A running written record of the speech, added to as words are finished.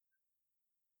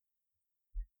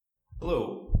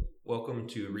Hello, welcome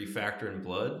to Refactor in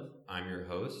Blood. I'm your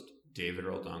host, David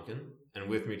Earl Duncan, and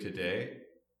with me today,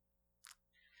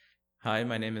 Hi,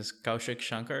 my name is Kaushik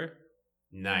Shankar.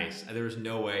 nice. There was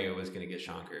no way I was going to get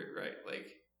Shankar right. Like,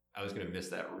 I was going to miss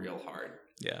that real hard.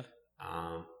 Yeah.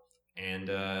 And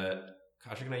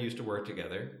Kaushik and I used to work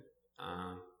together,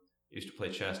 used to play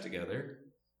chess together.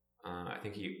 I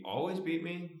think he always beat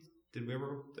me. Did I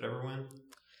ever win?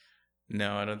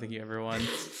 No, I don't think you ever won.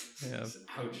 Yeah.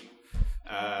 Ouch.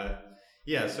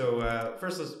 So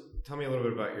first, let's tell me a little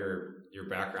bit about your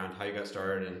background, how you got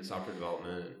started in software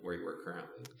development, and where you work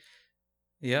currently.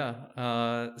 Yeah.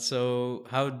 So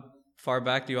how far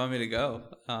back do you want me to go?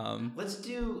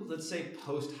 Let's say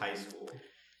post high school.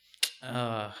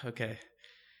 Okay.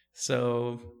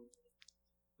 So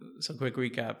quick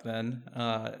recap then.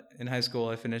 In high school,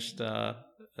 I finished a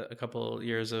couple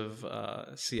years of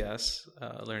CS,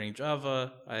 learning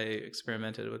Java. I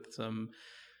experimented with some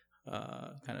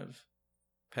kind of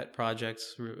pet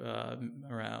projects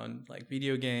around like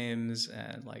video games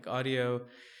and like audio.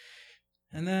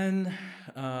 And then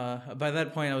by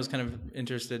that point, I was kind of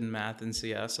interested in math and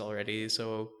CS already.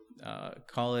 So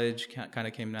college kind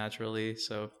of came naturally.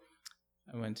 So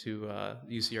I went to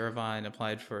UC Irvine,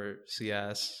 applied for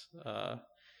CS,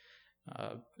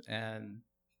 and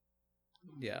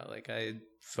yeah, like I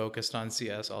focused on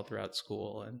CS all throughout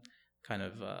school, and kind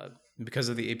of because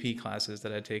of the AP classes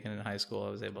that I'd taken in high school,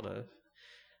 I was able to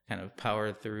kind of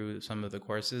power through some of the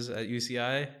courses at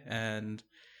UCI and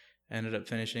ended up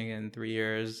finishing in 3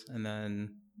 years. And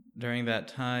then during that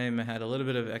time, I had a little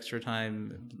bit of extra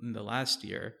time in the last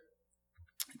year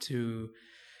to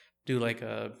do like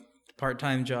a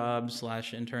part-time job /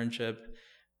 internship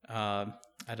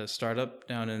at a startup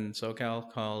down in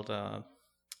SoCal called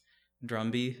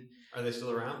Drumby. Are they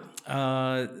still around?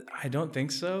 I don't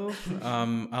think so.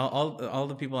 All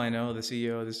the people I know, the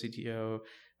CEO, the CTO,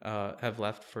 have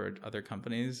left for other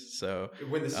companies. So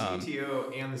when the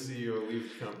CTO and the CEO leave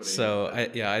the company, so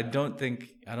I don't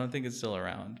think it's still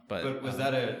around. But was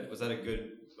that a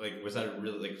good was that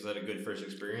a good first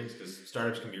experience? Because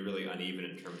startups can be really uneven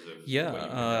in terms of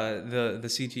the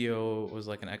CTO was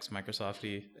like an ex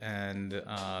Microsofty and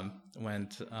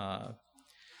went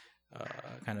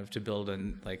kind of to build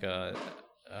a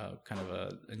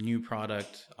new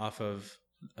product off of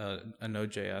a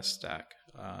Node.js stack,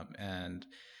 and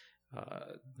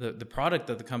the product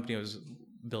that the company was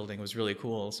building was really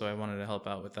cool. So I wanted to help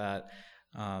out with that,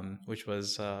 which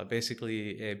was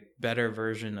basically a better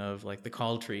version of like the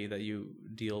call tree that you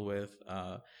deal with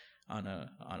on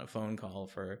a phone call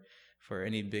for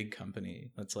any big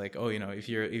company. That's like, oh, if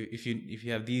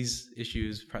you have these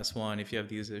issues, press 1. If you have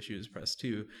these issues, press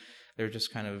 2. They're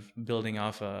just kind of building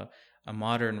off a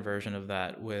modern version of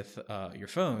that with your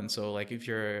phone. So like if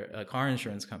you're a car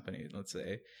insurance company, let's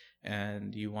say,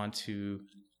 and you want to,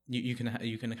 you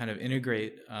can kind of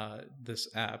integrate this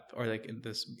app or like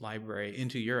this library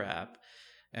into your app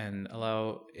and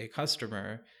allow a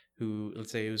customer who,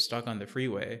 let's say, who's stuck on the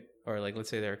freeway, or like let's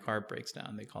say their car breaks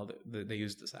down, they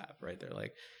use this app, right? They're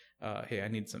like, hey, I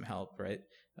need some help, right?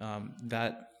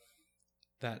 That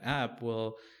app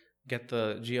will get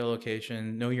the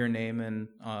geolocation, know your name and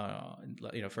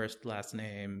first, last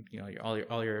name,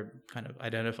 all your kind of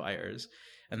identifiers,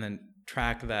 and then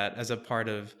track that as a part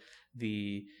of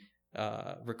the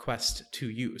request to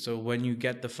you. So when you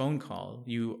get the phone call,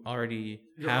 you already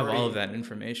have all of that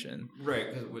information.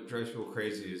 Right, because what drives people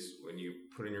crazy is when you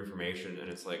put in your information and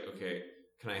it's like, okay,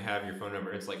 can I have your phone number?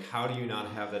 And it's like, how do you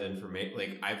not have that information?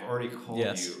 Like, I've already called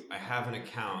you. I have an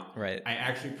account. Right. I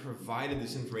actually provided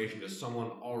this information to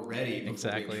someone already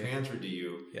before being transferred to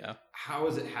you. Yeah. How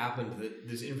has it happened that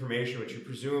this information, which you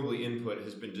presumably input,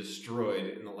 has been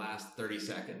destroyed in the last 30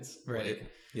 seconds? Right.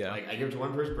 Like I give it to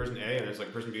one person A, and it's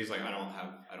like person B is like, I don't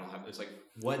have. It's like,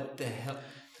 what the hell?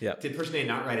 Yeah. Did person A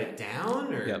not write it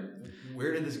down, or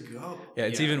where did this go? Yeah,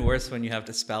 it's even worse when you have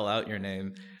to spell out your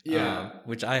name.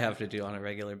 Which I have to do on a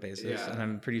regular basis, and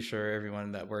I'm pretty sure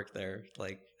everyone that worked there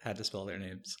like had to spell their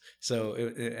names. So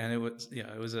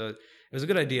it was a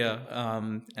good idea,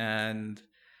 and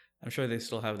I'm sure they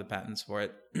still have the patents for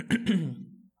it.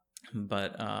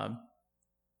 But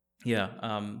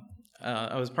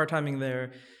I was part-timing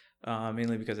there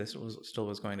mainly because I still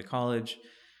was going to college.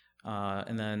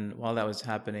 And then while that was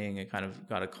happening, I kind of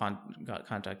got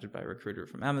contacted by a recruiter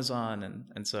from Amazon,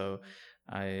 and so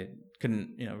I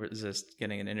couldn't resist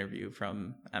getting an interview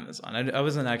from Amazon. I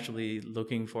wasn't actually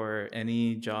looking for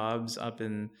any jobs up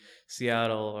in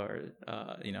Seattle or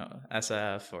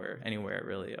SF or anywhere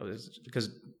really. I was, because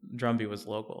Drumby was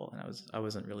local, and I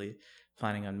wasn't really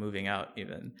planning on moving out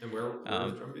even. And where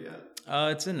is Drumbeat at?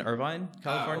 It's in Irvine,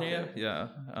 California. Okay. Yeah.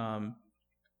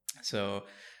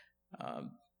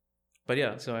 But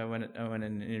yeah, so I went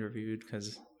and interviewed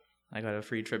because I got a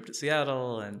free trip to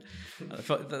Seattle, and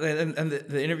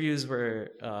the interviews were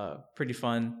pretty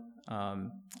fun.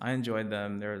 I enjoyed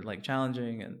them. They're like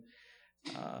challenging, and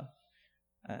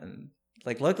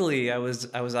like luckily I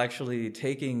was actually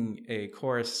taking a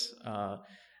course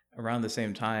around the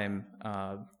same time,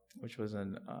 which was I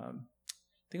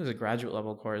think it was a graduate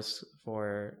level course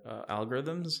for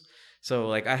algorithms. So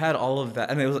like I had all of that,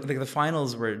 and it was like the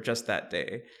finals were just that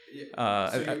day.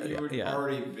 So you had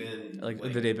already been like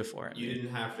the day before. You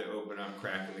didn't have to open up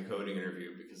cracking the coding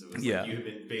interview because it was like you had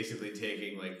been basically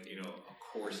taking like a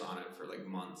course on it for like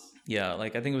months. Yeah,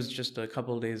 like I think it was just a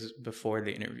couple of days before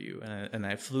the interview, and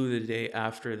I flew the day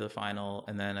after the final,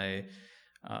 and then I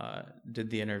did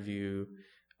the interview,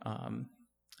 and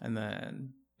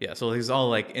then. Yeah, so it was all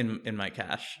like in my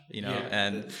cache,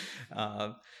 and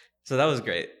so that was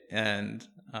great, and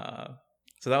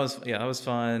so that was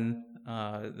fun.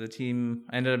 The team,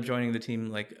 I ended up joining the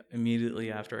team like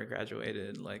immediately after I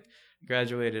graduated. Like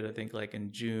graduated, I think like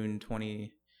in June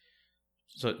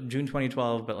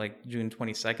 2012, but like June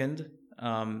 22nd,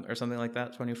 or something like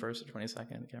that, 21st or 22nd, I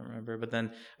can't remember. But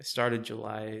then I started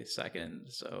July 2nd,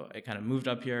 so I kind of moved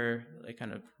up here like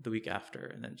kind of the week after,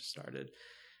 and then just started.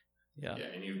 Yeah,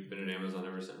 and you've been at Amazon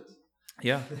ever since.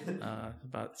 Yeah,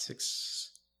 about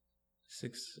six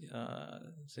and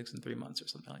 3 months or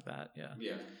something like that.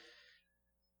 Yeah.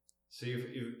 So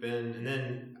you've been, and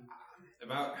then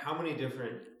about how many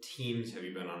different teams have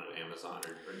you been on at Amazon,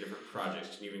 or different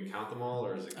projects? Can you even count them all,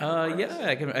 or is it? Yeah,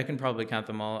 I can probably count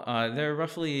them all. They're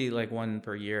roughly like one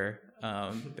per year,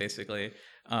 basically.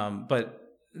 But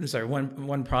sorry,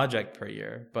 one project per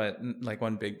year, but like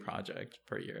one big project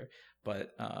per year.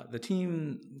 But the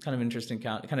team, kind of interesting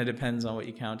count. It kind of depends on what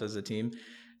you count as a team.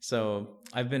 So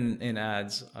I've been in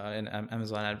ads, in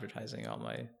Amazon advertising all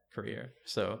my career.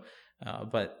 So,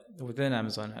 but within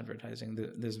Amazon advertising,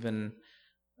 there's been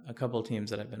a couple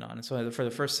teams that I've been on. So for the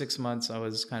first 6 months, I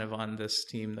was kind of on this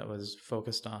team that was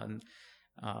focused on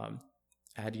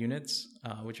ad units,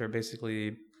 which are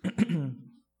basically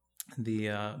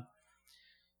the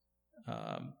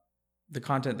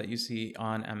content that you see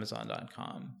on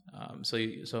Amazon.com.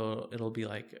 So it'll be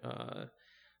like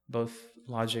both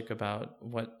logic about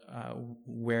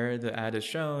where the ad is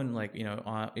shown. Like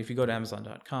if you go to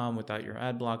Amazon.com without your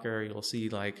ad blocker, you'll see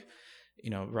like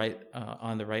right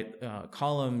on the right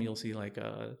column, you'll see like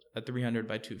a 300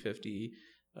 by 250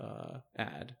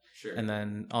 ad. Sure. And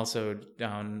then also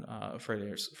down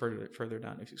further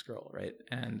down if you scroll, right,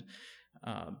 and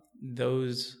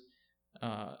those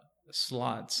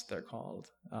slots, they're called,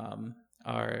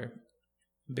 are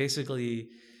basically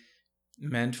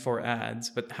meant for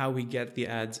ads, but how we get the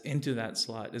ads into that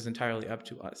slot is entirely up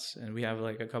to us. And we have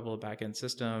like a couple of backend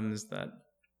systems that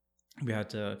we had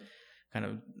to kind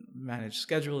of manage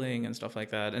scheduling and stuff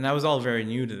like that. And I was all very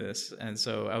new to this, and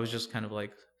so I was just kind of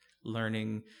like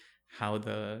learning how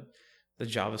the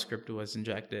JavaScript was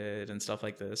injected and stuff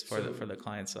like this for the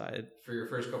client side. For your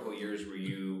first couple of years, were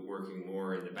you working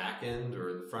more in the back end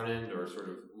or the front end, or sort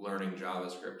of learning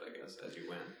JavaScript, I guess, as you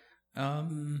went?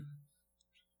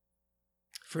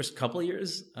 First couple of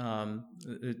years,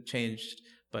 it changed,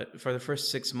 but for the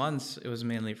first 6 months, it was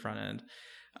mainly front end.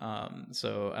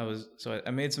 So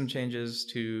I made some changes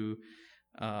to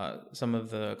some of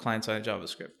the client side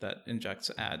JavaScript that injects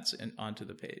ads onto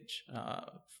the page.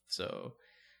 So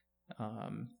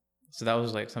that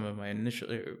was like some of my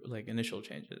initial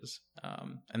changes.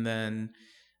 And then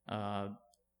I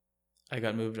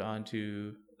got moved on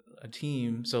to a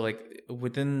team. So like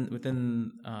within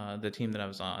the team that I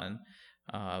was on,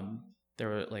 there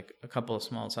were like a couple of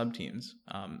small sub teams.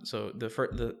 So the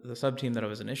sub team that I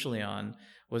was initially on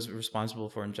was responsible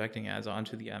for injecting ads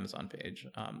onto the Amazon page.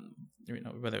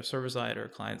 Whether server side or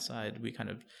client side, we kind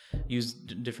of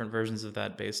used different versions of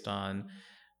that based on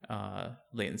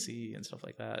latency and stuff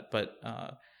like that. But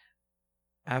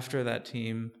after that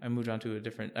team, I moved on to a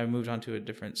different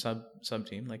sub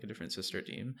team, like a different sister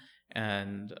team,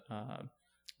 and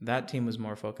that team was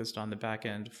more focused on the back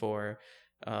end for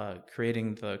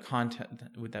creating the content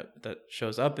that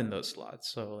shows up in those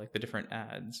slots. So like the different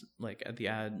ads, like at the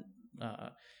ad,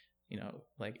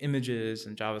 like images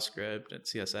and JavaScript and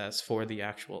CSS for the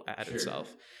actual ad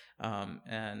itself.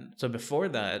 And so before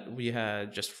that, we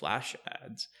had just Flash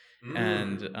ads,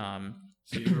 and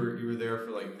so you were there for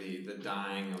like the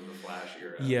dying of the Flash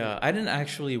era. Yeah, I didn't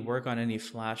actually work on any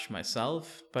Flash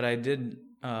myself, but I did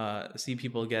see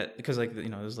people get, because like this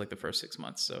was like the first 6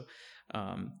 months. So,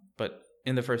 but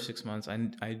in the first 6 months,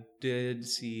 I did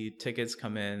see tickets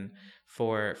come in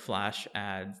for Flash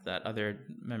ads that other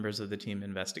members of the team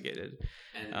investigated.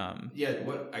 And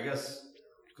what I guess,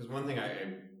 because one thing I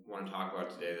want to talk about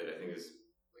today that I think is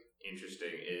like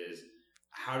interesting is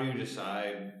how do you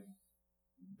decide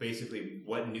basically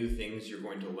what new things you're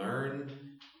going to learn,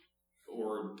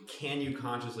 or can you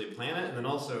consciously plan it? And then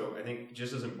also, I think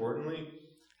just as importantly,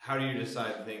 how do you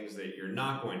decide things that you're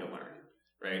not going to learn,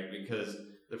 right? Because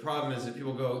the problem is that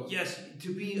people go, yes,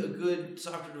 to be a good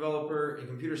software developer and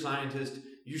computer scientist,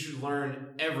 you should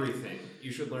learn everything.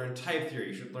 You should learn type theory.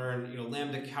 You should learn,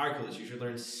 lambda calculus. You should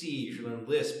learn C. You should learn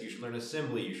Lisp. You should learn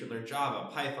assembly. You should learn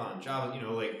Java, Python, Java.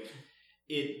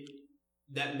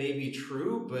 That may be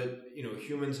true, but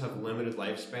humans have limited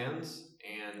lifespans,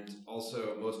 and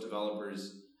also most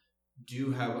developers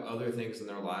do have other things in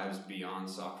their lives beyond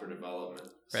software development.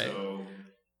 Right. So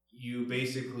you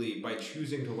basically, by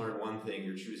choosing to learn one thing,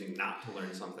 you're choosing not to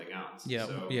learn something else.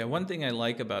 Yeah. One thing I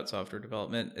like about software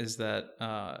development is that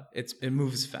it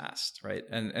moves fast, right?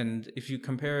 And if you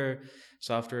compare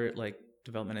software like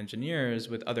development engineers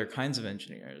with other kinds of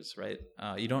engineers, right?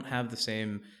 You don't have the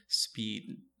same speed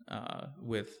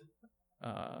with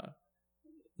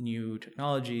new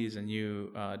technologies and new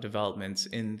developments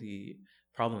in the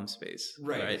problem space.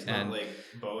 Right. It's not like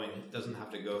Boeing doesn't have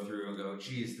to go through and go,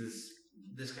 geez,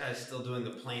 this guy's still doing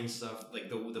the plane stuff, like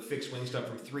the fixed wing stuff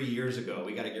from 3 years ago.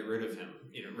 We got to get rid of him.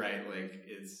 Right? Like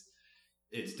it's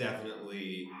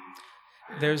definitely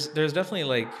there's definitely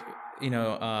like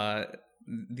we're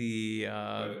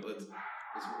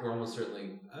almost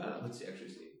certainly let's see.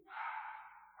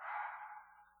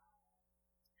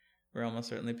 We're almost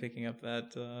certainly picking up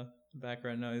that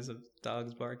background noise of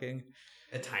dogs barking.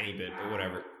 A tiny bit, but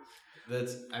whatever.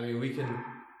 That's a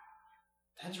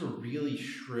really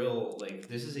shrill, like,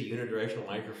 this is a unidirectional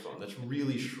microphone. That's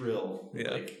really shrill.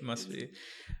 Yeah, like, must be.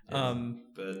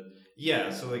 But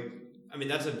yeah, so like, I mean,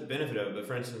 that's a benefit of it. But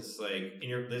for instance, like,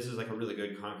 this is like a really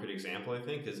good concrete example, I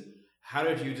think, is how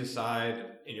did you decide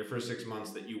in your first 6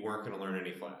 months that you weren't going to learn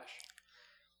any Flash?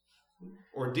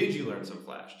 Or did you learn some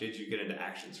Flash? Did you get into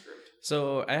ActionScript?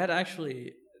 So I had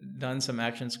actually done some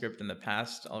ActionScript in the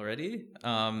past already.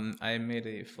 I made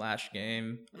a Flash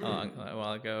game a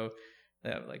while ago,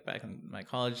 like back in my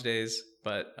college days.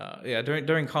 But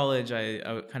during college, I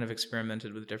kind of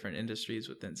experimented with different industries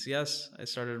within CS. I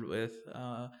started with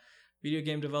video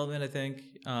game development, I think.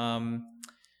 What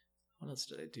else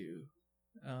did I do?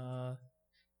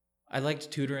 I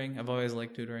liked tutoring. I've always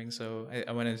liked tutoring, so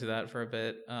I went into that for a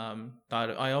bit.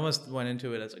 Thought I almost went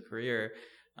into it as a career,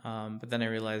 but then I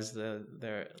realized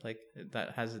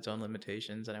that has its own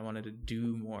limitations, and I wanted to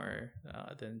do more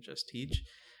than just teach.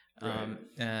 Right.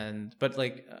 But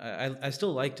like I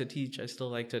still like to teach. I still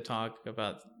like to talk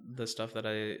about the stuff that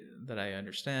I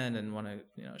understand and want to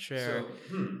share.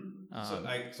 So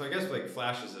I guess like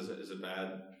Flash is a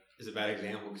bad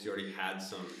example because you already had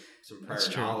some prior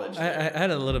knowledge. I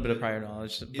had a little bit of prior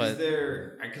knowledge, but is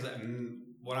there, because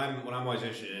what I'm always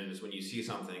interested in is when you see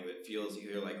something that feels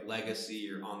either like legacy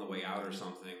or on the way out or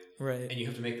something, right? And you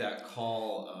have to make that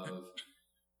call of,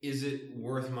 is it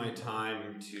worth my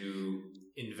time to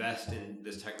invest in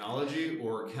this technology,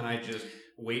 or can I just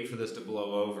wait for this to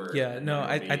blow over? Yeah, no,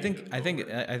 I think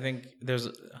there's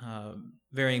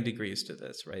varying degrees to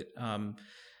this, right?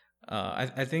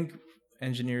 I think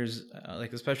engineers,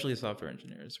 like especially software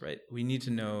engineers, right? We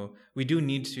do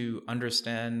need to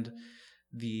understand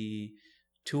the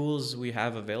tools we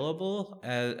have available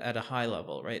at a high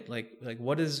level, right? Like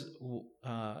what is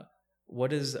a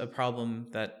problem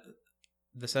that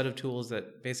the set of tools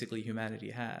that basically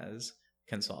humanity has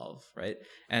can solve, right?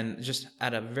 And just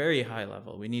at a very high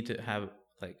level, we need to have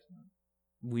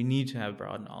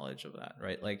broad knowledge of that,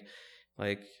 right? Like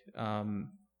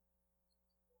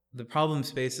the problem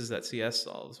spaces that CS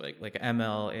solves, like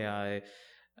ML, AI,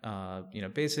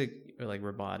 basic or like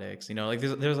robotics, like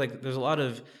there's a lot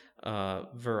of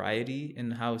variety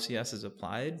in how CS is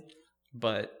applied,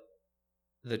 but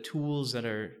the tools that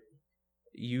are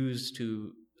used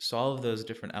to solve those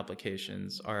different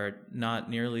applications are not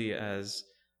nearly as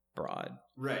broad,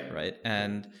 right?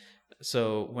 And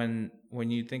so when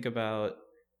you think about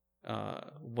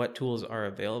what tools are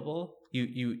available,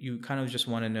 you kind of just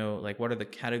want to know like what are the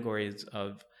categories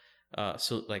of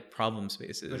problem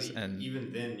spaces. And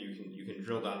even then you can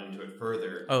drill down into it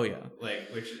further. Oh yeah,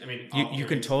 you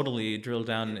can totally drill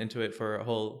down into it for a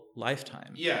whole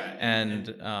lifetime. Yeah,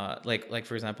 and like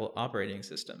for example, operating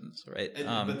systems, right?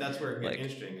 But that's where it gets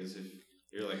interesting is if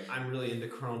you're like, I'm really into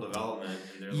kernel development,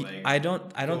 and they're like, I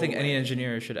don't think any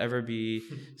engineer should ever be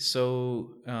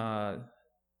so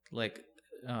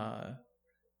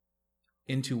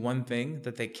into one thing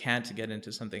that they can't get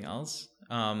into something else.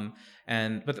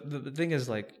 But the thing is,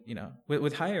 like,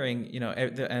 with hiring,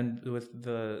 and with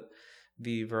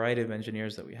the variety of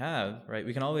engineers that we have, right?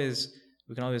 We can always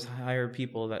hire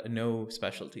people that know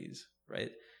specialties,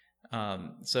 right?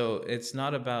 So it's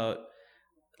not about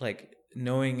like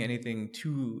knowing anything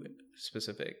too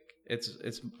specific.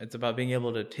 It's about being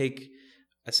able to take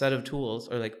a set of tools,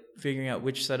 or like figuring out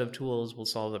which set of tools will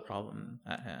solve the problem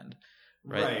at hand.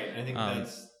 Right. I think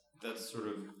that's sort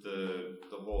of the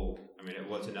whole. I mean,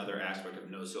 what's another aspect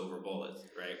of no silver bullets,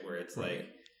 right? Where it's like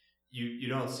you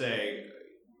don't say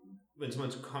when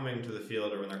someone's coming to the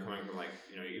field, or when they're coming from like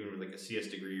even like a CS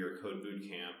degree or a code boot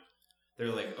camp,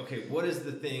 they're like, okay, what is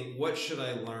the thing? What should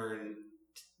I learn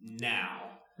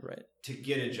now, right, to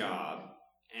get a job?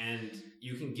 And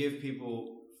you can give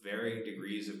people varying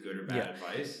degrees of good or bad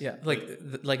advice. Yeah,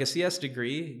 like a CS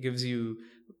degree gives you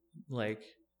like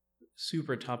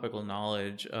super topical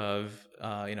knowledge of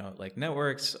like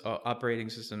networks, operating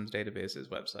systems, databases,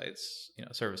 websites,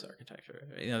 service architecture.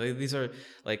 These are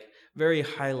like very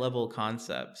high level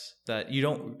concepts that you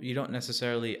don't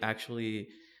necessarily actually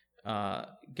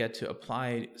get to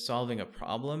apply solving a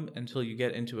problem until you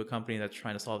get into a company that's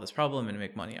trying to solve this problem and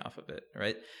make money off of it,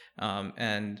 right?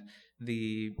 And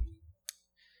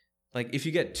like if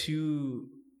you get too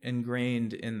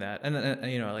ingrained in that, and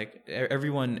like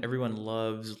everyone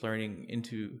loves learning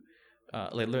into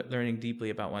learning deeply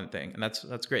about one thing, and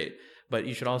that's great, but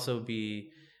you should also be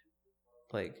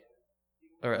like,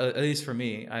 or at least for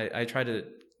me, I try to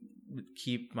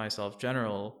keep myself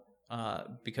general,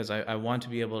 because I want to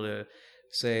be able to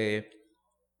say,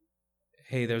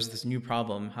 hey, there's this new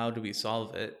problem, how do we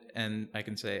solve it? And I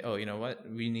can say, oh, you know what,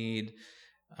 we need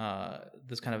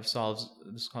this kind of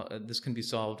this can be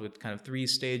solved with kind of 3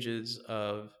 stages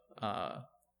of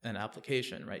an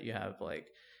application, right? You have like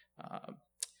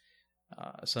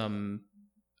some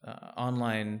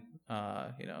online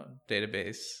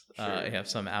database, Sure. you have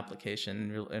some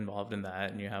application involved in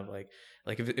that, and you have like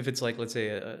if it's like, let's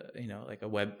say like a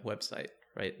website,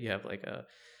 right? You have like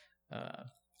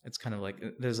it's kind of like,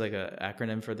 there's like a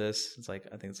acronym for this. It's like,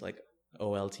 I think it's like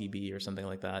OLTB or something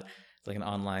like that. It's like an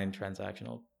online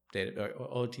transactional data,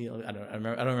 or OTL. I don't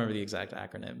remember the exact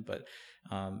acronym, but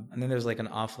and then there's like an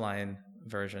offline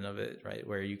version of it, right,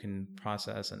 where you can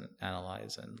process and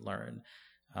analyze and learn.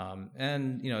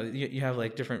 And you have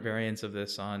like different variants of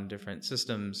this on different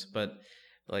systems, but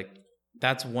like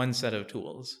that's one set of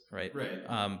tools, right?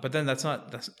 Right. But then that's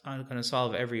not going to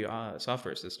solve every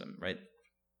software system, right?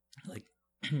 Like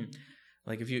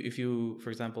like if you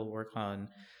for example work on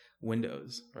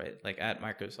Windows, right, like at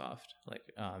Microsoft, like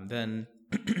then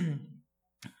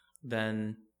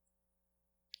then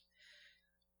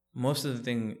most of the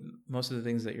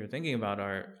things that you're thinking about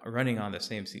are running on the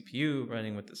same CPU,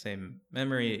 running with the same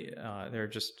memory. They're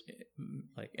just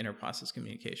like inter-process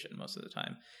communication most of the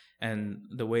time, and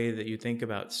the way that you think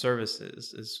about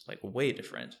services is like way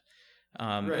different.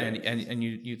 Right. And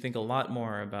you think a lot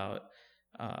more about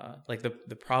like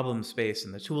the problem space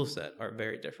and the tool set are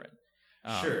very different.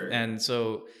 Sure. And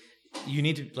so you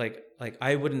need to like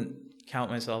I wouldn't count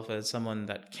myself as someone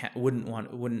that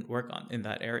wouldn't work on in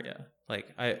that area. Like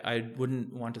I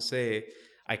wouldn't want to say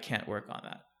I can't work on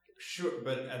that. Sure,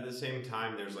 but at the same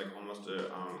time, there's like almost a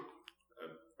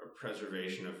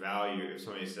preservation of value. If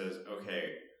somebody says,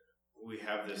 okay, we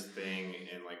have this thing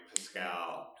in like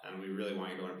Pascal, and we really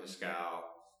want you to learn Pascal,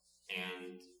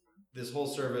 and this whole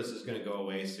service is going to go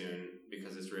away soon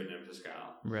because it's written in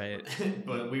Pascal. Right.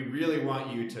 But we really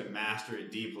want you to master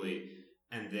it deeply,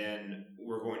 and then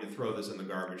we're going to throw this in the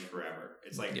garbage forever.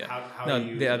 It's like, how do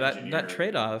you that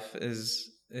trade-off is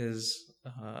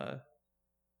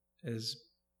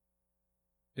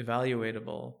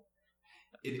evaluatable.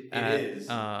 It is.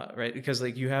 Right, because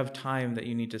like you have time that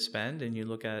you need to spend, and you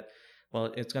look at,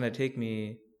 well, it's going to take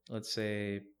me, let's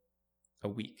say, a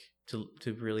week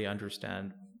to really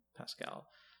understand Pascal.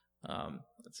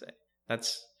 Let's say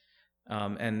that's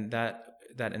and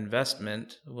that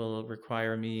investment will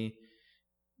require me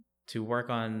to work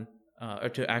on or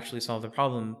to actually solve the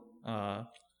problem. Or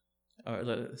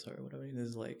sorry, whatever it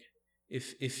is, like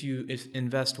if you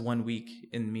invest 1 week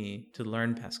in me to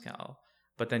learn Pascal,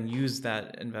 but then use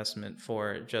that investment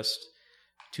for just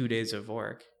 2 days of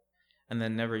work, and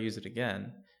then never use it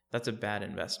again, that's a bad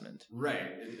investment.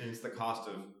 Right, and it's the cost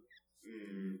of.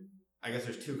 I guess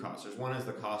there's 2 costs. There's one is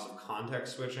the cost of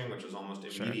context switching, which is almost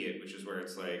immediate, which is where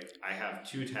it's like I have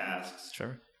 2 tasks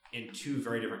in 2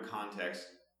 very different contexts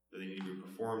that they need to be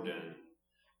performed in.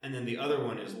 And then the other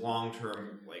one is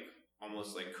long-term, like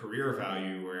almost like career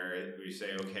value, where we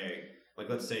say, okay, like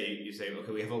let's say you say,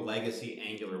 okay, we have a legacy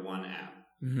Angular 1 app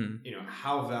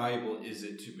how valuable is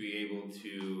it to be able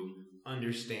to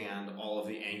understand all of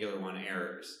the Angular 1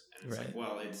 errors? And it's like,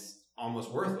 well, it's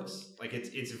almost worthless. Like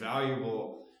it's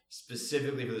valuable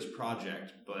specifically for this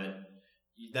project, but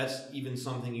that's even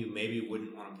something you maybe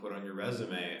wouldn't want to put on your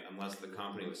resume unless the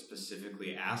company was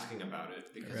specifically asking about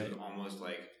it, because it would almost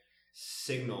like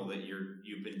signal that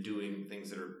you've been doing things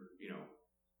that are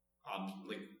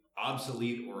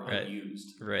obsolete or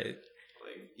unused. Right.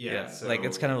 So, like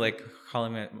it's kind of like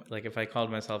calling it, like if I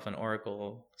called myself an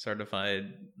Oracle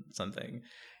certified something,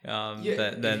 then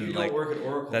if you don't work at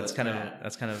Oracle, that's kind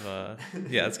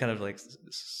of like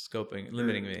scoping,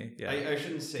 limiting me. Yeah, I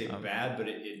shouldn't say bad, but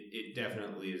it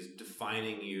definitely is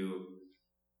defining you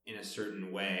in a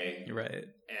certain way, right?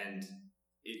 And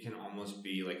it can almost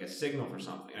be like a signal for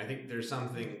something. I think there's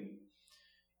something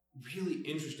really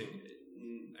interesting.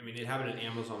 I mean, it happened at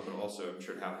Amazon, but also I'm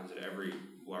sure it happens at every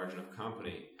large enough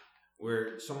company,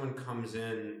 where someone comes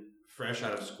in fresh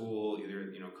out of school,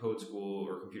 either code school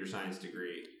or computer science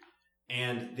degree,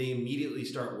 and they immediately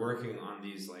start working on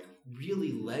these like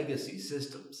really legacy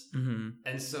systems.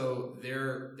 And so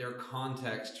their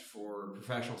context for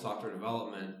professional software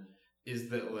development is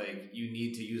that like you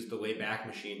need to use the Wayback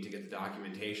Machine to get the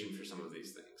documentation for some of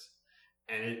these things,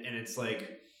 and it's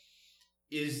like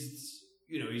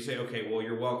you say, okay, well,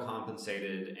 you're well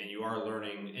compensated and you are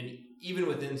learning, and even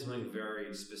within something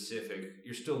very specific,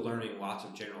 you're still learning lots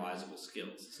of generalizable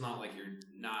skills. It's not like you're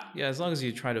not. Yeah, as long as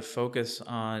you try to focus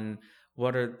on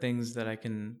what are things that I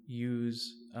can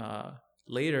use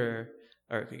later,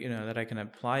 or that I can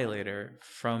apply later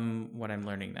from what I'm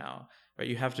learning now. Right?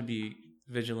 You have to be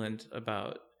vigilant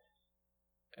about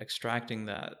extracting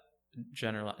that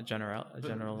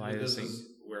generalizing. This is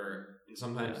where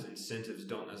sometimes incentives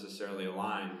don't necessarily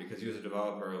align, because you as a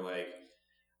developer are like,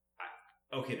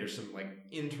 okay, there's some like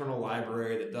internal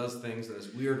library that does things in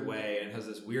this weird way, and it has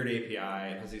this weird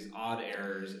API, it has these odd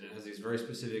errors, and it has these very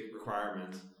specific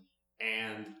requirements.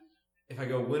 And if I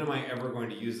go, when am I ever going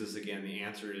to use this again? The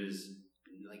answer is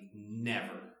like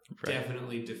never. Right.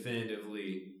 Definitely,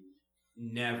 definitively,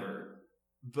 never.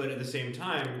 But at the same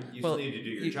time, you still need to do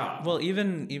your job. Well,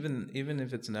 even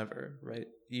if it's never, right?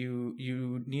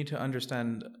 You need to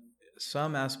understand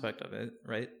some aspect of it,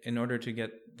 right, in order to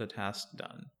get the task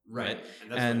done. Right.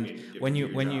 And when you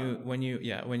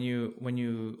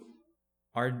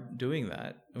are doing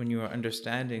that, when you are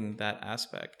understanding that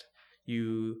aspect,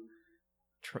 you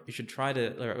should try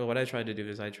to, or what I try to do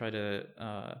is I try to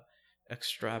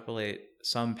extrapolate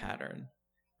some pattern,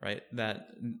 right, that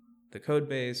the code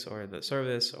base or the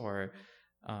service or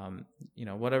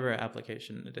whatever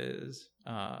application it is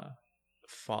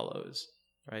follows,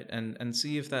 right, and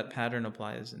see if that pattern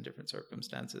applies in different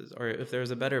circumstances, or if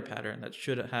there's a better pattern that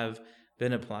should have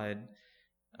been applied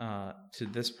to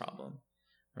this problem,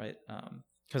 right?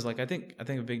 Because I think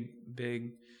a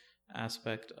big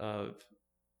aspect of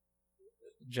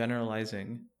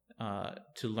generalizing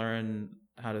to learn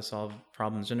how to solve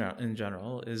problems in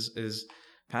general is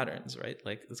patterns, right?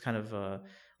 Like it's kind of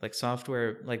like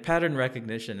software, like pattern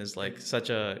recognition is like such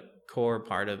a core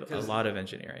part of a lot of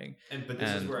engineering. But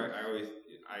this is where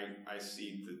I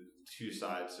see the two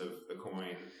sides of the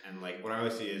coin, and like what I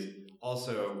always see is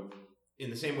also in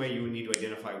the same way you would need to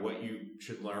identify what you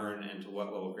should learn and to what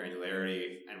level of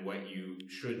granularity and what you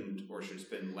shouldn't or should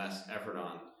spend less effort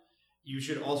on. You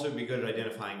should also be good at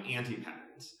identifying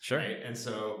anti-patterns. Sure. Right? And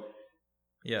so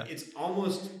yeah, it's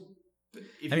almost.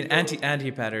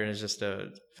 Anti-pattern is just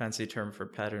a fancy term for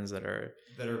patterns that are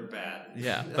bad.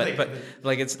 Yeah,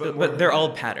 but they're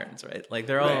all patterns, right? Like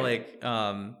they're all like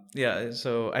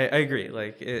So I agree.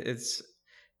 Like it's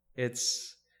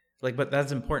like, but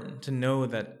that's important to know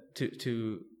that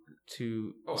to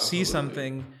see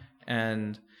something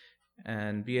and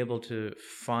be able to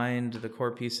find the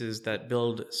core pieces that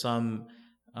build some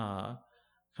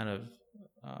kind of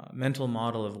mental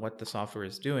model of what the software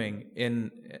is doing in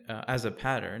as a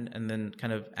pattern, and then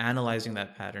kind of analyzing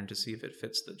that pattern to see if it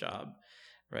fits the job,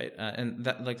 right? And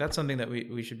that's something that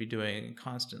we should be doing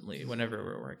constantly whenever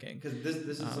we're working. Because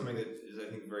this is something that is,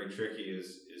 I think, very tricky.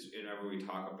 Is whenever we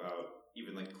talk about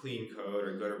even like clean code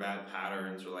or good or bad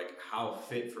patterns, or like how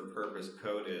fit for purpose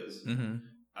code is.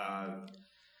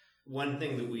 One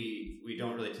thing that we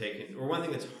don't really take in, or one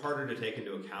thing that's harder to take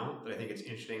into account, that I think it's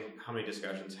interesting how many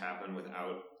discussions happen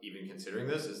without even considering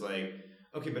this, is like,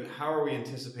 okay, but how are we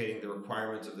anticipating the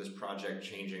requirements of this project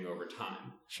changing over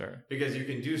time? Sure. Because you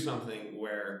can do something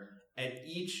where at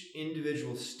each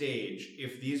individual stage,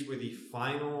 if these were the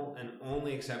final and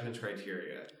only acceptance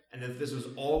criteria, and if this was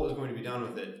all that was going to be done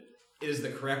with it, it is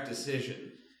the correct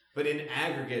decision. But in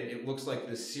aggregate, it looks like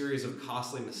this series of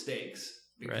costly mistakes.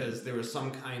 Because there was some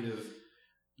kind of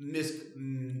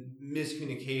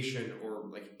miscommunication or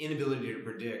like inability to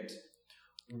predict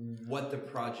what the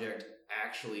project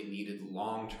actually needed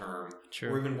long term,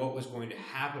 or even what was going to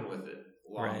happen with it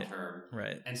long term.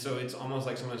 Right. And so it's almost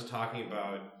like someone's talking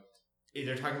about.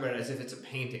 They're talking about it as if it's a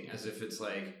painting, as if it's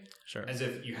like, as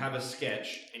if you have a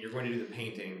sketch and you're going to do the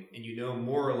painting and you know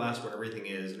more or less where everything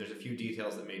is, and there's a few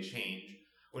details that may change.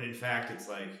 When in fact it's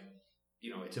like,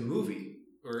 it's a movie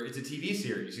or it's a TV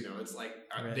series. It's like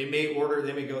they may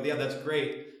go, yeah, that's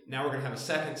great. Now we're going to have a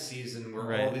second season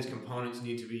where all these components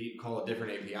need to be called a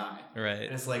different API. Right.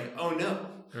 And it's like, oh no.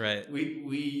 Right.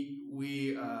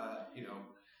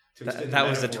 That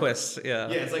was the twist. Yeah.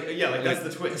 Yeah. It's like, that's the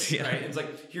twist. Yeah. Right. It's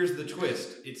like, here's the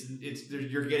twist.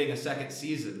 You're getting a second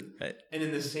season. Right. And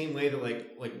in the same way that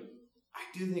like I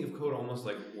do think of code almost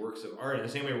like works of art. In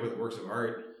the same way with works of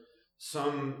art,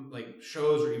 some like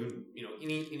shows or even,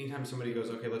 anytime somebody goes,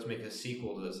 okay, let's make a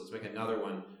sequel to this, let's make another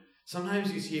one.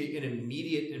 Sometimes you see an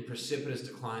immediate and precipitous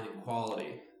decline in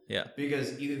quality. Yeah.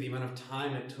 Because either the amount of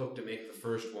time it took to make the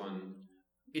first one,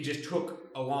 it just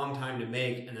took a long time to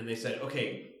make, and then they said,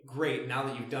 okay, great, now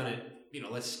that you've done it,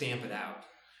 let's stamp it out.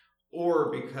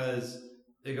 Or because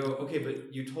they go, okay,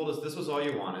 but you told us this was all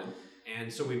you wanted,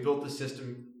 and so we built the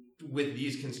system with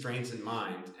these constraints in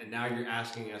mind, and now you're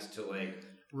asking us to like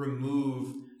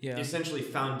remove essentially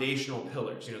foundational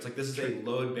pillars. It's like this is a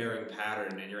load-bearing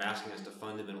pattern, and you're asking us to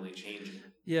fundamentally change it.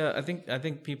 Yeah, I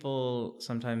think people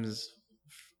sometimes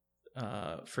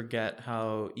forget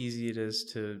how easy it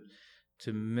is to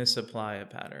misapply a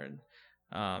pattern.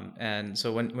 And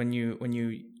so when you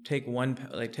take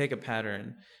take a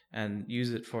pattern and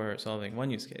use it for solving one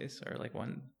use case or like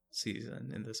one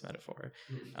season in this metaphor,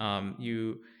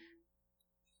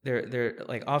 they're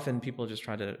like often people just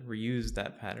try to reuse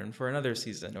that pattern for another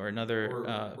season or another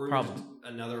problem,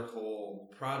 another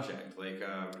whole project. Like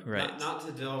not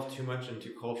to delve too much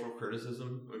into cultural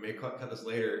criticism. We may cut this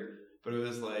later, but it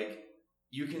was like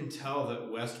you can tell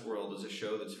that Westworld is a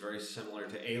show that's very similar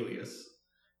to Alias.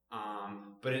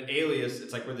 But in Alias,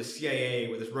 it's like we're the CIA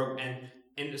with this rope, and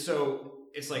so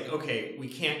it's like, okay, we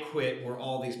can't quit. We're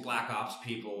all these black ops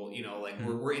people,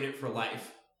 we're in it for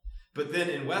life. But then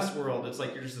in Westworld, it's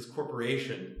like you're just this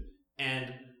corporation,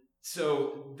 and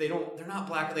so they're not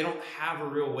black. They don't have a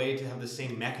real way to have the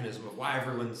same mechanism of why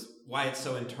it's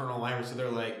so internal. So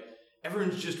they're like,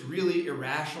 everyone's just really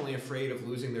irrationally afraid of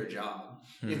losing their job.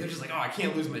 They're just like, oh, I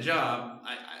can't lose my job.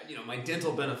 I my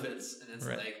dental benefits, and it's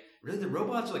like, really, the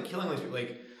robots are like killing all these people.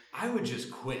 Like, I would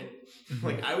just quit.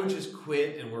 Like, I would just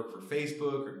quit and work for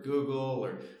Facebook or Google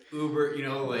or Uber.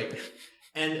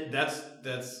 And that's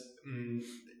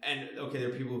and okay, there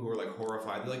are people who are like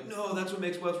horrified. They're like, no, that's what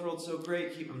makes Westworld so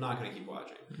great. I'm not going to keep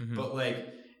watching. But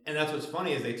and that's what's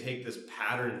funny is they take this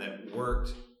pattern that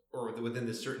worked or within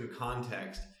this certain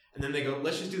context, and then they go,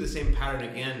 let's just do the same pattern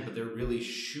again, but they're really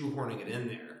shoehorning it in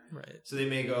there. Right. So they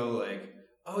may go like,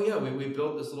 oh yeah, we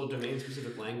built this little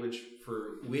domain-specific language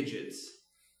for widgets,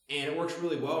 and it works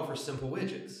really well for simple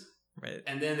widgets. Right.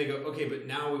 And then they go, okay, but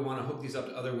now we want to hook these up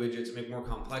to other widgets and make more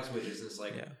complex widgets. And it's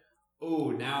like,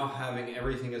 oh, now having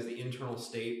everything as the internal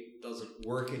state doesn't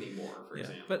work anymore, for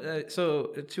example. But so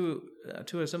to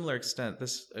a similar extent,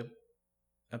 this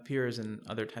appears in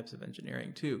other types of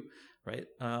engineering too, right?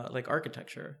 Like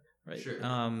architecture, right? Sure.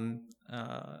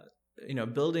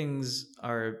 Buildings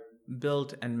are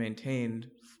built and maintained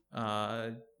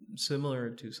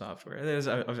similar to software.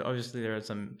 There are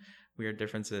some weird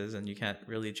differences, and you can't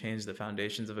really change the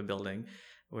foundations of a building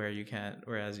whereas you can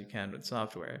with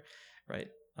software, right?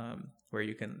 Where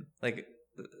you can, like,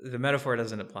 the metaphor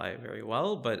doesn't apply very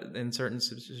well, but in certain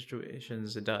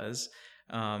situations it does.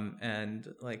 And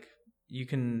like you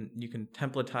can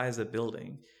templatize a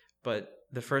building, but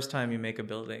the first time you make a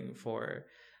building for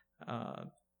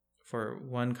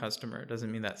one customer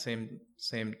doesn't mean that same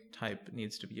type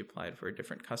needs to be applied for a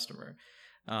different customer.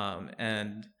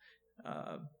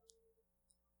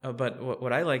 But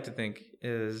what I like to think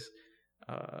is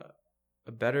a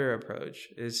better approach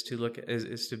is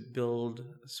to build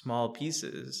small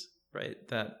pieces, right,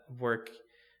 that work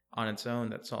on its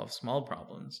own, that solve small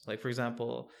problems. Like, for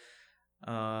example,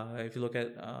 if you look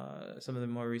at some of the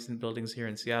more recent buildings here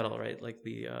in Seattle, right, like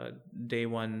the Day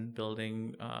One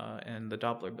building and the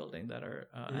Doppler building that are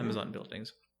Amazon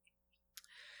buildings,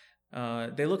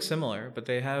 they look similar, but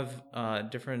they have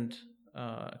different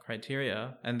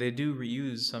criteria, and they do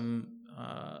reuse some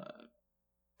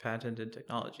patented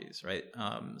technologies, right?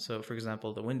 So, for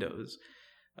example, the windows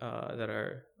that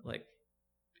are like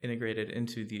integrated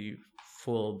into the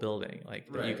full building, like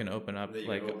that you can open up, which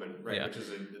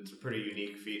is it's a pretty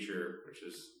unique feature, which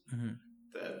is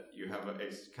that you have.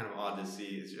 It's kind of odd to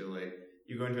see. Is you're like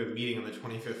you go into a meeting on the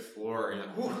 25th floor and you're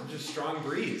like, whew, just strong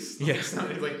breeze. Yeah. It's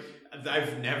like,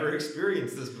 I've never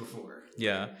experienced this before.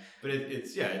 Yeah. But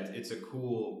it's a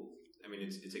cool, I mean,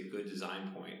 it's a good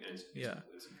design point, and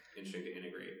it's interesting to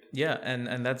integrate. Yeah,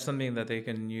 and that's something that they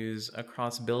can use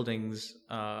across buildings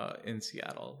in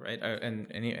Seattle, right? And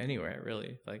anywhere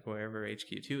really, like wherever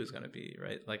HQ2 is going to be,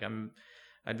 right? Like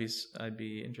I'd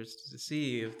be interested to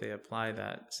see if they apply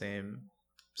that same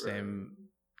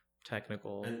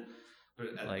technical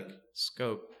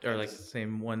scope, or like the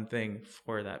same one thing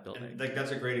for that building. And, like,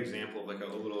 that's a great example of like a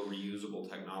little reusable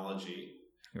technology,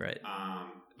 right?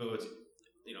 But what's,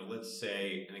 let's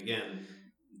say, and again,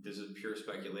 this is pure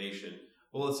speculation.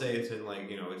 Well, let's say it's in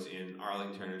it's in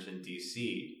Arlington or it's in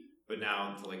DC, but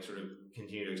now to like sort of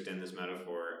continue to extend this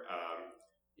metaphor,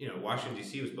 Washington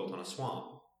DC was built on a swamp,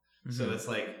 mm-hmm. So it's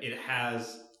like it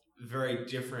has very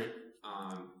different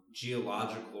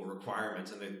geological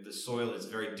requirements, and the soil is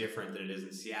very different than it is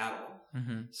in Seattle.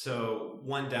 Mm-hmm. So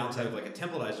one downside of like a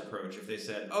templatized approach, if they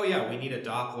said, oh yeah, we need a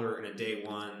Doppler and a day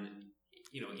one,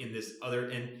 in this other,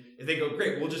 and if they go,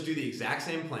 great, we'll just do the exact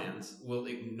same plans, we'll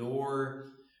ignore,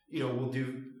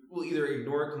 we'll either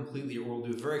ignore it completely or we'll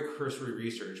do very cursory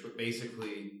research. But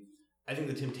basically, I think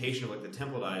the temptation of like the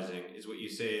templatizing is what you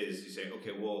say,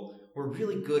 okay, well, we're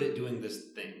really good at doing this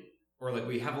thing, or like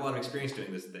we have a lot of experience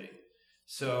doing this thing.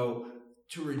 So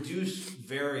to reduce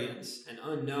variance and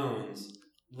unknowns,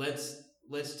 let's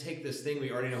take this thing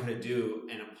we already know how to do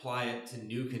and apply it to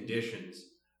new conditions,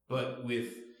 but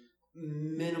with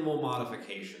minimal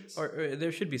modifications. Or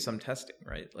there should be some testing,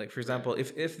 right? Like, for example,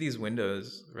 if these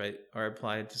windows, right, are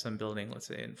applied to some building, let's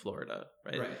say in Florida,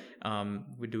 right?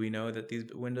 Do we know that these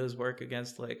windows work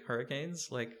against like hurricanes?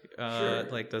 Like, sure.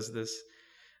 Like does this,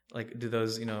 like, do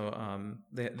those,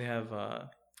 they have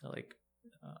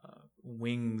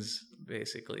wings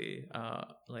basically,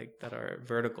 like that are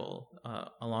vertical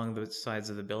along the sides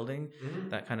of the building, mm-hmm.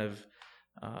 that kind of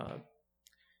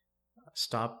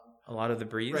stop a lot of the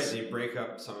breeze. Right, they break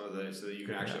up some of the, so that you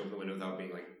can actually open the window without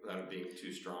it being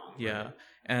too strong. Yeah, right?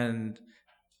 And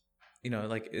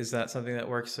like, is that something that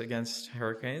works against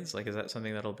hurricanes? Like, is that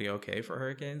something that'll be okay for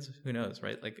hurricanes? Who knows,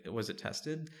 right? Like, was it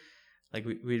tested? Like,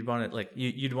 we'd want to, like,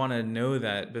 you'd want to know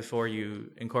that before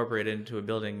you incorporate it into a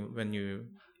building when you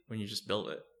just build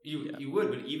it. You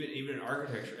would, but even in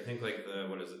architecture, I think like I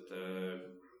want to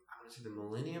say the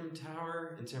Millennium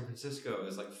Tower in San Francisco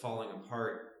is like falling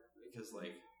apart because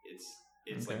like it's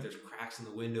okay. Like there's cracks in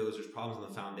the windows, there's problems in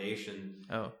the foundation.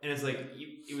 Oh. And it's like,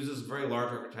 it was this very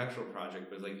large architectural project,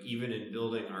 but like even in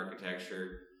building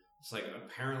architecture, it's like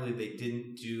apparently they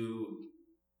didn't do,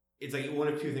 it's like one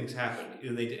of two things happened.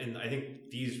 Either they did, and I think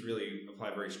these really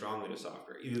apply very strongly to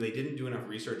software. Either they didn't do enough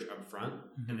research up front,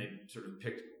 mm-hmm. and they sort of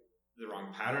picked the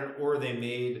wrong pattern, or they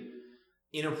made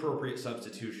inappropriate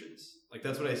substitutions. Like,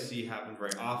 that's what I see happen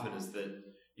very often, is that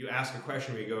you ask a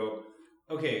question where you go,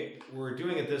 okay, we're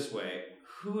doing it this way.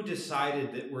 Who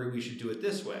decided that we should do it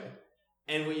this way?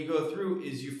 And what you go through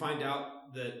is you find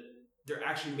out that there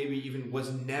actually maybe even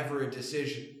was never a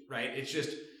decision, right? It's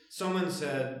just someone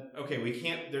said, okay, we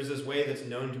can't, there's this way that's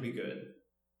known to be good,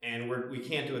 and we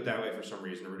can't do it that way for some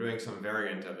reason, or we're doing some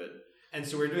variant of it. And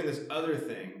so we're doing this other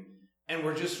thing, and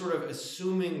we're just sort of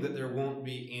assuming that there won't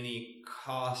be any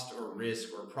cost or risk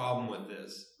or problem with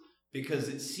this because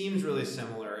it seems really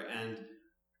similar, and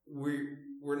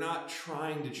we're not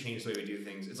trying to change the way we do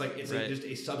things. It's like right. Like just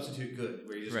a substitute good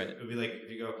where you just, right. It would be like if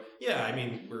you go, yeah, I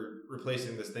mean, we're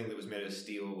replacing this thing that was made of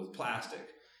steel with plastic.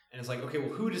 And it's like, okay, well,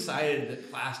 who decided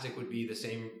that plastic would be the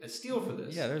same as steel for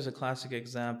this? Yeah, there's a classic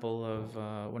example of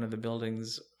one of the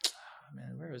buildings.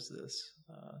 Man, where is this?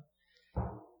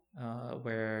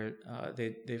 Where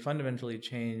they fundamentally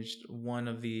changed one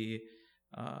of the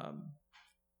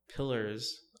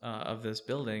pillars of this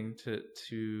building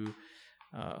to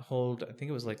hold, I think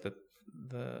it was like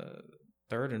the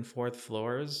third and fourth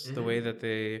floors. Mm-hmm. The way that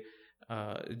they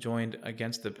joined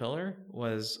against the pillar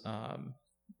was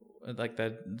like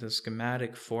that. The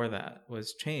schematic for that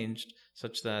was changed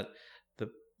such that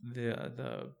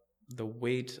the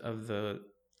weight of the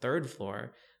third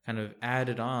floor kind of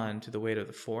added on to the weight of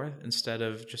the fourth instead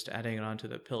of just adding it onto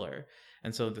the pillar.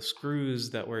 And so the screws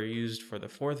that were used for the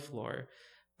fourth floor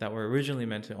that were originally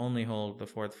meant to only hold the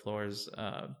fourth floor's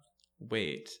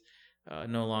weight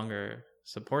no longer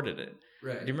supported it.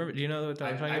 Right. Do you know what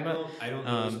I'm talking about? I don't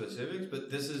know the specifics, but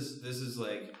this is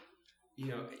like,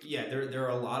 yeah, there are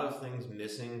a lot of things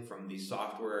missing from the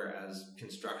software as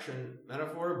construction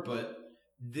metaphor, but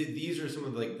these are some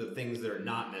of like the things that are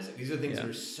not missing. These are things that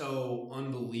are so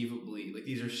unbelievably, like,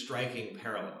 these are striking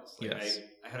parallels. Like, yes.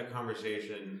 I had a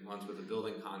conversation once with a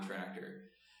building contractor,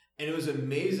 And it was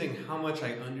amazing how much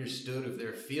I understood of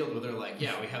their field, where they're like,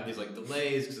 yeah, we have these like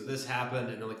delays because of this happened,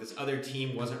 and then like this other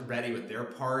team wasn't ready with their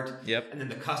part. Yep. And then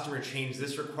the customer changed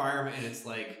this requirement, and it's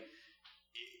like,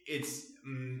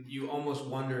 you almost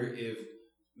wonder if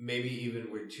maybe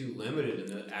even we're too limited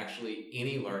in that actually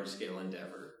any large scale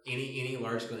endeavor, any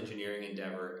large scale engineering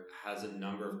endeavor has a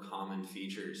number of common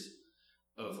features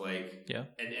of like,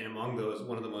 and among those,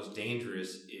 one of the most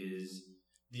dangerous is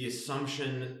the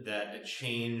assumption that a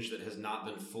change that has not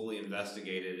been fully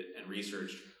investigated and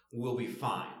researched will be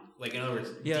fine. Like, in other words,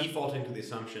 defaulting to the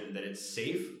assumption that it's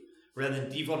safe rather than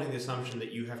defaulting to the assumption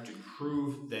that you have to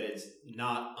prove that it's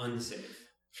not unsafe.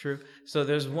 True. So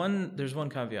there's one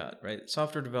caveat, right?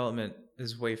 Software development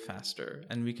is way faster,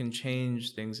 and we can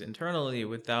change things internally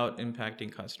without impacting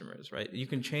customers, right? You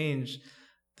can change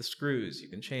the screws, you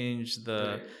can change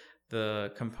the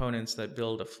components that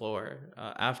build a floor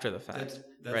after the fact,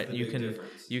 that's right? The you big can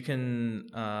difference. you can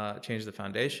change the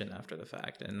foundation after the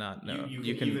fact and not know.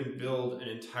 You can even build an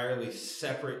entirely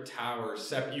separate tower.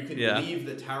 You can leave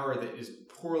the tower that is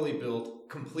poorly built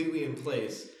completely in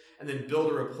place, and then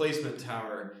build a replacement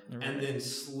tower, and then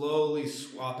slowly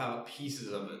swap out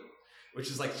pieces of it, which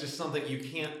is like just something you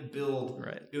can't build.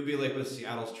 Right. It would be like with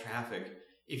Seattle's traffic.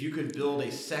 If you could build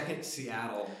a second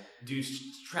Seattle, do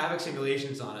traffic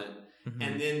simulations on it,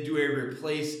 and then do a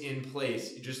replace in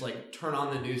place, you just like turn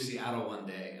on the new Seattle one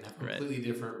day and have completely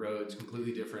different roads,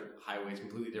 completely different highways,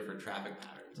 completely different traffic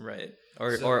patterns. Right.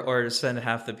 Or send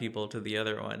half the people to the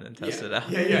other one and test it out.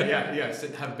 Yeah.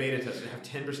 Have beta test it. Have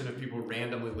 10% of people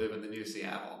randomly live in the new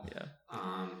Seattle.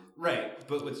 Yeah. Right.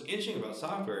 But what's interesting about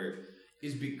software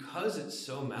is because it's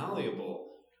so malleable,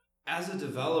 as a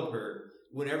developer,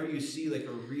 whenever you see like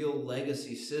a real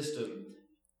legacy system,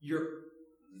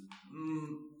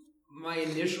 my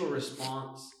initial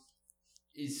response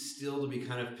is still to be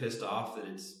kind of pissed off that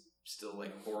it's still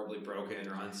like horribly broken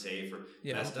or unsafe or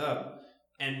messed up.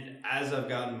 And as I've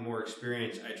gotten more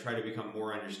experience, I try to become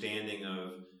more understanding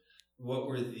of what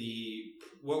was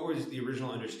the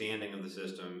original understanding of the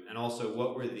system, and also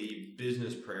what were the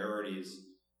business priorities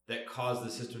that caused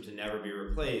the system to never be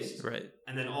replaced. Right.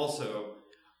 And then also,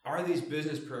 are these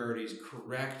business priorities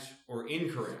correct or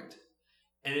incorrect?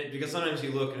 And because sometimes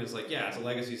you look and it's like, yeah, it's a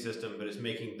legacy system, but it's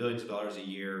making billions of dollars a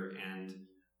year, and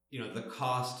the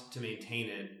cost to maintain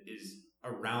it is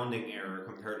a rounding error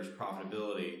compared to its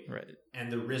profitability. Right.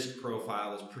 And the risk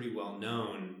profile is pretty well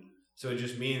known. So it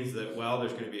just means that, well,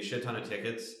 there's going to be a shit ton of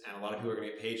tickets and a lot of people are going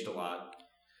to get paged a lot,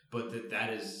 but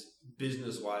that is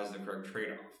business-wise the correct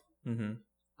trade-off. Mm-hmm.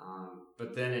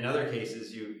 But then in other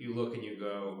cases, you look and you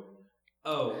go,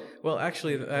 oh. Well,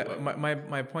 actually,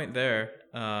 my point there,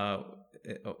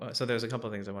 so there's a couple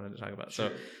of things I wanted to talk about.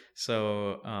 Sure.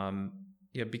 So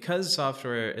because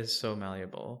software is so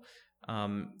malleable,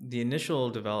 the initial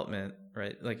development,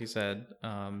 right, like you said,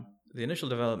 the initial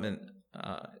development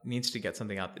needs to get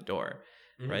something out the door,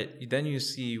 right? Then you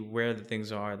see where the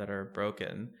things are that are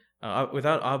broken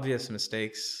without obvious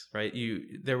mistakes, right?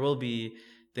 There will be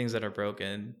things that are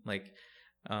broken, like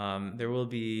there will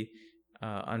be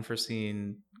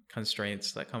unforeseen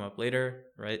constraints that come up later,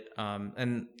 right?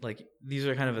 And like these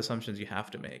are kind of assumptions you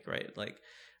have to make, right?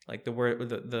 Like the word,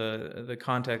 the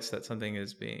context that something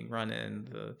is being run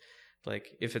in, like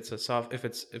if it's if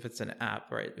it's an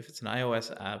app, right? If it's an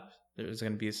iOS app, there's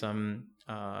going to be some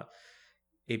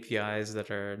APIs that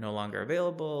are no longer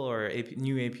available, or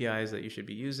new APIs that you should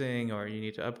be using, or you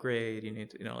need to upgrade. You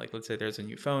need to, like, let's say there's a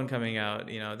new phone coming out,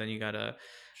 then you got to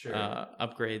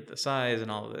upgrade the size and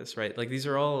all of this, right? Like these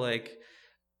are all like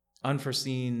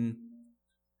unforeseen,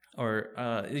 or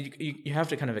you have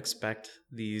to kind of expect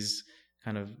these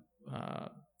kind of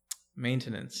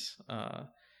maintenance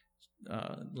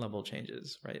level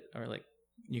changes, right? Or like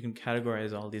you can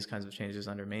categorize all these kinds of changes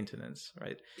under maintenance,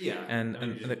 right? Yeah. And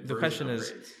the question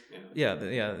is,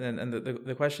 and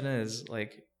the question is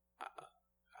like,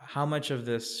 how much of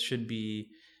this should be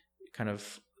kind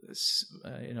of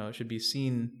should be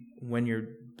seen when you're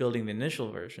building the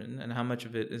initial version, and how much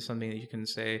of it is something that you can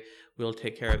say we'll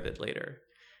take care of it later.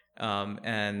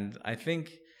 And I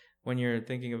think when you're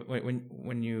thinking of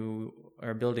when you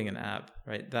are building an app,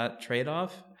 right, that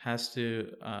trade-off has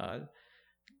to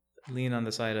lean on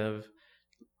the side of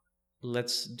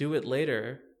let's do it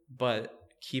later, but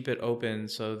keep it open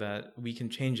so that we can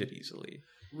change it easily.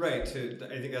 Right. I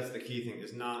think that's the key thing,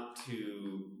 is not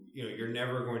to, you're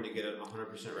never going to get it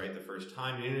 100% right the first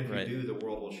time. And even if you do, the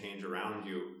world will change around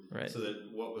you. Right. So that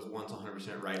what was once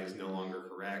 100% right is no longer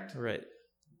correct. Right.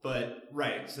 But,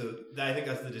 so I think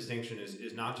that's the distinction,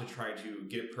 is not to try to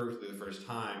get it perfectly the first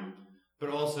time, but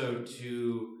also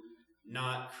to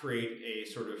not create a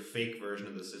sort of fake version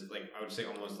of this. Like, I would say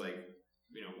almost like,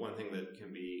 one thing that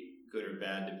can be good or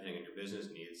bad depending on your business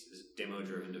needs is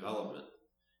demo-driven development.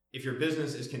 If your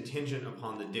business is contingent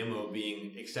upon the demo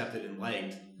being accepted and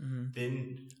liked,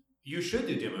 then you should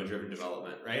do demo-driven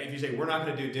development, right? If you say, we're not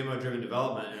going to do demo-driven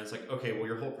development, and it's like, okay, well,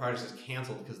 your whole project is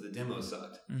canceled because the demo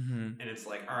sucked. And it's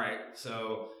like, all right,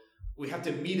 so we have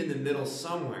to meet in the middle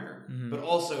somewhere, but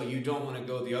also you don't want to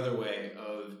go the other way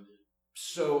of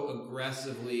so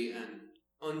aggressively and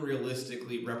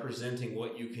unrealistically representing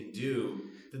what you can do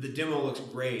that the demo looks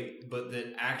great, but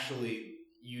that actually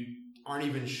you aren't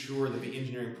even sure that the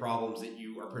engineering problems that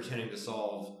you are pretending to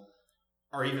solve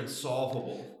are even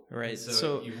solvable. Right.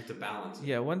 So you have to balance it.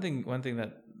 Yeah, one thing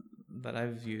that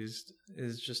I've used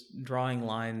is just drawing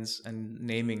lines and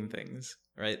naming things,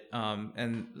 right?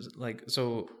 And like,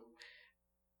 so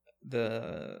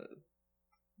the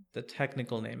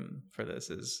technical name for this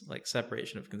is like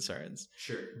separation of concerns.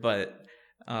 Sure. But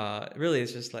really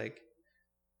it's just like,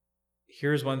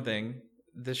 here's one thing,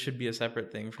 this should be a separate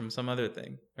thing from some other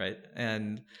thing, right?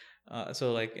 And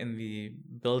so like in the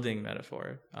building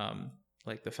metaphor,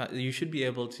 like you should be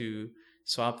able to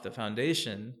swap the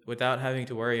foundation without having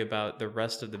to worry about the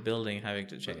rest of the building having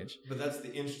to change. But that's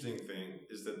the interesting thing,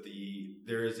 is that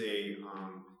there is a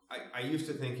I used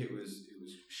to think it was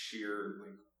sheer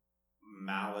like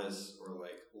malice or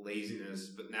like laziness,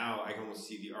 but now I can almost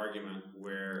see the argument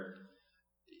where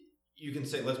you can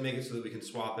say, let's make it so that we can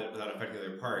swap it without affecting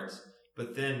other parts.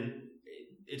 But then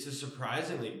it's a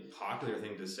surprisingly popular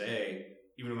thing to say,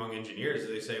 even among engineers.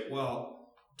 They say, well,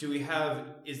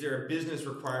 is there a business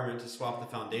requirement to swap the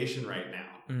foundation right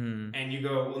now? And you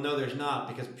go, well, no, there's not,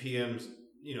 because PMs,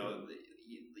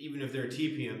 even if they're a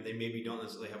TPM, they maybe don't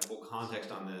necessarily have full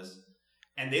context on this.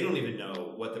 And they don't even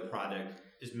know what the project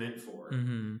is meant for.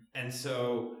 And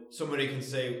so somebody can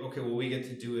say, okay, well, we get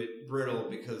to do it brittle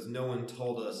because no one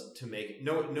told us to make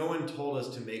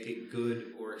it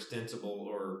good or extensible,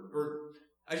 or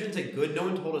I shouldn't say good. No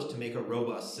one told us to make a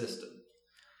robust system.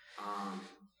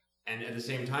 And at the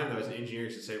same time, though, as an engineer,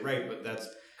 you should say, right, but that's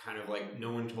kind of like,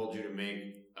 no one told you to make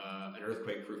an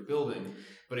earthquake-proof building,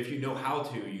 but if you know how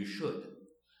to, you should.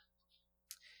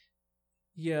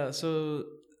 Yeah, so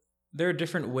there are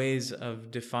different ways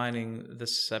of defining the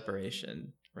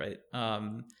separation, right?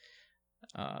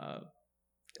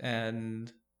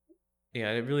 And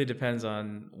yeah, it really depends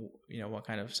on what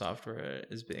kind of software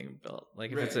is being built.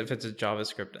 Like if it's a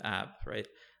JavaScript app, right?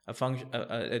 A function,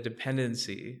 a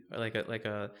dependency, or like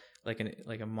a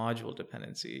module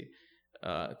dependency,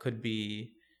 could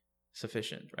be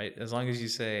sufficient, right? As long as you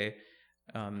say,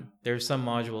 there's some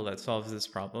module that solves this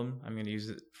problem, I'm going to use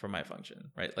it for my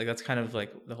function, right? Like that's kind of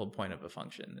like the whole point of a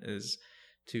function, is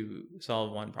to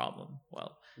solve one problem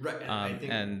well. Right.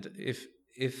 And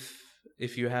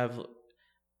if you have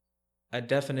a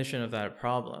definition of that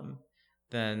problem,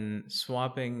 then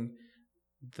swapping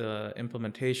the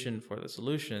implementation for the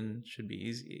solution should be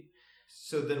easy.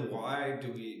 So then why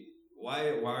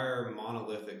are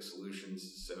monolithic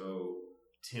solutions so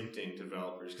tempting to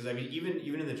developers? Because I mean,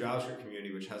 even in the JavaScript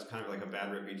community, which has kind of like a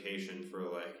bad reputation for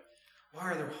like,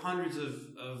 why are there hundreds of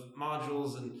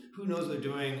modules and who knows what they're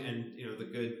doing? And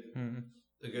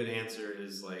the good answer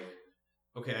is like,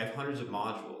 okay, I have hundreds of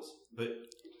modules, but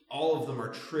all of them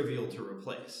are trivial to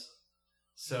replace.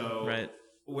 So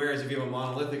whereas if you have a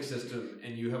monolithic system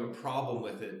and you have a problem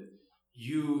with it,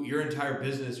 your entire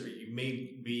business, or you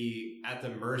may be at the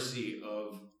mercy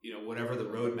of whatever the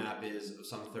roadmap is of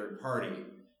some third party,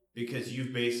 because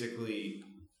you've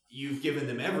given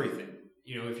them everything.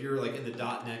 If you're like in the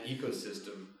 .NET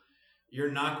ecosystem,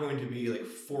 you're not going to be like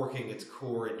forking its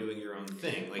core and doing your own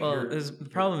thing. Like, the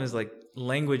problem is like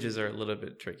languages are a little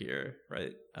bit trickier,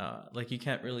 right? Like you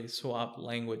can't really swap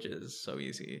languages so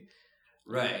easy.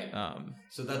 Right.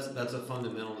 So that's a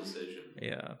fundamental decision.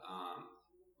 Yeah.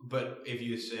 But if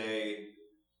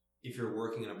you're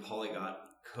working in a Polyglot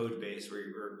code base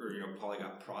or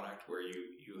Polyglot product where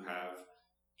you have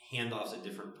handoffs at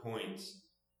different points,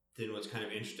 then what's kind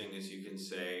of interesting is you can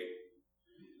say,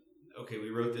 okay, we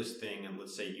wrote this thing, and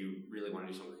let's say you really want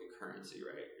to do something with concurrency,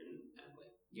 right?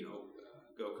 And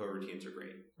Go coroutines are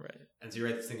great. Right. And so you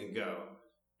write this thing in Go,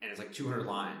 and it's like 200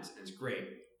 lines, and it's great.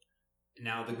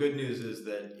 Now, the good news is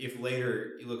that if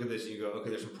later you look at this and you go, okay,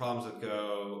 there's some problems with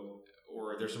Go,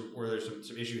 or there's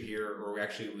some issue here, or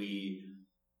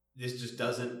this just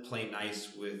doesn't play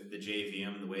nice with the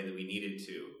JVM the way that we need it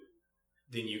to,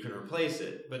 then you can replace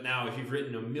it. But now, if you've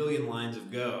written 1 million lines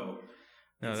of Go,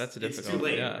 that's difficult. It's too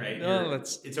late, right? No,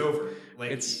 it's over.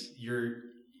 Like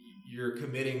you're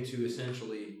committing to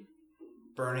essentially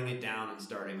burning it down and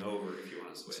starting over if you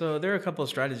want to switch? So there are a couple of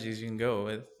strategies you can go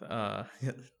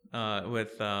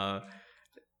with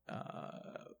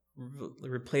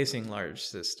replacing large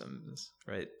systems,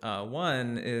 right?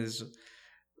 One is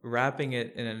wrapping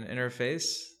it in an interface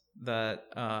that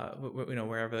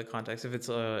wherever the context, if it's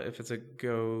a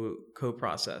Go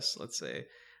co-process, let's say,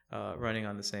 running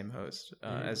on the same host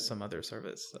as some other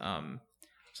service,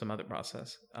 some other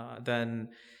process, then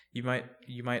you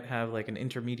might have like an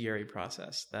intermediary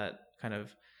process that kind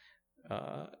of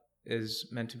is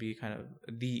meant to be kind of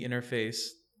the interface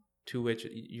to which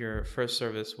your first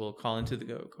service will call into the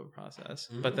Go co-process.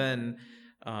 But then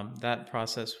that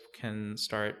process can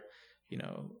start,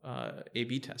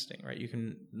 A/B testing, right? You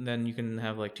can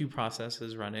have like two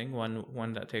processes running,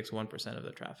 one that takes 1% of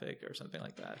the traffic or something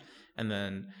like that, and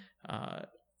then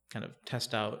kind of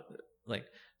test out like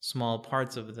small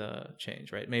parts of the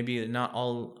change, right? Maybe not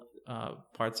all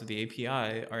parts of the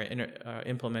API are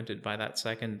implemented by that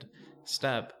second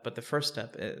step, but the first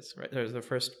step is, right? There's the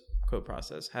first code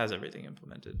process has everything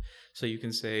implemented. So you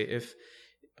can say if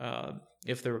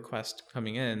the request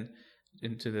coming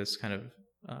into this kind of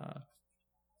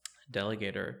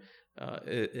delegator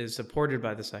is supported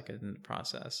by the second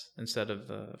process instead of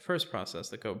the first process,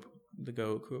 the Go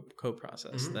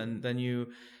co-process, then you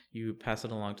pass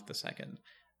it along to the second,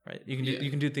 right? You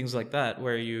can do things like that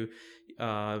where you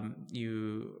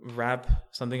wrap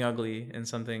something ugly in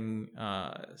something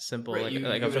simple, right,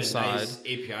 like a facade. A nice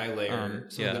API layer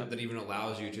that even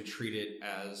allows you to treat it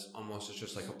as almost as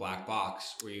just like a black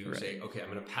box where you say, okay, I'm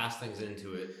going to pass things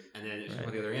into it, and then it's on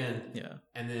the other end,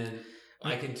 and then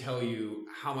I can tell you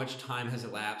how much time has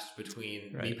elapsed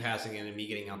between me passing in and me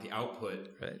getting out the output,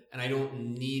 and I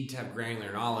don't need to have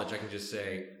granular knowledge. I can just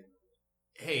say,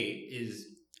 hey,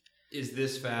 is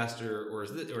this faster or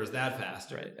is that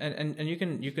faster? Right, and you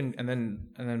can and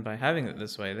then by having it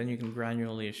this way, then you can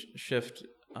granularly shift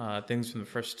things from the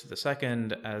first to the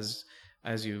second as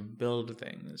you build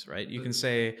things, right? You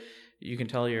can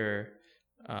tell your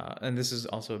and this is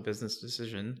also a business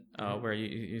decision where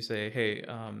you say, hey,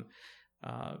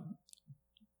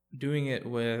 doing it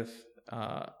with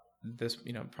this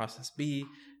process B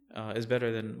is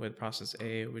better than with process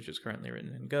A, which is currently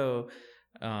written in Go.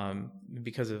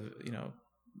 Because of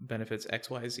benefits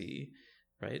XYZ,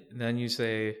 right? And then you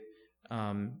say,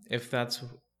 if that's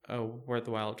a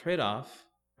worthwhile trade-off,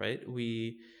 right?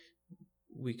 We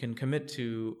can commit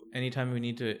to anytime we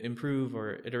need to improve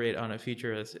or iterate on a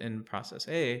feature that's in process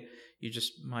A, you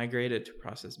just migrate it to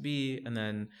process B and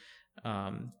then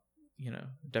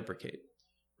deprecate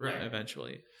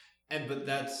eventually. But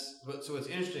so what's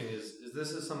interesting is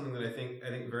this is something that I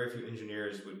think very few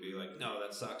engineers would be like, no,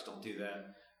 that sucks, don't do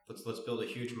that. Let's build a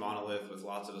huge monolith with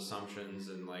lots of assumptions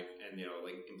and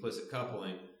implicit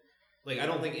coupling. Like, I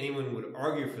don't think anyone would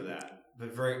argue for that,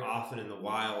 but very often in the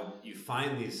wild you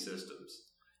find these systems,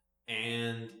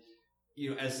 and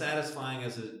as satisfying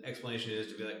as an explanation is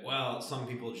to be like, well, some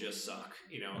people just suck,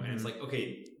 and it's like,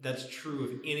 okay, that's true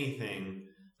of anything.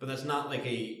 But that's not like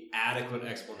a adequate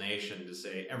explanation to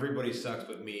say everybody sucks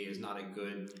but me is not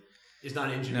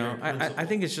engineering. No, I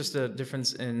think it's just a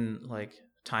difference in like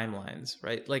timelines,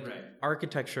 right? Like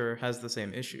architecture has the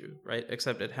same issue, right?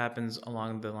 Except it happens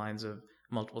along the lines of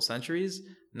multiple centuries,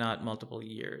 not multiple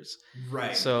years.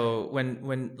 Right. So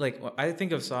when like I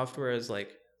think of software as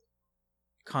like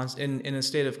in a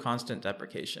state of constant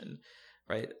deprecation,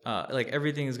 right? Like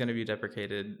everything is going to be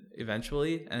deprecated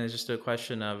eventually, and it's just a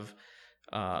question of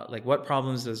like what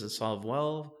problems does it solve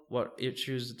well? What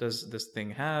issues does this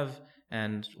thing have?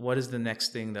 And what is the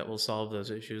next thing that will solve those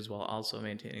issues while also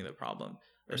maintaining the problem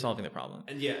or solving the problem?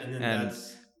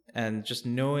 And just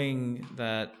knowing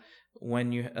that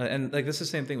when you and like this is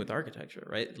the same thing with architecture,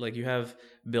 right? Like you have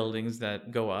buildings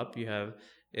that go up, you have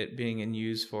it being in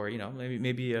use for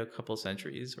maybe a couple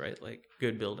centuries, right? Like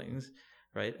good buildings.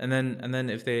 Right, and then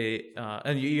if they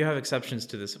and you have exceptions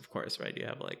to this, of course, right? You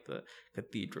have like the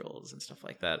cathedrals and stuff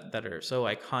like that are so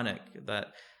iconic that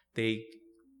they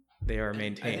are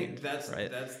maintained. I think that's right?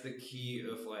 That's the key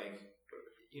of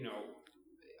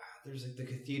there's like the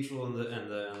cathedral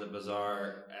and the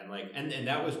bazaar and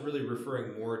that was really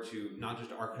referring more to not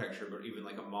just architecture but even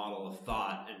like a model of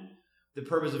thought. And the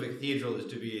purpose of a cathedral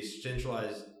is to be a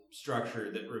centralized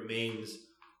structure that remains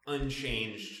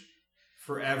unchanged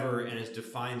forever and is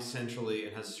defined centrally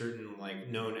and has certain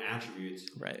known attributes.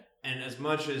 Right. And as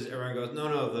much as everyone goes,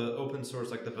 no, the open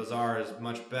source like the bazaar is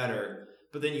much better,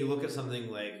 but then you look at something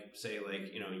like say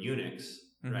Unix,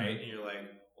 right? And you're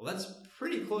like, well, that's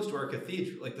pretty close to our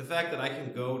cathedral. Like the fact that I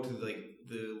can go to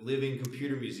the living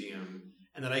computer museum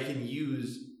and that I can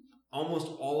use almost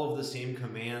all of the same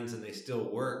commands and they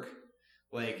still work.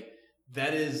 Like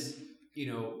that is,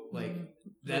 like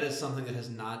that is something that has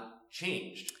not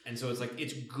changed. And so it's like,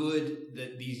 it's good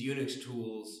that these Unix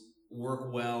tools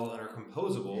work well and are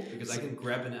composable, because I can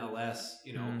grab an LS,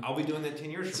 I'll be doing that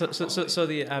 10 years from now. So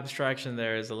the abstraction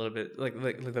there is a little bit like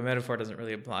the metaphor doesn't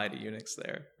really apply to Unix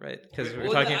there, right?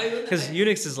 Because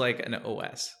Unix is like an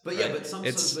OS. But right? yeah, but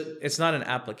it's not an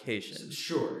application.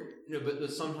 Sure. No,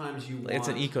 but sometimes it's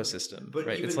an ecosystem,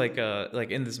 right? It's like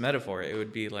in this metaphor, it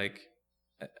would be like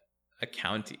a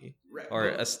county, right, or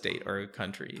a state or a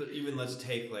country. But even let's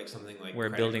take like something like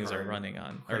where buildings are running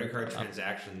on credit card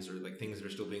transactions, or like things that are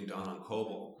still being done on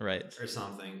COBOL, right, or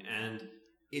something. And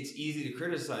it's easy to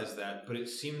criticize that, but it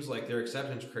seems like their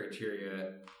acceptance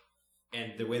criteria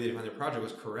and the way they defined their project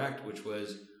was correct, which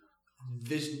was,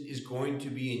 this is going to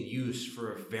be in use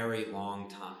for a very long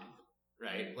time,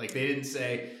 right? Like they didn't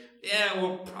say, yeah,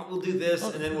 we'll probably do this,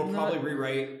 and then we'll probably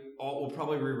rewrite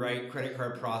credit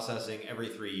card processing every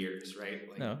 3 years, right?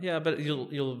 Like, no, yeah, but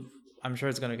you'll I'm sure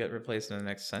it's going to get replaced in the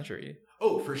next century.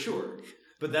 Oh, for sure.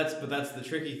 But that's the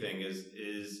tricky thing is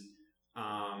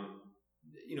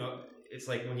it's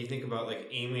like when you think about like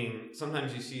aiming,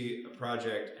 sometimes you see a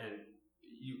project and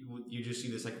you just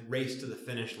see this like race to the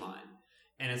finish line,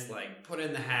 and it's like, put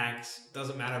in the hacks,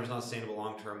 doesn't matter if it's not sustainable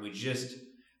long term, we just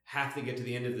have to get to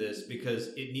the end of this because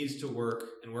it needs to work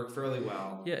and work fairly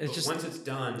well. Yeah, it's just, once it's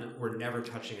done, we're never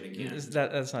touching it again.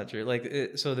 That's not true.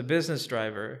 Like, so the business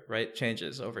driver, right,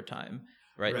 changes over time,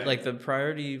 right? Like the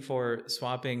priority for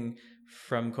swapping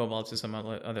from COBOL to some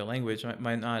other language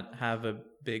might not have a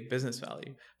big business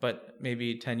value, but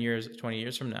maybe 10 years, 20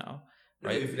 years from now,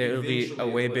 right, there will be a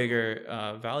way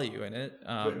bigger value in it.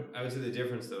 But I would say the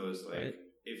difference though is like, right?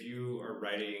 If you are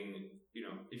writing,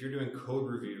 if you're doing code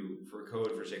review for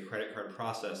say credit card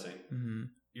processing, mm-hmm.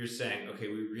 you're saying, okay,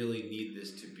 we really need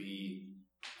this to be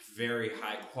very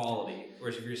high quality.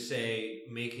 Whereas if you're, say,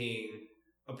 making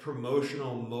a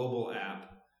promotional mobile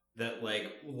app that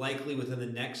like likely within the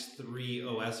next 3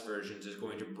 OS versions is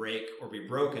going to break or be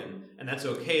broken, and that's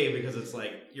okay because it's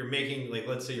like you're making, like,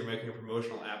 let's say you're making a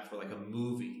promotional app for like a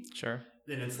movie. Sure.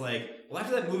 Then it's like, well,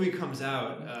 after that movie comes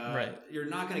out, right, you're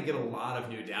not going to get a lot of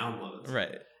new downloads.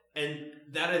 Right. And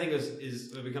that I think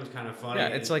is it becomes kind of funny. Yeah,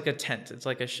 it's like a tent. It's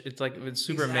like it's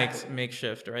super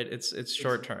makeshift, right? It's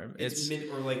short term.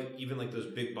 Or like even like those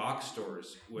big box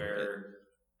stores where,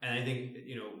 and I think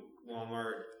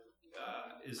Walmart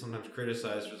is sometimes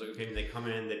criticized for like, okay, they come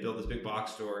in, they build this big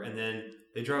box store, and then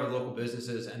they drive with local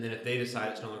businesses, and then if they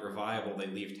decide it's no longer viable, they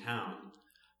leave town.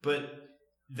 But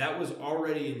that was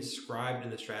already inscribed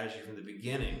in the strategy from the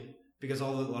beginning, because a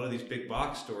lot of these big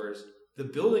box stores, the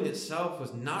building itself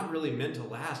was not really meant to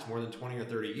last more than 20 or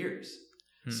 30 years.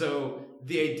 So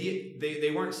the idea,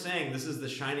 they weren't saying this is the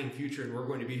shining future and we're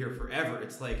going to be here forever.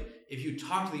 It's like, if you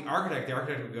talk to the architect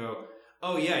would go,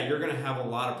 oh yeah, you're going to have a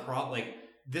lot of like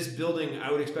this building,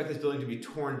 I would expect this building to be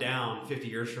torn down 50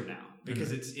 years from now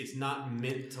because it's not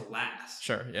meant to last.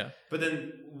 Sure, yeah. But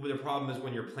then the problem is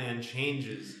when your plan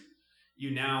changes,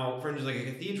 you now, for instance, like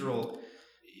a cathedral,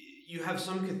 you have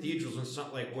some cathedrals and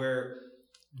some like where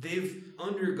they've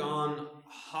undergone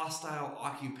hostile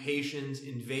occupations,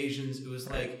 invasions. It was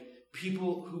like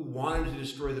people who wanted to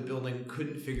destroy the building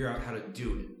couldn't figure out how to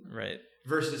do it. Right.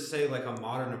 Versus, say, like a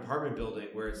modern apartment building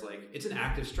where it's like, it's an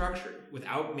active structure.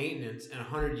 Without maintenance, in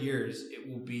 100 years, it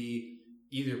will be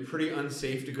either pretty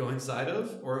unsafe to go inside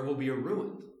of or it will be a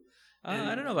ruin.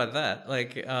 I don't know about that.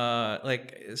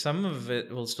 Like some of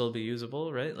it will still be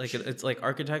usable, right? Like it's like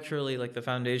architecturally, like the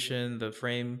foundation, the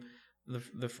frame,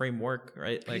 the framework,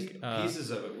 right? Like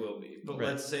pieces of it will be, but right.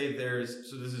 Let's say this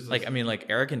is like, I mean, like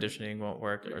air conditioning won't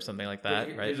work or something like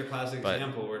that, right? Here's a classic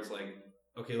example where it's like,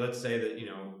 okay, let's say that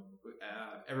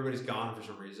everybody's gone for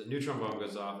some reason, neutron bomb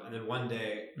goes off, and then one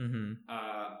day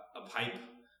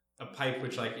a pipe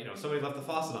which like somebody left the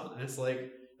faucet on, and it's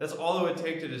like that's all it would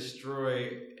take to destroy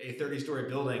a 30-story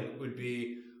building would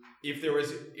be if there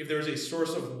was a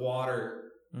source of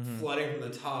water flooding from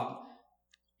the top.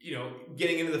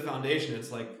 Getting into the foundation,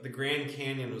 it's like the Grand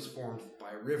Canyon was formed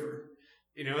by a river.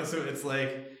 So it's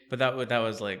like... But that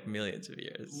was like millions of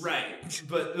years. Right.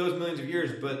 But those millions of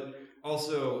years, but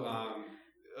also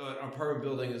an apartment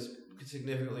building is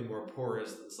significantly more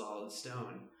porous than solid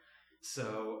stone.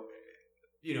 So,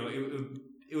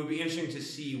 it would be interesting to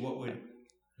see what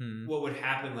would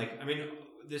happen. Like, I mean,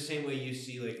 the same way you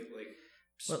see like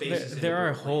spaces... There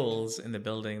are holes in the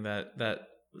building that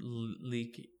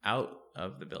leak out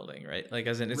of the building, right? Like,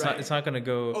 as in, it's not going to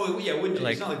go. Oh yeah,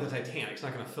 it's not like the Titanic. It's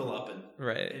not going to fill up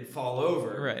and fall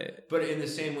over, right? But in the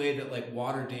same way that like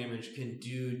water damage can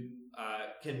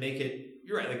make it.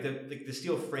 You're right. Like the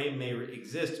steel frame may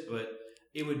exist, but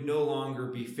it would no longer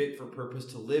be fit for purpose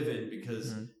to live in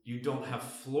because you don't have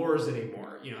floors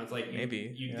anymore. You know, it's like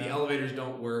the elevators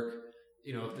don't work.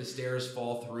 You know, if the stairs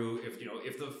fall through,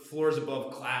 if the floors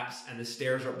above collapse and the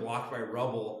stairs are blocked by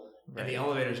rubble and the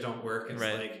elevators don't work, it's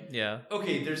like,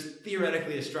 okay, there's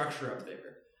theoretically a structure up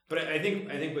there. But I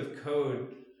think with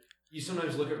code, you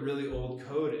sometimes look at really old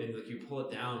code and like you pull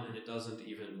it down and it doesn't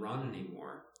even run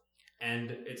anymore.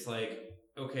 And it's like,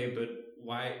 okay, but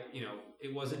why,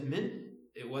 it wasn't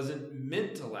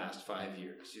meant to last 5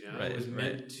 years, it was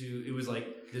meant to, it was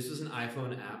like, this was an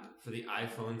iPhone app for the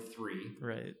iPhone 3.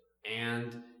 Right.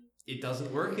 And it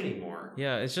doesn't work anymore.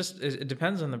 Yeah, it's just, it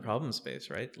depends on the problem space,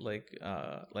 right? Like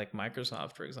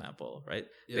Microsoft, for example, right?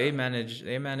 Yeah. They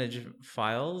manage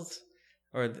files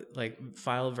or like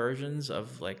file versions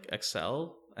of like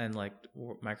Excel and like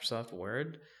Microsoft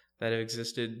Word that have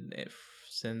existed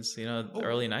since the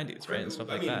early 90s, right? And stuff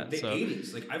like that. The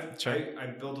 80s. Like I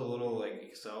built a little like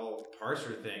Excel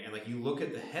parser thing, and like you look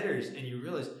at the headers and you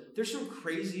realize there's some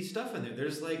crazy stuff in there.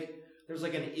 There's like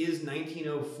an is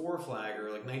 1904 flag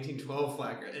or like 1912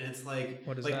 flag, and it's like,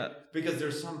 what is that? Because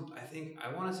there's some,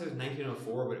 I want to say it was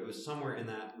 1904, but it was somewhere in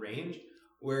that range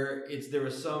where there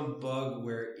was some bug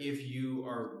where if you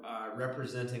are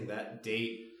representing that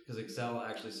date, because Excel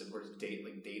actually supports date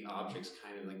objects,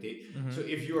 kind of like date. Mm-hmm.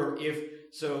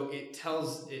 So it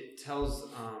tells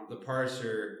the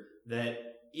parser that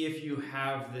if you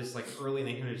have this like early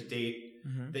 1900s date,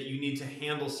 that you need to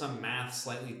handle some math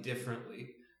slightly differently.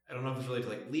 I don't know if it's related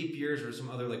to like leap years or some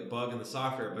other like bug in the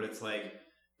software, but it's like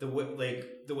the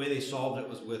way they solved it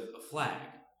was with a flag.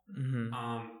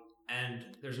 Mm-hmm.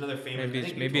 And there's another famous.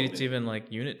 Maybe it's even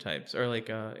like unit types or like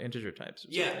integer types.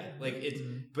 Like it's,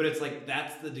 but it's like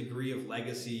that's the degree of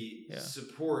legacy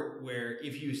support where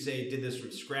if you say did this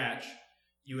from scratch,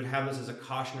 you would have this as a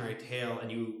cautionary tale,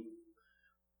 and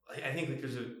I think like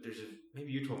there's a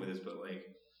maybe you told me this, but like.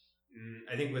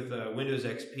 I think with Windows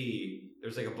XP,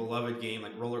 there's like a beloved game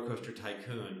like Roller Coaster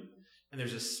Tycoon, and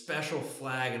there's a special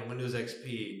flag in Windows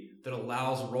XP that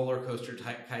allows Roller Coaster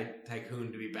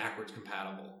Tycoon to be backwards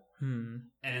compatible. And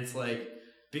it's like,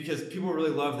 because people really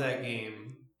love that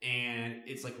game, and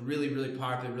it's like really, really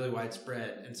popular, really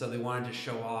widespread, and so they wanted to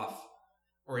show off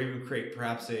or even create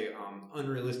perhaps a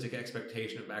unrealistic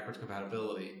expectation of backwards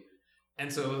compatibility.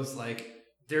 And so it was like,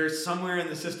 there's somewhere in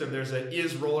the system there's a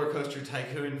is Roller Coaster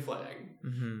Tycoon flag,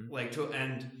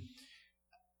 and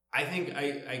I think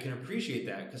I can appreciate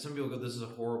that because some people go, this is a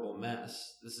horrible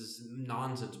mess, this is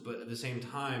nonsense, but at the same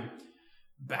time,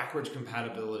 backwards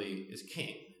compatibility is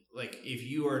king. Like if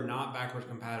you are not backwards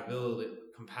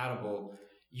compatible,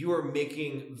 you are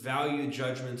making value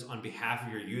judgments on behalf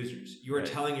of your users. You are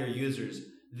telling your users,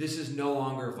 this is no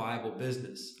longer a viable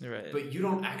business. Right. But you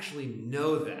don't actually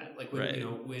know that. Like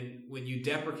when you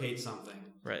deprecate something,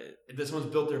 that someone's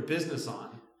built their business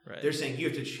on, they're saying you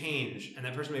have to change, and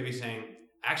that person may be saying,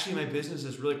 actually my business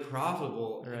is really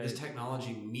profitable and this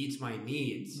technology meets my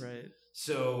needs. Right.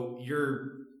 So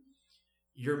you're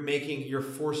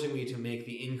forcing me to make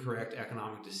the incorrect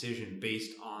economic decision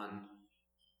based on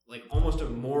like almost a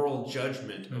moral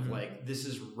judgment of like, this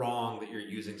is wrong that you're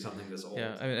using something this old.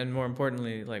 Yeah, and more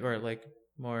importantly,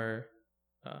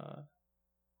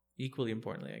 equally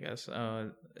importantly, I guess,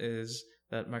 is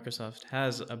that Microsoft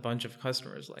has a bunch of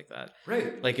customers like that.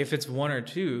 Right. Like if it's one or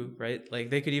two, right? Like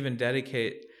they could even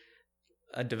dedicate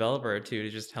a developer or two to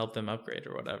just help them upgrade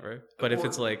or whatever. But if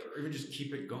it's like, or even just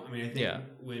keep it going. I mean, I think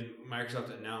when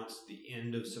Microsoft announced the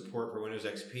end of support for Windows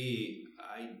XP,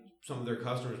 some of their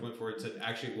customers went forward and said,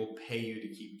 actually, we'll pay you to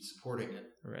keep supporting it.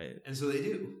 Right. And so they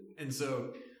do. And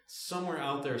so somewhere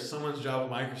out there, someone's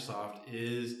job at Microsoft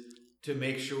is to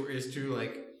make sure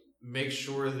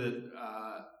that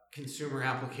consumer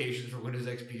applications for Windows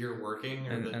XP are working,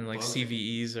 or and like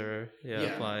CVEs are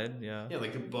applied. Yeah. Yeah,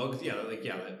 like the bugs.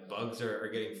 That bugs are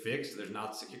getting fixed. There's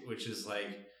not secure, which is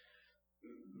like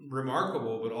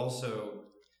remarkable, but also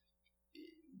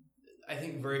I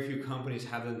think very few companies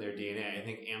have it in their DNA. I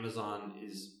think Amazon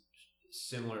is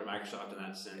similar to Microsoft in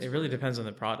that sense. It really depends on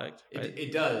the product. Right?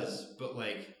 It does, but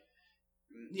like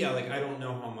I don't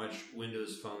know how much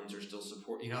Windows phones are still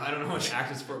supporting. I don't know how much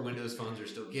active support Windows phones are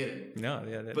still getting. No,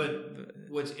 But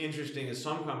what's interesting is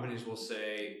some companies will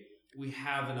say, we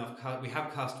have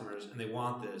customers and they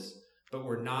want this, but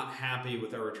we're not happy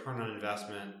with our return on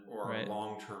investment or our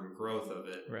long-term growth of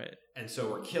it. Right. And so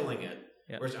we're killing it.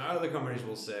 Yeah. Whereas other companies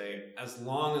will say, as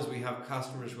long as we have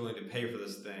customers willing to pay for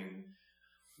this thing,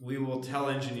 we will tell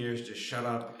engineers to shut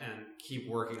up and keep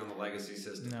working on the legacy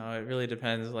system. No, it really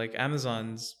depends. Like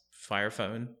Amazon's Fire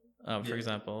Phone, for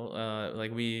example, another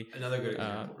good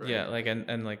example, right? Yeah, like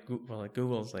and like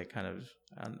Google's like kind of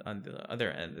on the other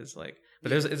end is like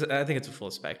But I think it's a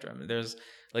full spectrum. There's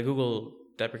like Google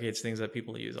deprecates things that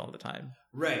people use all the time.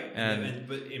 Right.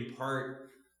 But in part,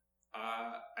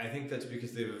 I think that's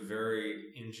because they have a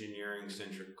very engineering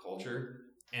centric culture,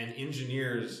 and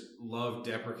engineers love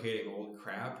deprecating old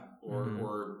crap,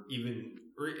 or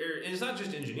it's not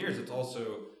just engineers. It's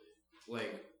also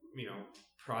like,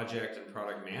 project and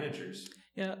product managers.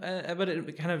 Yeah, but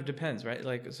it kind of depends, right?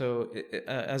 Like, so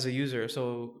as a user,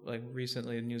 so like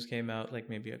recently news came out, like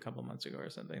maybe a couple months ago or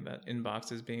something, that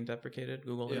Inbox is being deprecated,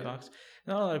 Google Inbox.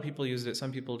 Not a lot of people used it.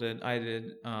 Some people did. I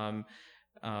did.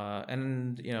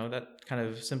 And that kind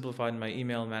of simplified my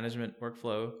email management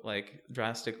workflow like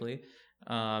drastically.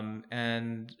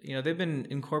 And they've been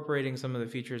incorporating some of the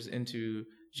features into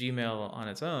Gmail on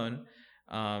its own,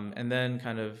 and then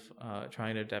kind of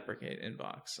trying to deprecate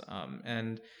Inbox.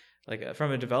 And like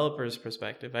from a developer's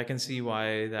perspective, I can see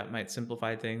why that might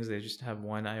simplify things. They just have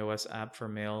one iOS app for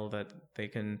mail that they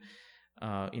can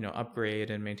upgrade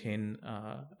and maintain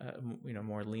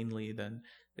more leanly than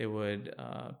they would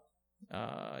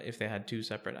if they had two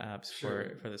separate apps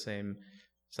for the same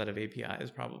set of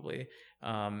APIs probably.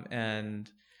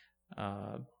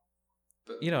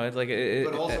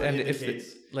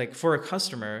 Like for a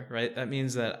customer, right, that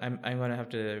means that I'm going to have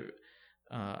to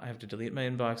I have to delete my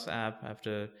Inbox app. I have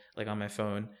to, like on my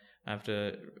phone, I have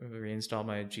to reinstall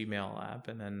my Gmail app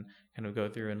and then kind of go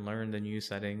through and learn the new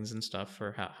settings and stuff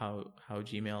for how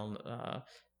Gmail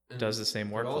does the same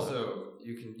workflow. But also,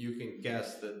 you can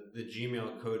guess that the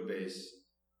Gmail code base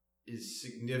is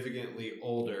significantly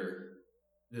older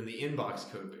than the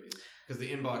Inbox code base, because the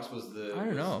Inbox was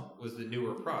the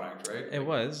newer product, right? It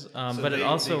was, but it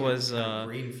also was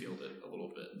greenfielded a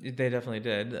little bit. They definitely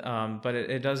did, but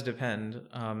it does depend.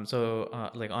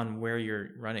 Like on where you're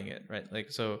running it, right? Like,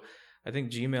 so I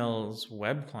think Gmail's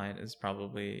web client is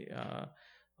probably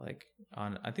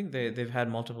I think they've had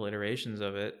multiple iterations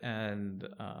of it, and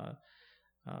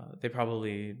they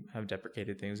probably have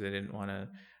deprecated things they didn't want to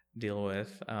deal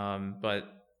with. But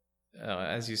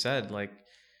as you said, like,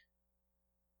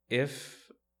 if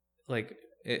like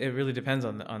it really depends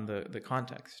on the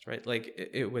context, right? Like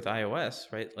with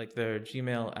iOS, right? Like their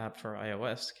Gmail app for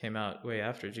iOS came out way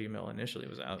after Gmail initially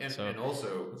was out. And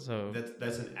also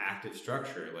that's an active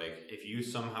structure. Like if you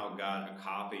somehow got a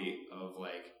copy of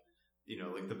like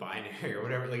the binary or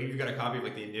whatever, like if you got a copy of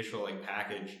like the initial like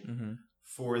package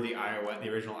for the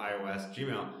original iOS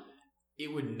Gmail,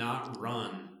 it would not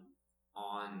run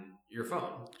on your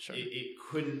phone. Sure. It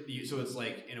couldn't. So it's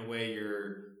like, in a way,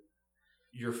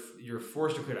 you're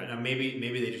forced to quit it. Now maybe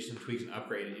they just some tweaks and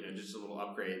upgrade, just a little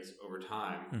upgrades over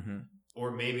time,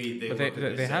 or maybe they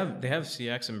have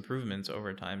CX improvements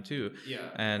over time too. Yeah,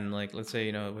 and like let's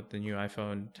say with the new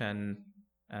iPhone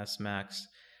XS Max,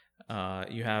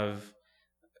 you have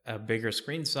a bigger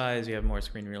screen size, you have more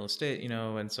screen real estate,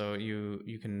 and so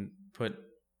you can put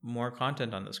more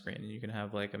content on the screen, and you can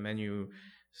have like a menu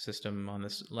system on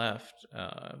this left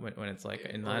when it's like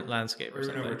in landscape or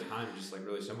something. Over time, just like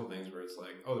really simple things where it's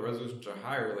like, oh, the resolutions are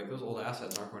higher, like those old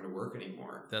assets aren't going to work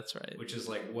anymore. That's right. Which is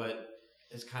like what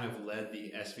has kind of led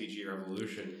the SVG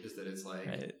revolution, is that it's like,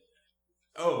 right.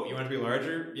 Oh, you want it to be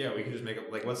larger? Yeah, we can just make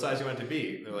it, like, what size do you want it to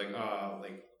be? They're like, do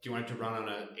you want it to run on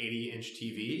an 80-inch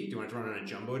TV? Do you want it to run on a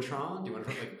Jumbotron? Do you want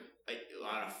it to run like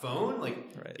on a phone?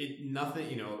 Like, right. Nothing,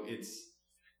 it's...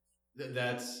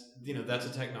 That's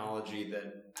a technology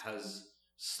that has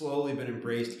slowly been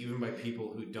embraced even by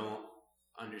people who don't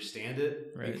understand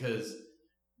it, right. Because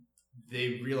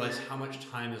they realize how much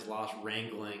time is lost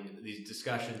wrangling these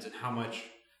discussions and how much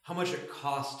it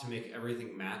costs to make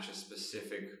everything match a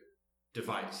specific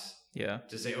device. Yeah.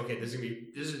 To say, okay, this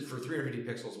is for 350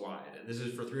 pixels wide, and this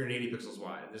is for 380 pixels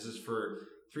wide, and this is for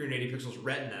 380 pixels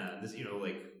retina, and this,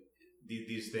 like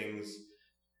these things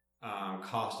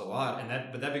cost a lot,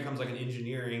 but that becomes like an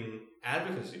engineering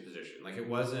advocacy position. Like it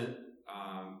wasn't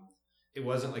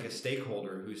like a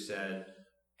stakeholder who said,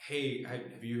 "Hey,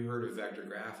 have you heard of vector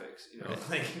graphics?"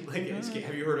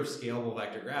 Have you heard of scalable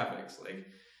vector graphics? Like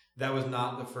that was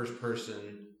not the first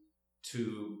person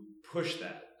to push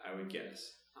that, I would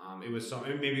guess. It was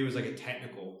maybe it was like a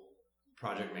technical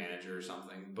project manager or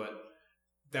something, but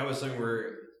that was something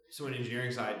where. So on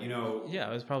engineering side, yeah,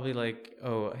 it was probably like,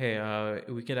 oh, hey,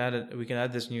 we could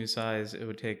add this new size. It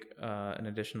would take an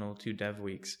additional 2 dev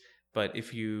weeks. But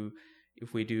if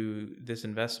we do this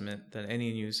investment, then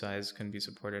any new size can be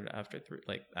supported after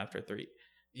 3,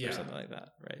 yeah, or something like that,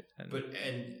 right?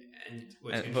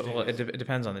 It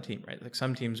depends on the team, right? Like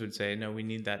some teams would say, no, we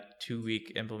need that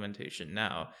 2-week implementation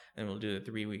now, and we'll do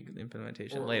the 3-week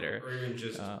implementation later. Or even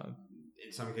just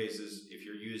in some cases, if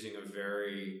you're using a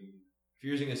very if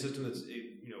you're using a system that's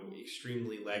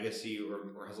extremely legacy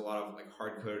or has a lot of like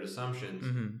hard coded assumptions,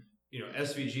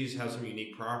 SVGs have some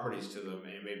unique properties to them,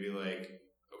 and it may be like,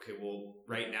 okay, well,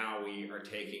 right now we are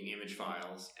taking image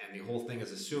files, and the whole thing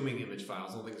is assuming image files.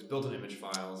 The whole thing is built on image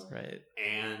files, right?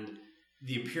 And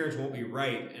the appearance won't be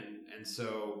right, and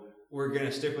so we're going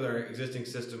to stick with our existing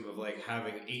system of like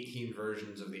having 18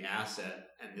 versions of the asset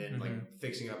and then like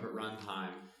fixing up at runtime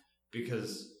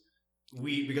because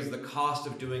the cost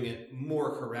of doing it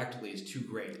more correctly is too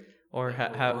great. Or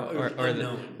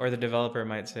the developer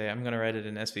might say, I'm going to write it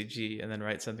in SVG and then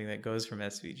write something that goes from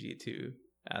SVG to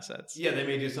assets. Yeah, they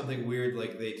may do something weird,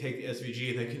 like they take the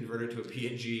SVG and they convert it to a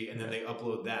PNG, and then they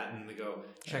upload that, and they go,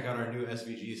 check out our new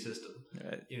SVG system.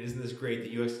 Right. Isn't this great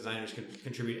that UX designers can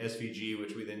contribute SVG,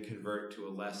 which we then convert to a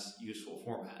less useful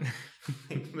format?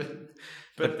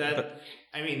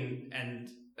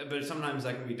 But sometimes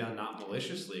that can be done not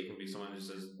maliciously. It can be someone who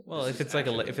says, well, if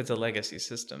it's a legacy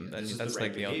system, then that's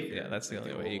like the only way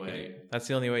that's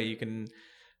the only way you can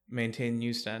maintain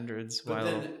new standards.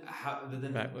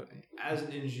 As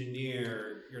an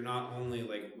engineer, you're not only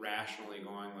like rationally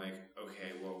going like,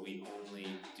 okay, well, we only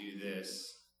do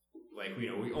this, like, we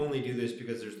only do this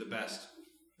because there's the best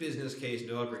business case,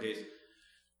 developer case.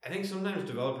 I think sometimes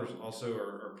developers also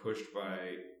are pushed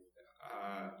by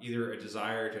either a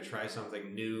desire to try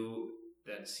something new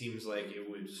that seems like it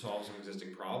would solve some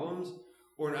existing problems,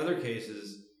 or in other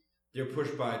cases, they're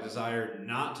pushed by a desire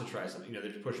not to try something.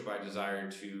 They're pushed by a desire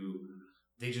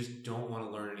they just don't want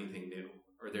to learn anything new,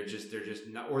 or they're just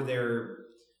not, or they're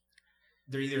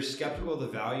either skeptical of the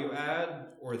value add,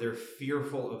 or they're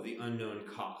fearful of the unknown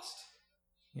cost.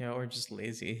 Yeah, or just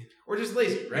lazy.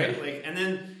 Right? Like, and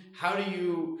then how do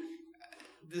you?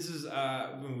 This is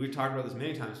we've talked about this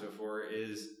many times before.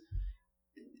 Is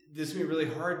this can be really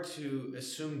hard to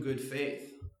assume good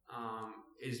faith?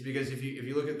 Is because if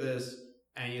you look at this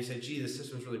and you say, "Gee, this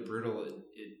system's really brittle.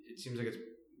 It seems like it's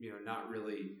not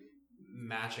really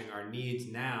matching our needs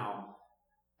now,"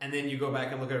 and then you go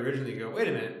back and look at it originally and go, "Wait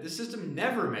a minute, this system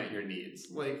never met your needs."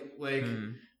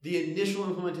 The initial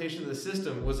implementation of the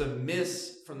system was a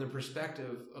miss from the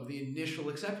perspective of the initial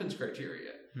acceptance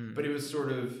criteria, but it was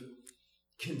sort of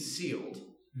concealed,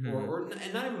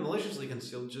 and not even maliciously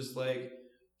concealed. Just like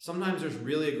sometimes there's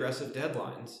really aggressive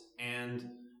deadlines, and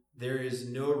there is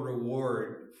no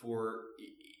reward for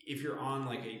if you're on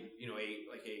like a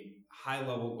high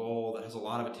level goal that has a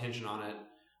lot of attention on it,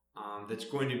 that's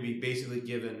going to be basically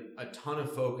given a ton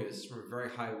of focus from a very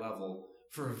high level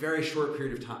for a very short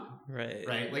period of time. Right.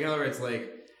 Like in other words,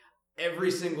 like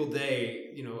every single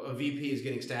day, a VP is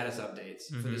getting status updates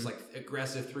for this like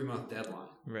aggressive 3-month deadline.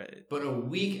 Right. But a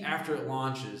week after it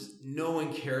launches, no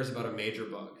one cares about a major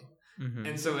bug.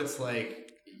 And so it's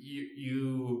like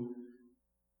you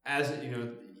as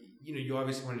you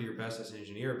obviously want to do your best as an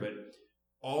engineer, but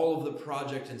all of the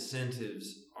project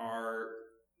incentives are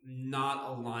not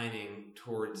aligning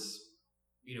towards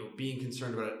being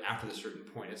concerned about it after the certain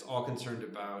point. It's all concerned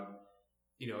about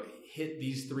hit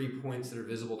these 3 points that are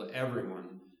visible to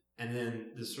everyone, and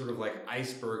then this sort of like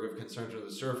iceberg of concerns on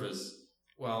the surface.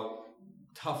 Well,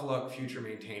 tough luck, future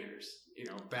maintainers.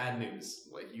 Bad news.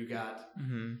 Like you got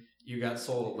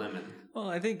sold a lemon. Well,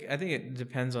 I think it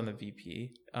depends on the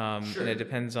VP, Sure. And it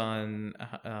depends on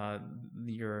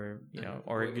your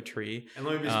org tree. And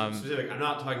let me be specific. I'm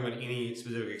not talking about any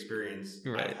specific experience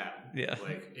I've had. Yeah,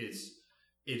 like this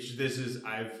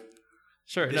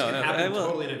can happen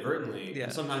totally inadvertently. Yeah.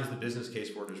 And sometimes the business case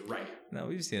for it is right. No,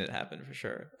 we've seen it happen for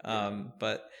sure.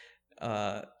 But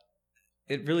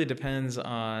it really depends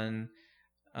on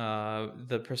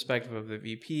the perspective of the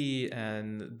VP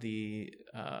and the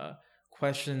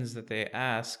questions that they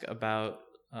ask about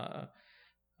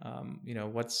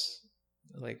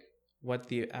what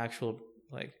the actual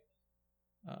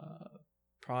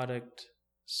product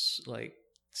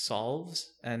solves,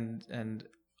 and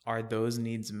are those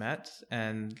needs met,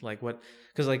 and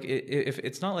because if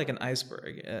it's not like an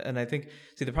iceberg, and I think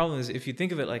the problem is if you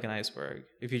think of it like an iceberg,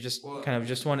 if you just want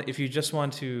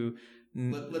to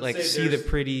see the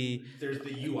pretty there's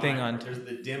the UI thing on there's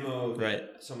the demo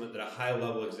that someone that a high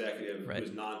level executive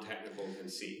who's non-technical can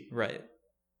see, right,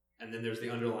 and then there's the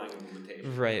underlying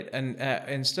implementation, right. And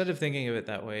instead of thinking of it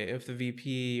that way, if the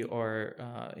VP or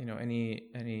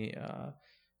any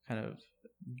kind of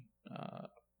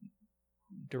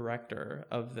director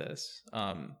of this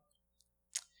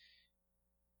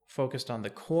focused on the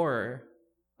core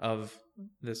of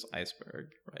this iceberg,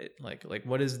 right? Like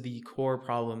what is the core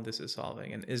problem this is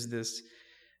solving, and is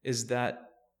that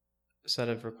set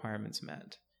of requirements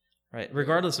met, right?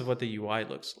 Regardless of what the UI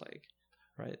looks like,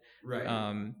 right?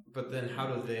 But then how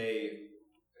do they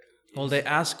Well, they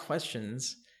ask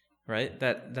questions, right?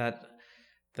 That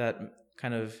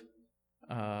kind of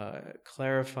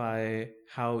clarify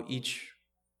how each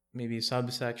maybe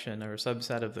subsection or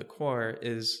subset of the core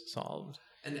is solved.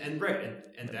 And right,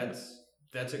 and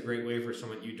that's a great way for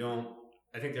someone you don't.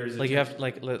 I think there's like you have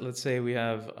let's say we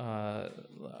have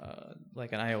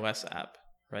like an iOS app,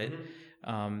 right?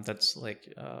 Mm-hmm. That's like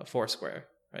Foursquare,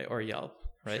 right, or Yelp,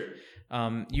 right?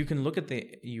 Sure. You can look at the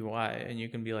UI and you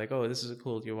can be like, oh, this is a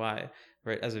cool UI,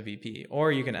 right, as a VP,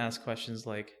 or you can ask questions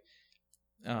like,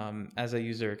 as a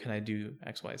user, can I do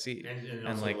X, Y, Z? And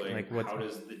also like what, how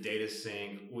does the data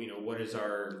sync? You know, what is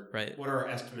our what are our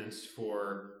estimates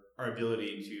for our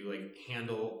ability to like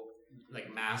handle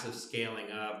like massive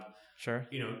scaling up? Sure.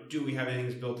 You know, do we have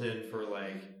anything built in for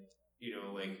like, you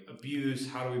know, like abuse?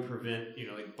 How do we prevent, you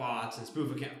know, like bots and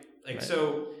spoof account? Like,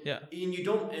 so, yeah. And you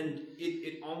don't, and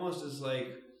it almost is like,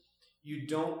 you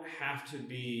don't have to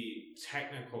be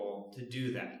technical to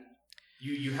do that.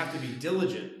 You have to be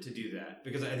diligent to do that,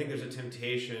 because I think there's a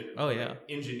temptation for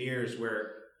engineers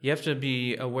where you have to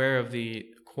be aware of the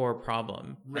core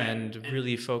problem, right, and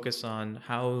really focus on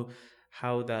how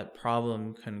that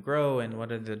problem can grow and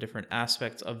what are the different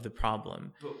aspects of the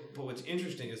problem. But what's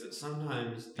interesting is that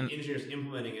sometimes the engineers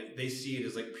implementing it, they see it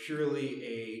as like purely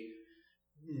a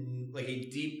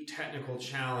deep technical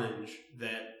challenge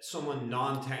that someone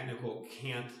non-technical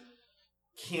can't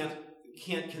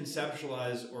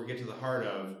conceptualize or get to the heart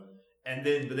of, but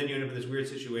then you end up in this weird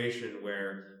situation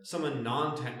where someone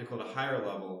non-technical at a higher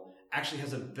level actually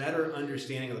has a better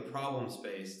understanding of the problem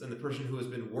space than the person who has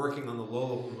been working on the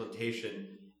low-level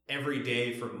implementation every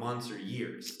day for months or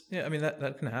years. Yeah, I mean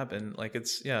that can happen. Like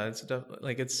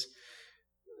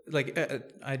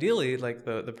ideally, like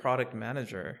the product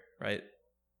manager, right,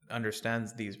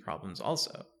 understands these problems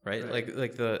also, right?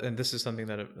 And this is something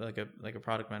that a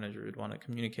product manager would want to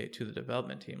communicate to the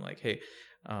development team, like, hey,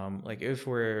 like if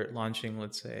we're launching,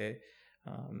 let's say,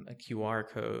 a QR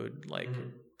code, like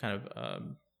kind of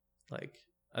like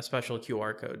a special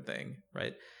QR code thing,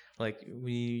 right? Like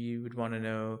we would want to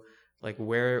know like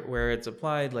where it's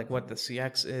applied, like what the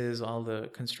CX is, all the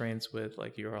constraints with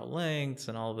like URL lengths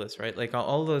and all of this, right? Like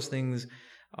all those things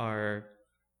are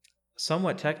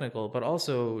somewhat technical, but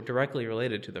also directly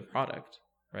related to the product,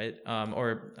 right?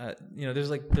 You know, there's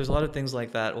a lot of things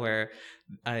like that where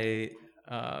I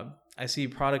see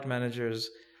product managers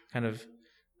kind of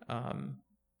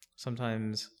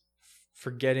sometimes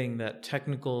forgetting that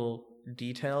technical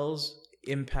details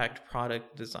impact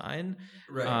product design,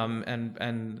 right?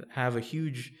 And have a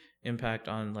huge impact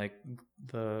on like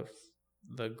the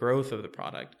growth of the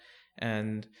product.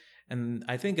 And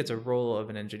I think it's a role of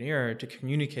an engineer to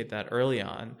communicate that early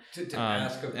on. To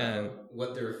ask about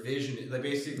what their vision is. Like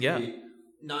basically,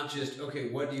 not just, okay,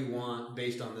 what do you want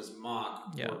based on this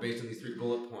mock or based on these 3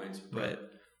 bullet points, but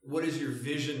what is your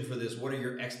vision for this? What are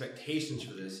your expectations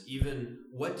for this? Even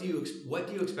what do you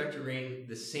expect to remain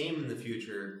the same in the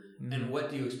future, and what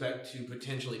do you expect to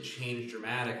potentially change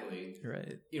dramatically?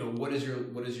 Right. You know, what is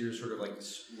your sort of like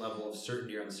level of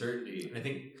certainty or uncertainty? And I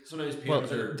think sometimes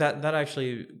PMs that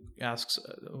actually asks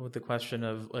the question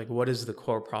of like, what is the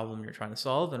core problem you're trying to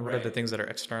solve, and what are the things that are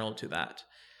external to that,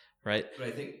 right? But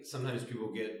I think sometimes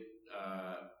people get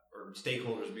or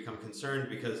stakeholders become concerned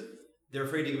because they're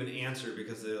afraid to even answer,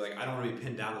 because they're like, I don't want to be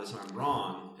pinned down to this and I'm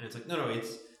wrong. And it's like, no,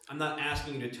 I'm not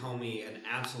asking you to tell me an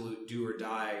absolute do or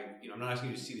die. You know, I'm not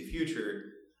asking you to see the future.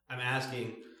 I'm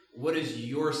asking, what is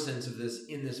your sense of this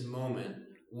in this moment?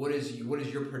 What is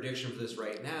your prediction for this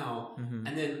right now?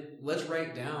 And then let's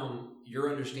write down your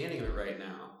understanding of it right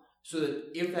now, so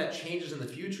that if that changes in the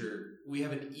future, we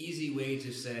have an easy way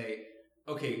to say,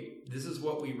 okay, this is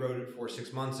what we wrote it for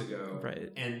 6 months ago,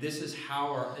 right? And this is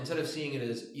how instead of seeing it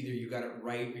as either you got it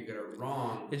right or you got it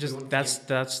wrong, that's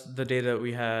the data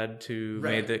we had to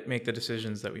make the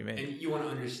decisions that we made. And you want to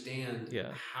understand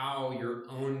how your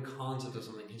own concept of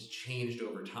something has changed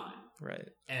over time, right?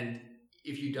 And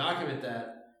if you document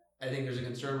that, I think there's a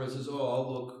concern where it says, oh,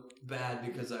 I'll look bad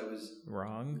because I was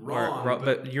wrong,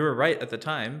 but you were right at the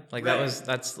time. Like that's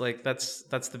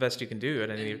the best you can do at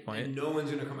any point. And no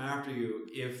one's going to come after you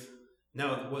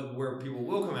where people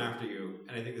will come after you,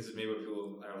 and I think this is maybe what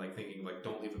people are like thinking, like,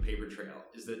 don't leave a paper trail,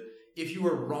 is that if you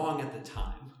were wrong at the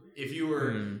time, if you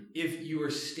were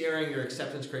staring your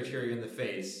acceptance criteria in the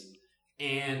face,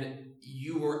 and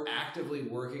you were actively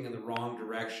working in the wrong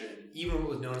direction, even when it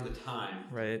was known at the time.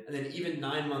 Right. And then even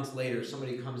 9 months later,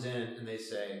 somebody comes in and they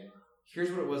say,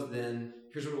 here's what it was then,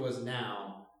 here's what it was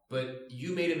now, but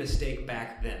you made a mistake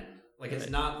back then. Like, it's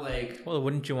not like... Well,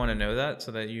 wouldn't you want to know that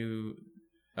so that you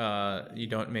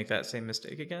don't make that same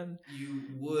mistake again? You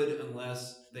would,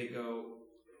 unless they go,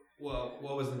 well,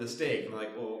 what was the mistake? And we're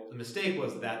like, well, the mistake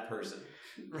was that person,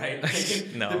 right?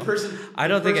 No, the person. I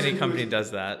don't think any who company was-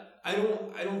 does that. I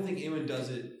don't think anyone does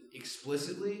it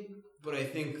explicitly, but I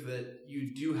think that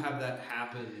you do have that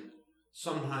happen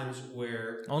sometimes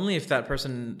where Only if that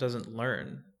person doesn't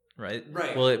learn, right?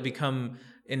 Right. Will it become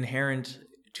inherent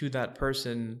to that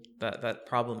person that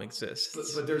problem exists?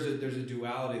 but there's a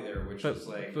duality there, which is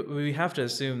like but we have to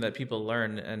assume that people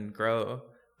learn and grow.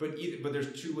 but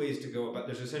there's two ways to go about.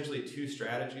 There's essentially two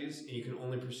strategies, and you can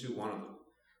only pursue one of them.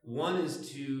 One is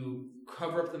to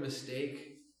cover up the mistake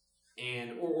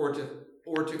and or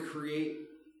to create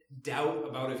doubt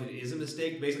about if it is a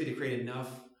mistake, basically to create enough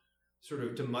sort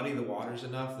of to muddy the waters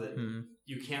enough that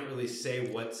you can't really say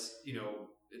what's,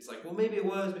 it's like, well, maybe it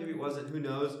was, maybe it wasn't, who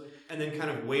knows, and then kind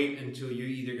of wait until you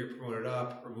either get promoted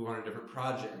up or move on to a different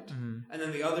project. And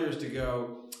then the other is to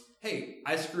go, hey,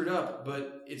 I screwed up,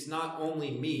 but it's not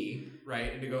only me,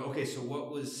 right? And to go, okay, so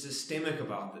what was systemic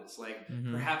about this? Like,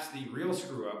 perhaps the real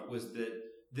screw up was that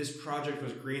this project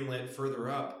was greenlit further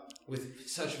up with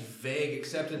such vague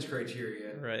acceptance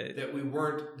criteria Right. that we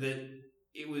weren't, that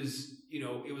it was,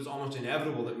 it was almost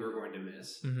inevitable that we were going to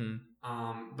miss.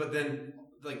 But then,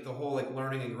 like, the whole, like,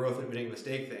 learning and growth and admitting a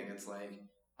mistake thing, it's like,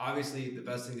 obviously the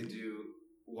best thing to do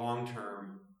long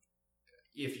term,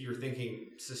 if you're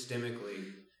thinking systemically,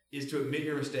 is to admit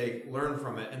your mistake, learn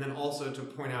from it, and then also to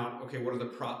point out, okay, what are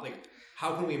the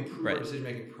how can we improve our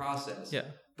decision-making process? Yeah.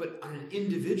 But on an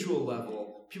individual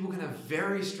level, people can have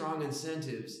very strong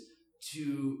incentives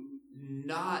to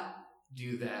not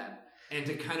do that and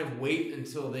to kind of wait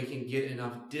until they can get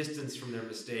enough distance from their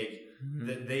mistake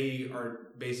that they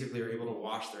are basically able to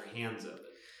wash their hands of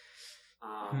it.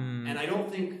 And I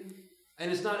don't think,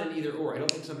 and it's not an either or. I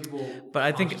don't think some people. But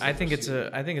I think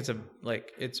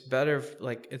it's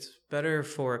better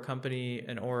for a company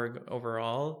and org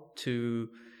overall to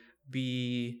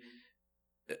be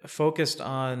focused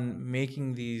on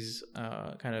making these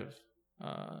kind of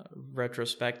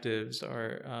retrospectives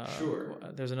or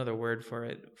there's another word for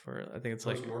it, I think it's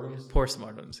Postmortems? like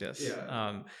postmortems. Yes.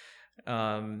 Yeah.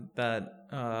 That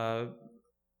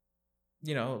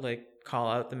like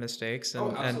call out the mistakes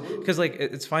and because like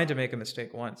it's fine to make a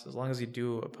mistake once as long as you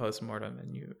do a postmortem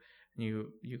and you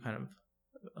kind of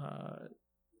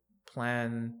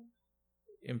plan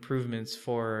improvements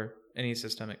for any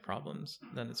systemic problems,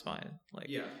 then it's fine. Like,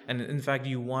 and in fact,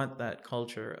 you want that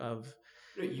culture of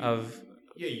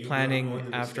planning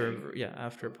after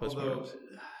postmortems. Although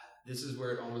this is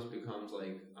where it almost becomes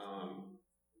like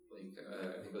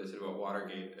I think what they said about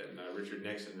Watergate and Richard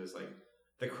Nixon is like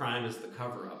the crime is the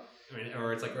cover up. I mean,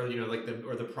 or it's like, or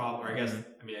the problem. Or I guess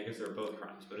they're both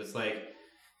crimes, but it's like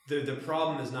the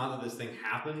problem is not that this thing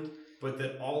happened, but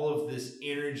that all of this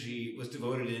energy was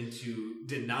devoted into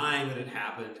denying that it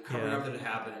happened, covering up that it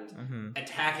happened,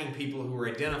 attacking people who were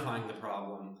identifying the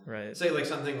problem. Right. Say like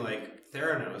something like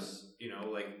Theranos,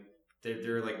 like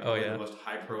they're like the most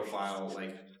high profile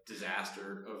like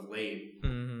disaster of late.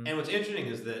 And what's interesting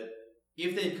is that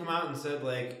if they'd come out and said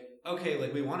like, okay,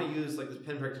 like we want to use like this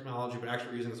pinprick technology, but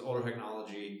actually we're using this older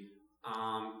technology,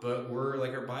 but we're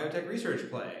like our biotech research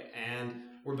play, and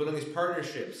we're building these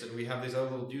partnerships, and we have these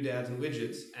other little doodads and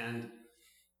widgets. And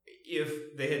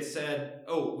if they had said,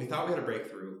 oh, we thought we had a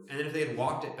breakthrough, and then if they had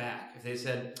walked it back, if they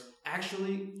said,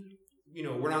 actually,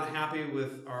 we're not happy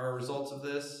with our results of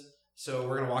this, so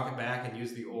we're going to walk it back and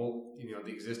use the old,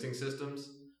 the existing systems,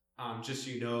 just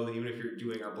so you know that even if you're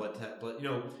doing our blood test,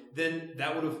 then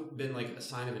that would have been like a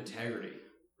sign of integrity,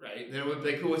 right? Then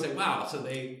people would say, wow, so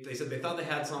they said they thought they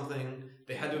had something,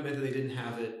 they had to admit that they didn't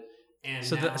have it. And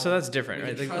so that's different,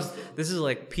 right? Like, this is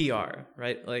like PR,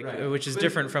 right? Like, which is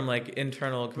different from like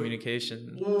internal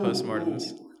communication postmortems.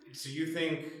 So you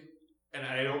think, and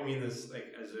I don't mean this like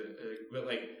but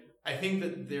like I think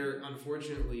that there,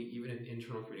 unfortunately, even in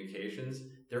internal communications,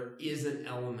 there is an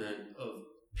element of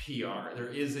PR. There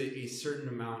is a certain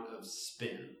amount of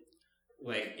spin,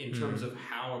 like in terms of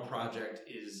how a project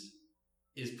is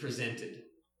presented.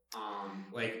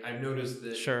 Like I've noticed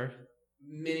that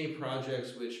many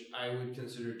projects which I would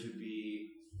consider to be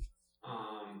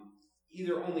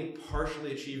either only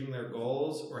partially achieving their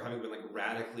goals or having been like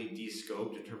radically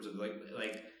de-scoped in terms of like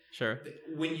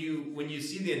when you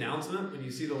see the announcement, when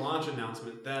you see the launch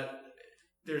announcement, that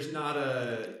there's not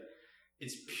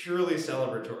it's purely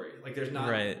celebratory. Like there's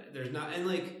not, and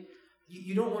like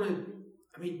you don't want to.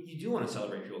 I mean, you do want to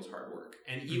celebrate people's hard work,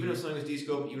 and even if something was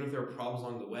de-scoped, even if there are problems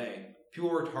along the way, people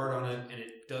worked hard on it, and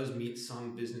it does meet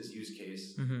some business use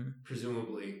case,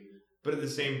 presumably. But at the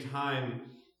same time,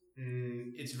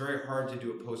 it's very hard to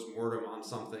do a post-mortem on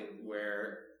something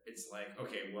where it's like,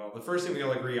 okay, well, the first thing we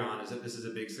all agree on is that this is a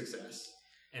big success,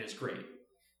 and it's great.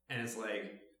 and it's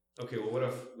like, okay, well, what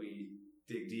if we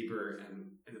dig deeper and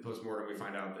in the postmortem we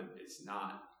find out that it's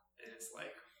not, and it's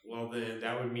like, well, then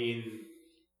that would mean,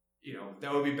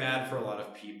 that would be bad for a lot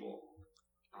of people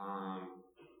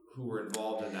who were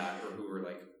involved in that or who were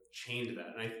like chained to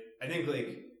that. And I think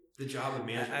like the job of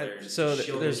management there is to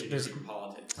shield engineers from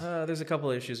politics. There's a couple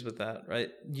issues with that, right?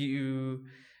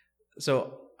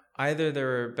 So either there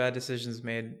were bad decisions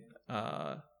made,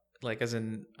 like as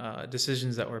in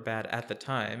decisions that were bad at the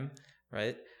time,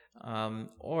 right?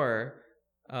 Or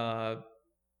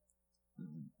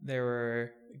there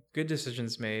were good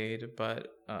decisions made, but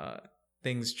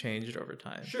things changed over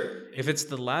time. Sure. If it's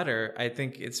the latter, I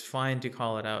think it's fine to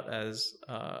call it out as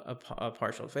a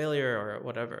partial failure or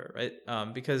whatever, right?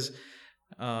 Because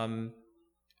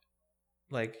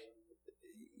like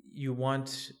you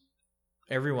want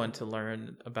everyone to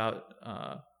learn about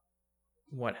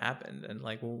what happened and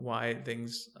like why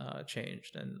things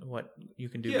changed and what you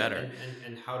can do better,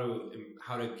 and how to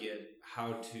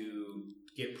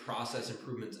get process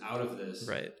improvements out of this,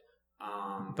 right?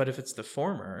 But if it's the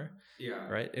former,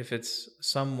 right? If it's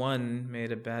someone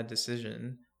made a bad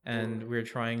decision and we're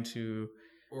trying to,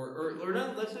 or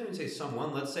not, let's not even say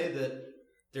someone. Let's say that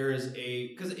there is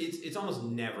because it's almost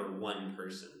never one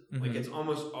person. Mm-hmm. Like it's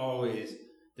almost always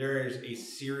there is a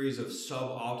series of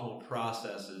suboptimal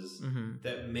processes mm-hmm.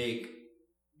 that make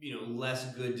less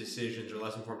good decisions or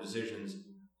less informed decisions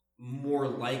more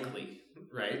likely,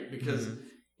 right? Because mm-hmm.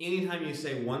 anytime you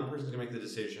say one person's going to make the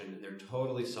decision and they're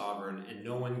totally sovereign and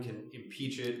no one can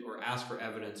impeach it or ask for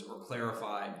evidence or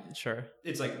clarify, sure,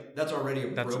 it's like that's already a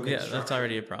broken structure. That's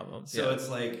already a problem. So it's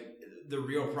like the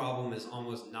real problem is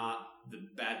almost not the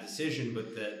bad decision,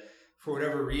 but that for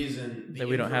whatever reason that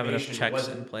we don't have enough checks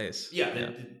in place.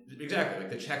 Exactly.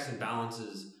 Like the checks and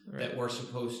balances that were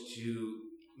supposed to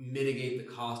mitigate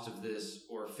the cost of this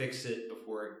or fix it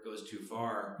before it goes too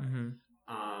far. Mm-hmm.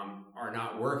 Are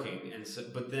not working, and so.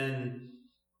 But then,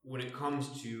 when it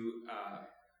comes to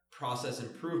process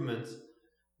improvements,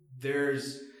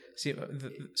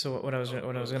 so what I was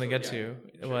going to get to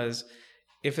was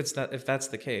if that's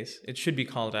the case, it should be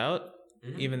called out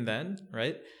mm-hmm. even then,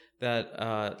 right?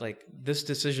 That like this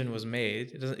decision was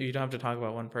made. You don't have to talk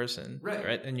about one person,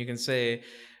 right? And you can say,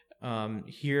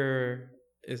 here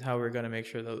is how we're going to make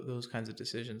sure that those kinds of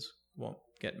decisions won't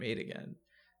get made again.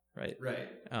 Right.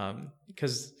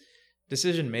 Because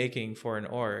decision making for an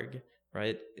org,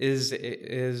 right, is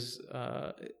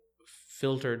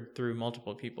filtered through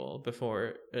multiple people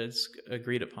before it's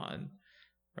agreed upon,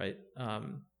 right?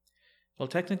 Well,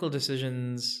 technical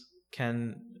decisions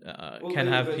can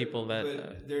have people that.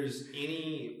 But there's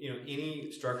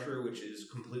any structure which is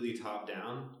completely top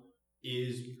down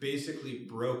is basically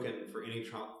broken for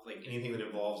anything that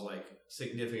involves like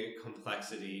significant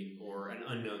complexity or an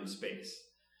unknown space.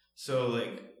 So,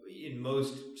 like, in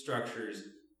most structures,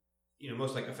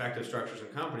 most, like, effective structures in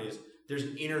companies, there's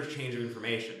an interchange of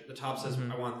information. The top says,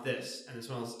 mm-hmm. I want this, and then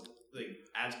someone else, like,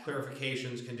 adds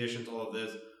clarifications, conditions, all of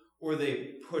this, or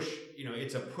they push,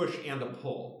 it's a push and a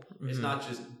pull. Mm-hmm. It's not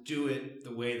just do it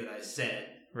the way that I said.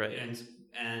 Right.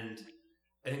 And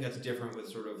I think that's different with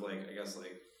sort of, like, I guess,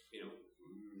 like,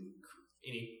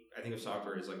 I think of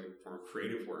software as, like, a form of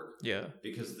creative work. Yeah.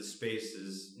 Because the space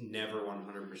is never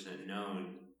 100%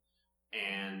 known.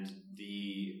 And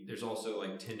there's also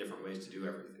like 10 different ways to do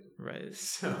everything. Right.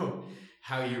 So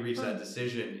how you reach that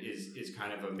decision is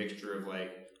kind of a mixture of like,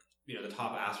 the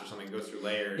top asks for something, goes through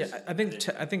layers. Yeah, I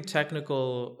think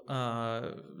technical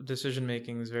decision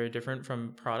making is very different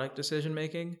from product decision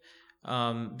making,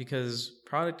 because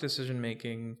product decision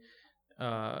making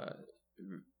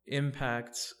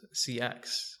impacts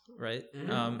CX, right?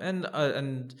 Mm-hmm.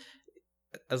 And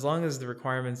as long as the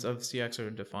requirements of CX are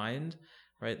defined,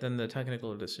 right, then the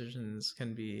technical decisions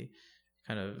can be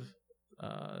kind of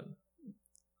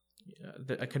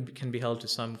can be held to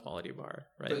some quality bar,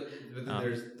 right? But then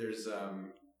there's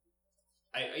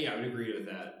I would agree with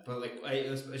that. But like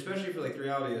especially for like the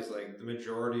reality is like the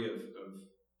majority of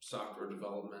software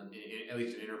development, at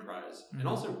least in enterprise, mm-hmm. and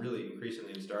also really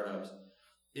increasingly in startups,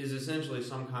 is essentially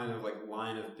some kind of like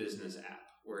line of business app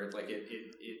where it's like it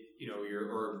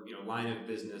line of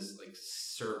business like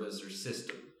service or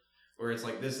system. Where it's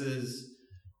like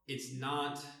it's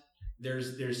not,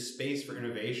 there's space for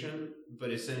innovation, but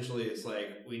essentially it's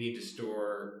like we need to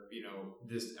store,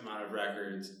 this amount of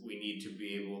records. We need to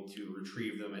be able to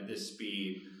retrieve them at this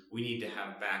speed. We need to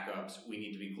have backups. We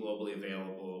need to be globally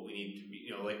available. We need to be,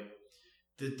 like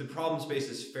the problem space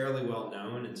is fairly well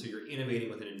known. And so you're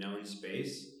innovating within a known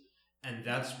space. And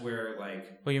that's where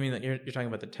like... Well, you mean that you're talking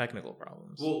about the technical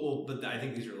problems. Well, but I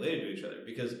think these are related to each other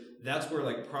because that's where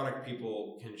like product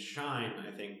people can shine,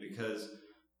 I think, because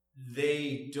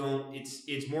they don't.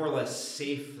 It's more or less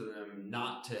safe for them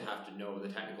not to have to know the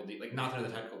technical not to know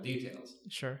the technical details.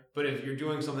 Sure. But if you're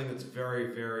doing something that's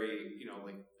very, very,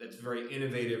 like that's very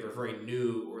innovative or very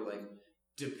new or like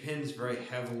depends very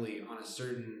heavily on a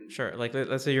certain Sure. Like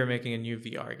let's say you're making a new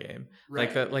VR game, right.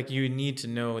 like that, like you need to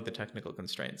know the technical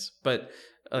constraints, but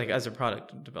like as a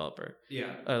product developer,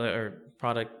 or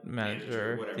product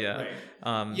manager, whatever, yeah,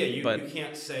 right. You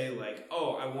can't say like,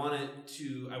 oh, I want it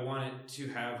to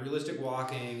have realistic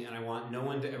walking, and I want no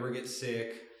one to ever get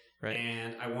sick. Right.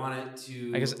 And I want it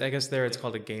to. I guess there it's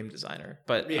called a game designer,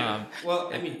 but well,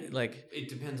 I mean, like it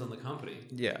depends on the company.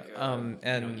 Yeah.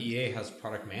 And EA has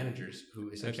product managers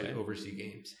who essentially oversee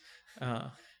games.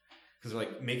 Because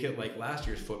like make it like last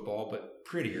year's football, but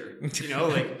prettier.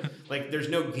 Like there's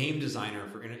no game designer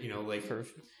for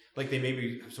like they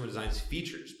maybe have someone designs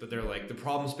features, but they're like the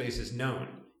problem space is known.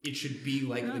 It should be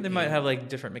like they might have like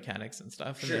different mechanics and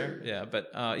stuff in there. Yeah, but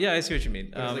I see what you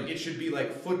mean. Like it should be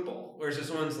like football, whereas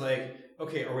this one's like,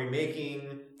 okay, are we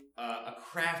making a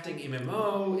crafting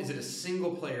MMO? Is it a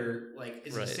single player? Like,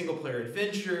 is it a single player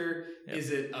adventure? Yep.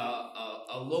 Is it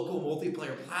a local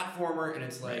multiplayer platformer? And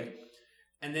it's like,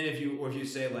 and then if you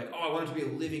say like, oh, I want it to be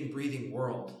a living, breathing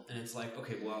world, and it's like,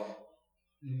 okay, well,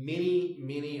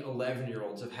 many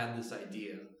 11-year-olds have had this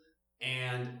idea,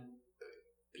 and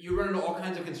you run into all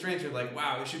kinds of constraints. You're like,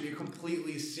 wow, it should be a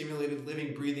completely simulated,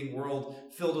 living, breathing world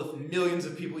filled with millions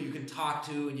of people you can talk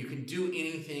to, and you can do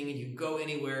anything, and you can go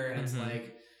anywhere. And it's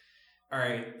like, all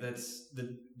right, that's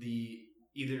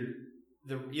either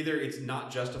it's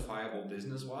not justifiable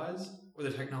business wise, or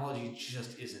the technology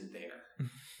just isn't there,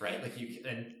 right? Like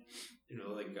I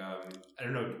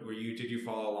don't know, did you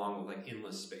follow along with like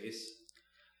Endless Space?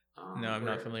 No, I'm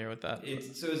not familiar with that.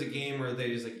 It's a game where they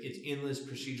just like it's endless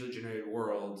procedurally generated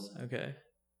worlds. Okay.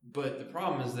 But the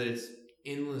problem is that it's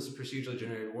endless procedurally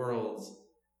generated worlds.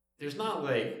 There's not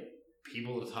like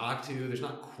people to talk to. There's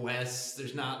not quests.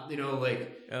 There's not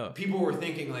people were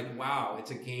thinking like, wow, it's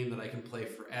a game that I can play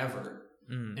forever.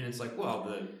 And it's like,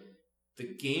 well, the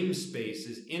game space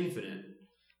is infinite,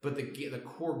 but the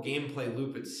core gameplay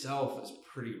loop itself is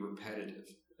pretty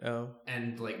repetitive. Oh.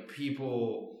 And like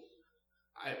people.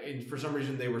 And for some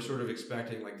reason, they were sort of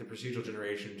expecting like the procedural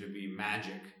generation to be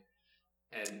magic,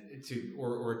 and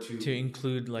to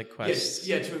include like quests.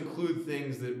 Yes, to include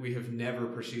things that we have never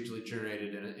procedurally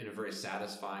generated in a very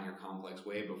satisfying or complex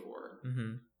way before.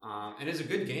 Mm-hmm. And it's a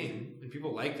good game, and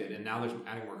people liked it, and now there's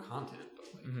adding more content. But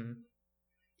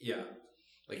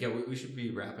like, we should be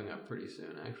wrapping up pretty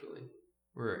soon. Actually,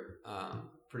 we're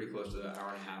pretty close to the hour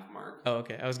and a half mark. Oh,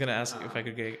 okay. I was gonna ask if I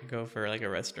could go for like a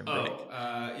restroom break.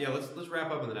 Let's wrap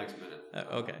up in the next minute.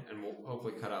 Okay. And we'll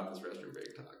hopefully cut out this restroom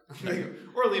break talk,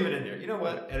 or leave it in there. You know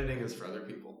what? Editing is for other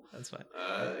people. That's fine.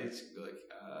 It's like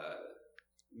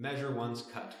measure once,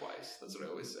 cut twice. That's what I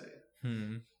always say.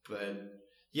 But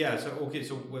yeah. So okay.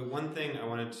 So one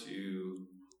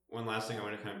last thing I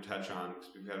want to kind of touch on,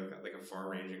 because we've had like a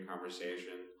far-ranging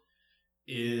conversation,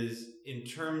 is in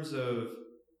terms of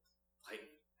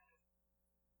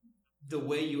the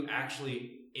way you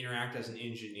actually interact as an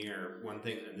engineer. One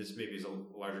thing, and this maybe is a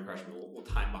larger question, but we'll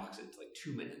time box it to like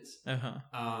 2 minutes.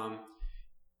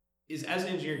 Is as an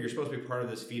engineer, you're supposed to be part of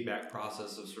this feedback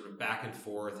process of sort of back and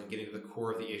forth and getting to the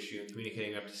core of the issue and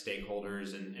communicating up to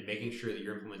stakeholders and making sure that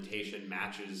your implementation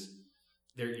matches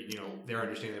their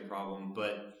understanding of the problem.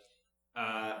 But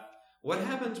what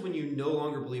happens when you no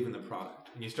longer believe in the product?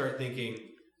 When you start thinking,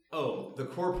 oh, the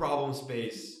core problem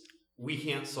space, we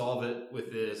can't solve it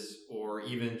with this, or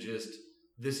even just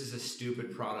this is a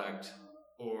stupid product,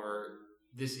 or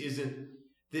this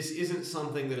isn't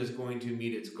something that is going to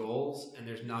meet its goals, and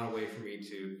there's not a way for me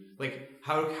to like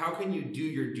how can you do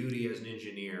your duty as an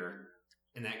engineer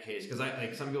in that case? Because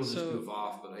some people just goof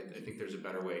off, but I think there's a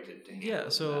better way to handle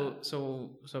that.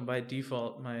 So by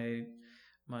default, my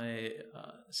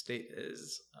state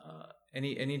is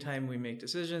anytime we make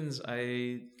decisions,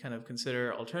 I kind of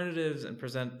consider alternatives and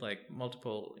present like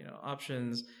multiple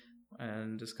options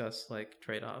and discuss like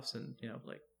trade-offs and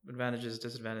like advantages,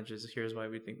 disadvantages. Here's why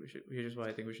I think we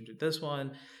should do this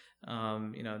one.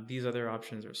 These other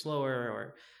options are slower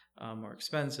or more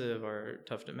expensive or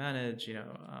tough to manage.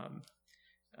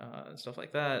 Stuff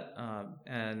like that.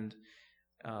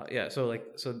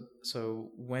 So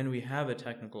when we have a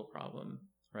technical problem,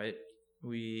 right,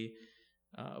 we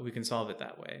can solve it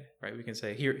that way, right? We can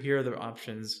say here are the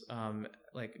options.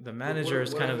 Like the manager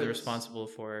is kind of responsible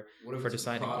for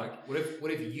deciding.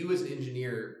 What if you as an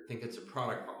engineer think it's a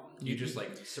product problem? You just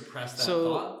like suppress that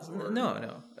thought?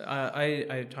 No.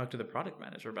 I talk to the product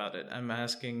manager about it. I'm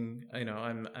asking,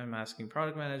 I'm asking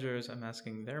product managers. I'm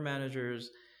asking their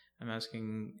managers. I'm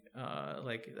asking,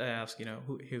 like I ask,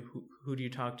 who do you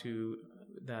talk to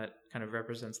that kind of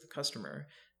represents the customer,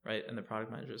 right? And the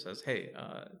product manager says, hey,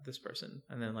 this person,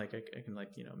 and then like I can like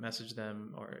message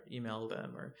them or email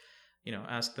them or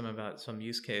ask them about some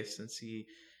use case and see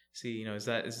is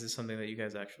this something that you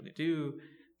guys actually do,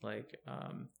 like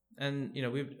and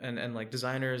we've and like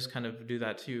designers kind of do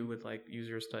that too with like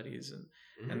user studies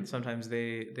and sometimes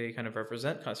they kind of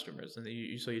represent customers, and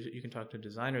you can talk to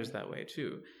designers that way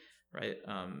too, right?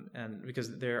 And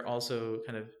because they're also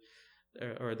kind of,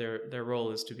 or their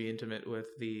role is to be intimate with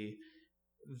the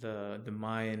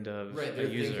mind of the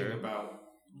user. Thinking about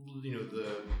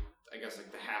I guess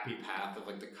like the happy path of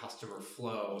like the customer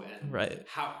flow and right.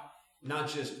 how not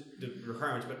just the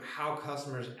requirements, but how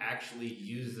customers actually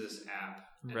use this app,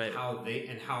 and right.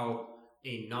 how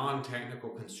a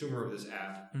non-technical consumer of this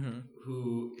app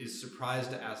who is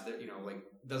surprised to ask that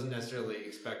doesn't necessarily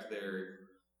expect their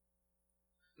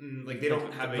they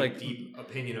don't have a deep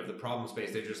opinion of the problem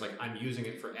space. They're just like, I'm using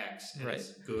it for X, and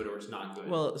it's good or it's not good.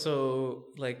 Well, so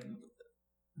like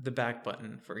the back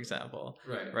button, for example,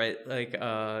 right? Like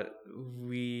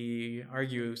we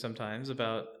argue sometimes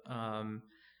about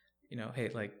hey,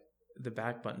 like the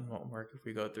back button won't work if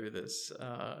we go through this,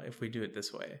 if we do it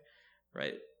this way,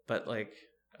 right? But like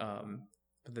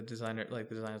but the designer's like,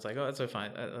 oh, that's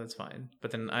fine, that's fine. But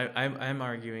then I'm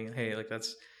arguing, hey, like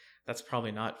that's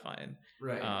probably not fine,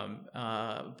 right?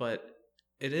 But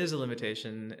it is a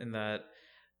limitation in that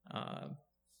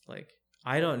like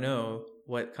I don't know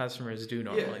what customers do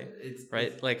normally,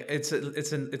 right? Like it's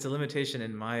a limitation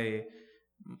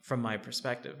from my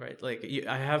perspective, right? Like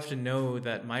I have to know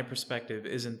that my perspective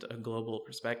isn't a global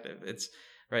perspective. It's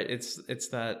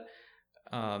that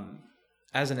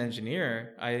as an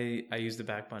engineer, I use the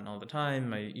back button all the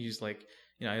time. I use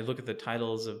I look at the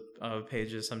titles of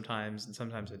pages sometimes, and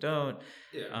sometimes I don't.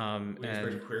 Yeah. We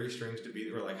expect query strings to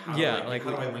be, or like how do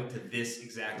I link to this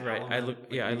exact element? I look.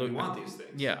 We want these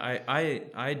things. Yeah,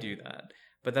 I do that,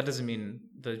 but that doesn't mean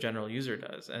the general user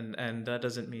does, and that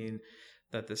doesn't mean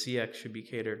that the CX should be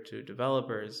catered to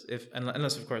developers,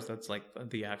 unless of course that's like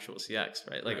the actual CX,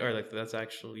 right? Like or like that's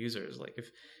actual users. Like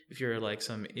if you're like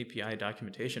some API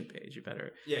documentation page, you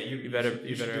better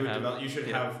you should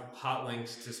have hot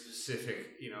links to specific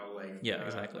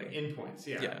exactly endpoints.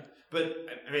 Yeah. But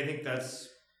I mean, I think that's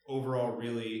overall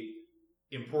really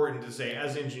important to say.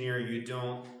 As an engineer, you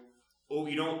don't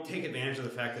take advantage of the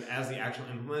fact that as the actual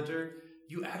implementer,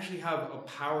 you actually have a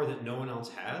power that no one else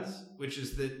has, which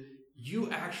is that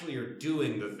you actually are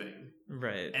doing the thing.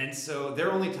 Right. And so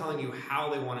they're only telling you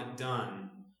how they want it done.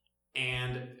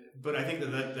 But I think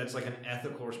that's like an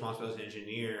ethical responsibility as an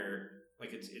engineer.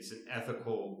 Like it's an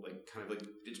ethical, like kind of like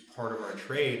it's part of our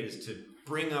trade is to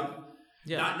bring up,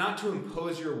 not to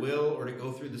impose your will or to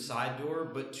go through the side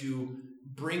door, but to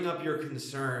bring up your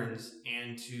concerns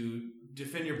and to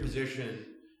defend your position,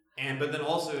 but then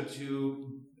also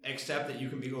to accept that you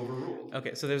can be overruled.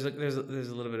 Okay, so there's a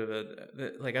little bit of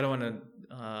I don't want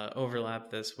to overlap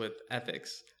this with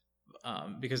ethics,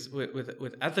 because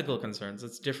with ethical concerns,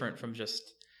 it's different from just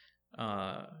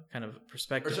kind of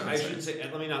perspective. I should say,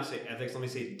 let me not say ethics. Let me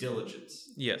say diligence.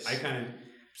 Yes, I kind of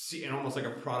see, and almost like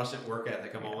a Protestant work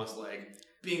ethic. I'm almost like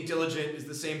being diligent is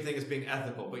the same thing as being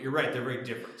ethical, but you're right; they're very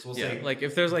different. So we'll say, like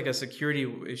if there's like a security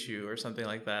issue or something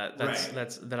like that,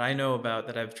 that I know about,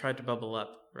 that I've tried to bubble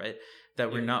up, right?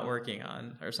 That we're not working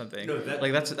on or something. No,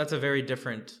 that's a very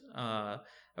different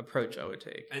approach I would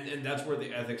take. And that's where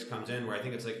the ethics comes in, where I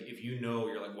think it's like if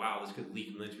you're like, wow, this could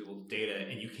leak millions of people's data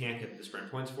and you can't get the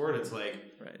sprint points for it, it's like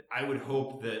I would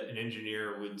hope that an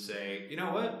engineer would say, you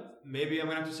know what, maybe I'm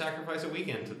gonna have to sacrifice a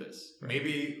weekend to this.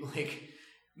 Maybe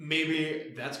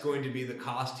that's going to be the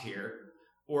cost here.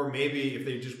 Or maybe if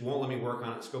they just won't let me work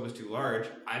on it, the scope is too large,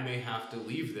 I may have to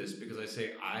leave this because I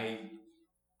say I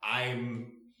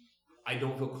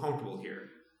don't feel comfortable here.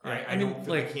 Right? I don't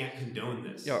feel I can't condone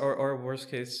this. Yeah, or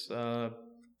worst case, whistleblow.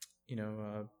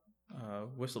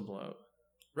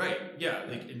 Right. Yeah.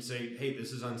 And say, hey,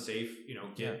 this is unsafe.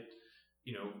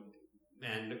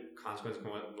 And consequence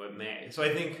what may. So I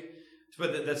think,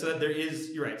 but that's that. There is.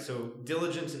 You're right. So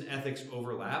diligence and ethics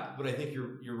overlap, but I think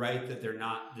you're right that they're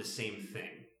not the same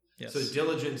thing. Yes. So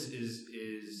diligence is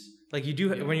like you do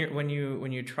when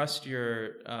you trust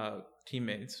your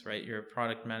teammates, right? Your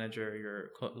product manager,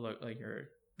 your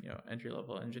entry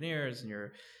level engineers and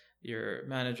your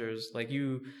managers, like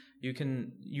you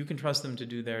can trust them to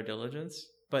do their diligence.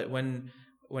 But when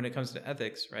it comes to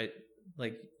ethics, right?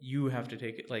 Like you have to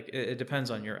take it. Like it depends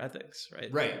on your ethics,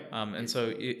 right? Right. And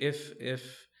so if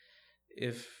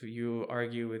if you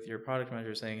argue with your product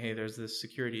manager saying, hey, there's this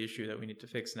security issue that we need to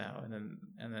fix now,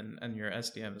 and your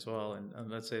SDM as well, and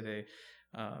let's say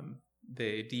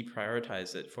they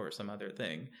deprioritize it for some other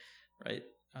thing, right?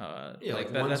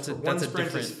 That's a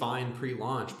sprint is fine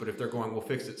pre-launch, but if they're going, we'll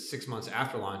fix it 6 months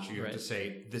after launch, you have to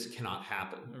say this cannot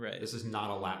happen. Right. This is not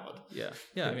allowed. Yeah.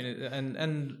 I mean,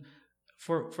 and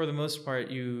for the most part,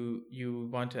 you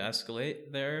want to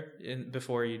escalate there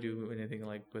before you do anything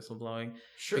like whistleblowing.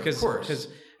 Sure, of course.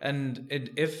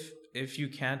 If you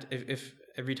can't, if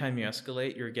every time you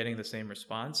escalate, you're getting the same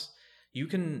response, you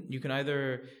can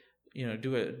either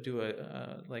do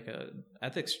a like a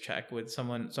ethics check with some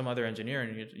other engineer,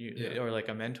 and you or like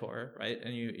a mentor, right?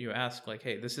 And you ask like,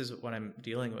 hey, this is what I'm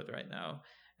dealing with right now,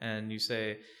 and you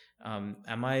say,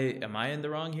 am I in the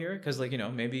wrong here? Because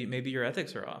maybe your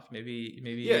ethics are off. Maybe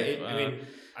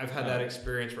I've had that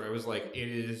experience where I was like, it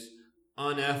is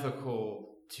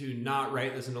unethical to not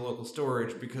write this into local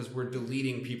storage because we're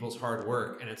deleting people's hard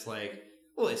work, and it's like,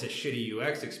 well, it's a shitty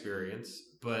UX experience,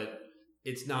 but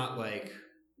it's not like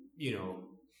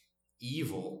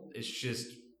evil. It's just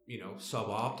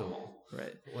suboptimal,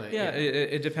 right?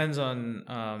 It depends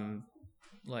on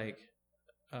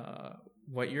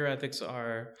what your ethics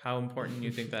are, how important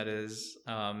you think that is,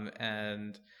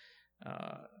 and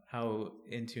how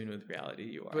in tune with reality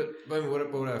you are. But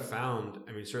what I've found,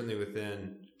 I mean, certainly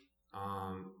within,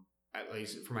 at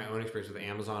least from my own experience with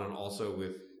Amazon, and also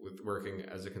with working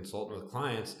as a consultant with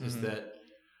clients, is that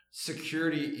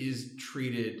security is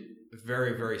treated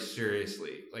very, very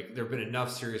seriously. Like, there have been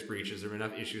enough serious breaches, there have been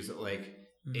enough issues that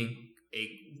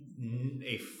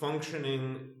a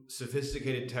functioning,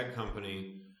 sophisticated tech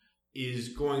company is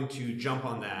going to jump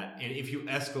on that, and if you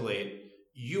escalate,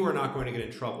 you are not going to get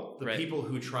in trouble. The people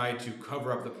who try to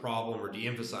cover up the problem or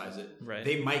de-emphasize it,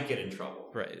 they might get in trouble.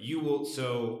 Right. You will.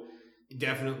 So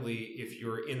definitely, if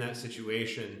you're in that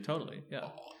situation, totally, yeah.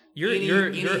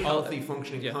 You're healthy,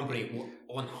 functioning company will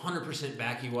 100%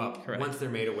 back you up once they're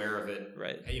made aware of it.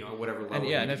 Right. At whatever level.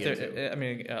 And if they're, I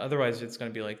mean, otherwise it's going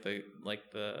to be like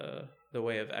the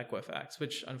way of Equifax,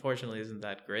 which unfortunately isn't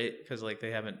that great because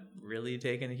they haven't really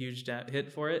taken a huge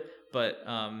hit for it. But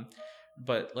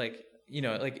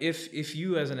if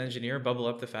you as an engineer bubble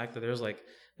up the fact that there's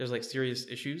serious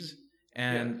issues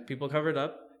and people cover it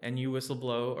up, and you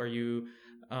whistleblow, or you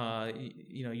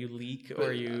leak,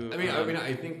 or you.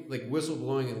 I think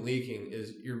whistleblowing and leaking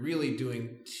is, you're really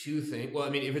doing two things. Well, I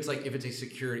mean, if it's a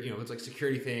security, it's like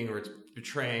security thing, or it's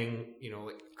betraying,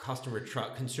 customer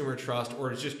trust, consumer trust,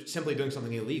 or it's just simply doing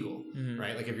something illegal,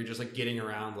 right? Like if you're just getting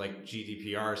around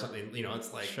GDPR or something,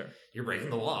 it's like you're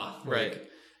breaking the law, right?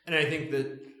 And I think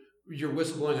that you're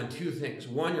whistleblowing on two things.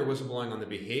 One, you're whistleblowing on the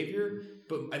behavior,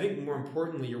 but I think more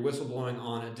importantly, you're whistleblowing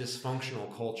on a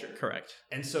dysfunctional culture. Correct.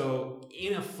 And so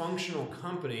in a functional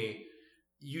company,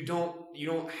 you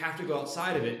don't have to go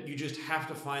outside of it. You just have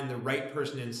to find the right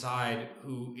person inside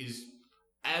who is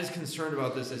as concerned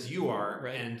about this as you are.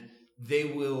 Right. And they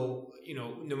will,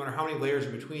 no matter how many layers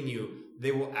are between you,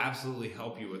 they will absolutely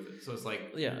help you with it. So it's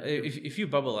like, if you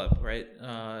bubble up, right,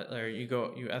 or you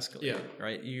escalate,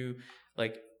 right,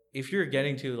 if you're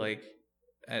getting to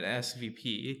an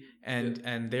SVP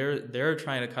and they're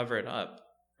trying to cover it up,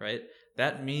 right,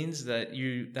 that means that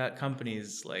that company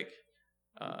is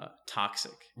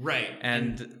toxic, right,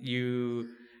 and you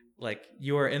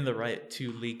are in the right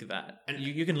to leak that, and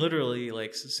you can literally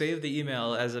save the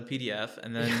email as a PDF,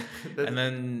 and then and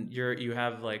then you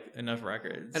have enough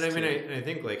records. And I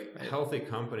think healthy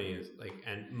companies,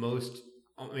 and most,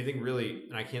 I think really,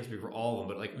 and I can't speak for all of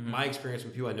them, but my experience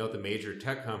with people I know at the major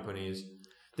tech companies,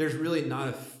 there's really not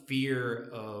a fear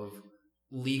of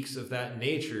leaks of that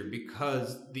nature,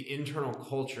 because the internal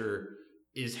culture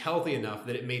is healthy enough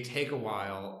that it may take a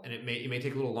while, and it may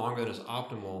take a little longer than is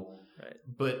optimal. Right.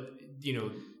 But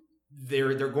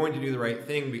they're going to do the right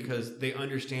thing because they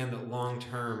understand that long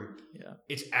term,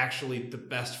 it's actually the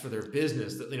best for their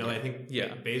business. That I think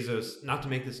Bezos, not to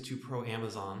make this too pro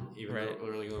Amazon, even though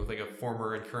we're really going with a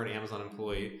former and current Amazon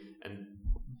employee,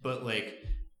 but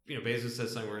Bezos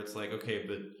says something where it's okay,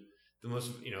 but the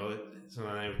most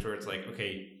something where it's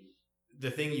okay,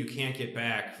 the thing you can't get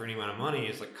back for any amount of money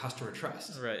is customer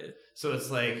trust. Right. So it's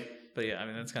but yeah, I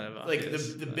mean, that's kind of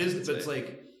obvious, the business, but it's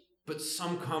but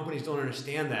some companies don't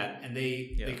understand that, and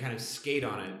they kind of skate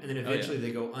on it, and then eventually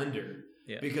they go under.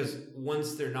 Yeah. Because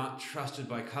once they're not trusted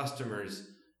by customers,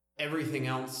 everything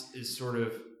else is sort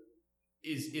of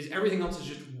everything else is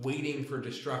just waiting for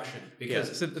destruction.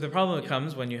 Because so the problem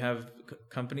comes when you have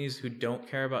companies who don't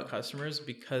care about customers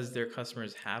because their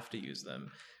customers have to use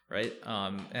them, right?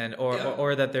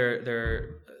 Or that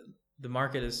the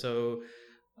market is so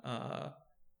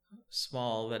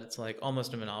small that it's like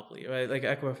almost a monopoly, right? Like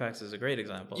Equifax is a great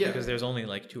example because there's only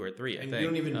like 2 or 3, I think. You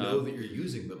don't even know that you're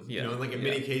using them. Yeah. You know, like in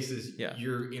many cases,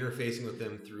 you're interfacing with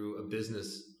them through a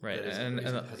business right. and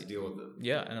has to deal with them.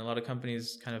 Yeah, and a lot of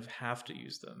companies kind of have to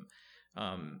use them.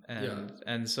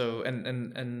 And so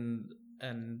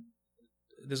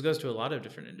this goes to a lot of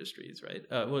different industries, right?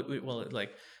 Well,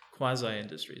 like quasi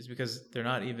industries, because they're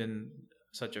not even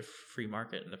such a free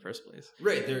market in the first place.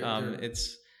 Right.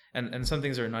 It's and some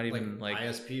things are not even like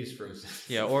ISPs, for instance.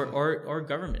 Yeah, or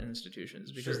government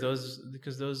institutions, because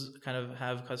those kind of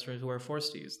have customers who are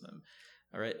forced to use them.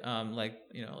 All right. Like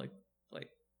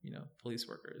police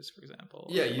workers, for example.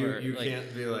 Yeah, you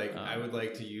can't be like, I would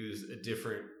like to use a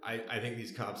different. I think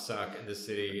these cops suck in this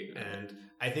city, and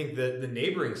I think that the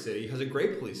neighboring city has a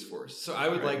great police force. So I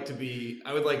would like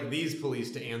these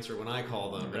police to answer when I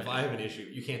call them. If I have an issue,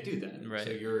 you can't do that. Right.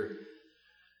 So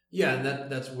and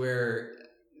that's where,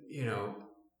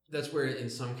 that's where in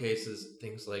some cases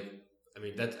things like,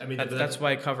 that's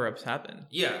why cover-ups happen.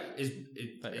 Yeah,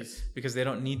 because they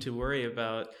don't need to worry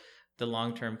about the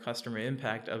long-term customer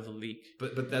impact of the leak.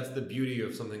 But that's the beauty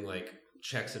of something like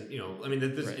checks and,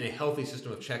 this in a healthy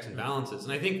system of checks and balances.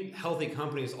 And I think healthy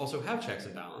companies also have checks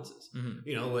and balances.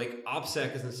 Mm-hmm. Like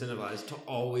OPSEC is incentivized to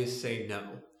always say no,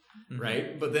 mm-hmm.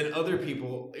 right? But then other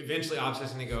people, eventually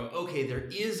OPSEC's going to go, okay, there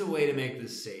is a way to make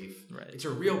this safe. Right. It's a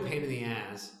real pain in the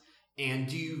ass. And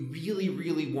do you really,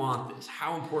 really want this?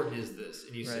 How important is this?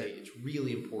 And you say, it's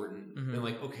really important. Mm-hmm. And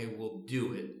like, okay, we'll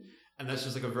do it. And that's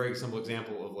just like a very simple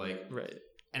example of like, right.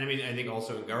 And I think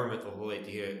also in government, the whole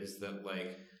idea is that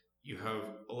like you have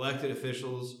elected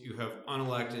officials, you have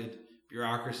unelected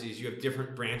bureaucracies, you have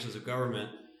different branches of government,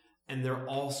 and they're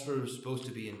all sort of supposed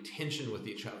to be in tension with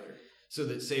each other. So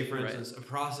that, say, for instance, a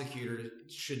prosecutor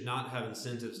should not have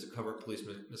incentives to cover police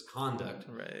misconduct.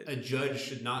 Right. A judge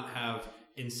should not have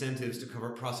incentives to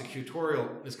cover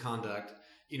prosecutorial misconduct.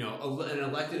 An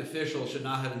elected official should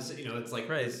not have it's like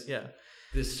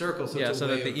this circle. So so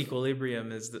that the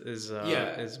equilibrium is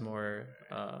more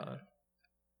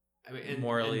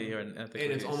morally and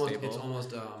ethically and stable.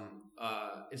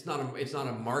 It's not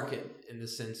a market in the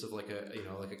sense of like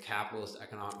a capitalist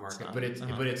economic market, but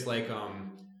it's like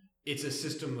it's a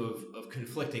system of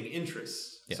conflicting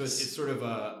interests. Yes. So it's sort of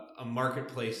a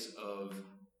marketplace of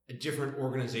different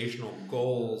organizational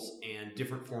goals and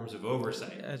different forms of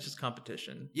oversight. Yeah, it's just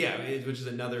competition. Yeah, which is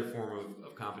another form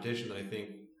of competition that I think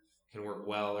can work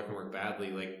well or can work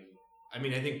badly. Like, I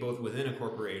think both within a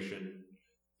corporation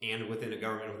and within a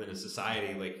government, within a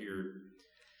society, like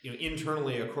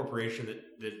internally a corporation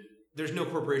that there's no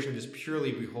corporation just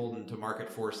purely beholden to market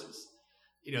forces.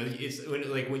 It's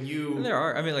when you... And there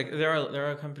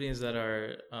are companies that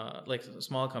are like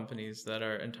small companies that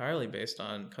are entirely based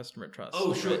on customer trust.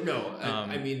 Oh, sure. Right? No,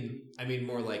 I mean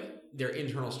more like their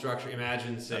internal structure.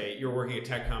 Imagine, say, you're working at a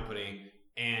tech company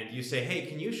and you say, hey,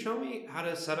 can you show me how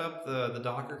to set up the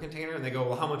Docker container? And they go,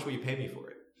 well, how much will you pay me for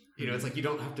it? It's like you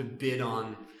don't have to bid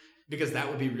on... Because that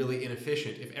would be really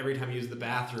inefficient if every time you use the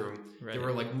bathroom, there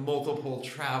were like multiple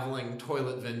traveling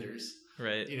toilet vendors.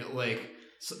 Right.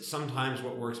 Sometimes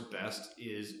what works best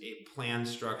is a plan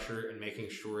structure and making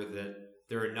sure that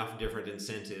there are enough different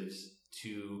incentives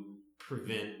to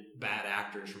prevent bad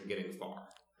actors from getting far.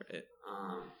 Right.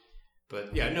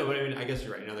 But I guess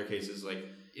you're right. In other cases, like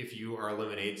if you are a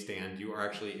lemonade stand, you are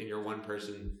actually, and you're one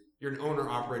person, you're an owner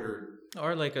operator.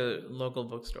 Or like a local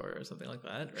bookstore or something like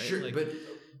that, right? Sure, like, but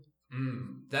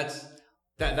that's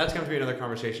going to be another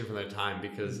conversation for another time,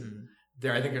 because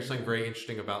I think there's something very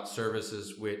interesting about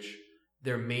services which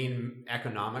their main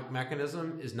economic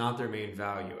mechanism is not their main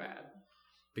value add.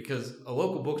 Because a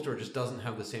local bookstore just doesn't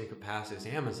have the same capacity as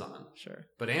Amazon. Sure.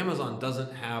 But Amazon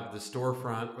doesn't have the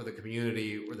storefront or the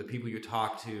community or the people you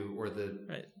talk to or the...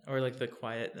 Right. Or like the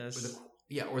quietness.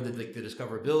 Or the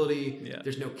discoverability. Yeah.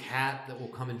 There's no cat that will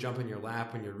come and jump in your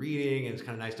lap when you're reading, and it's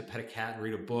kind of nice to pet a cat and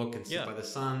read a book and sit by the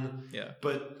sun. Yeah.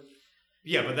 But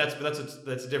that's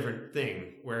a different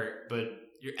thing.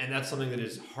 And that's something that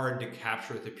is hard to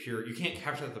capture with you can't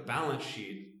capture that with the balance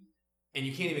sheet, and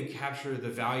you can't even capture the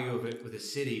value of it with a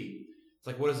city. It's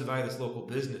like, what is the value of this local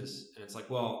business? And it's like,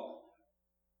 well,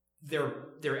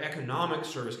 their economic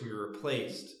service can be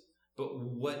replaced,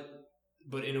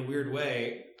 but in a weird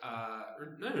way,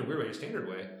 or not in a weird way, in a standard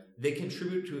way, they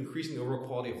contribute to increasing the overall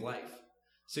quality of life.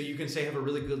 So you can say have a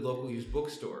really good local used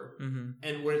bookstore,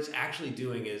 and what it's actually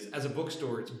doing is, as a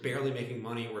bookstore, it's barely making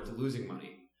money or it's losing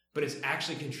money, but it's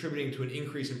actually contributing to an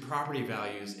increase in property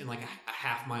values in like a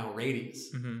half-mile radius,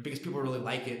 because people really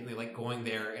like it and they like going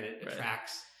there, and it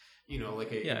attracts,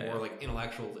 like a more like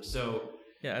intellectual. So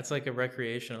Yeah, it's like a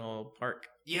recreational park.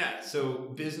 Yeah,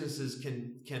 so businesses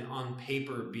can on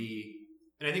paper be,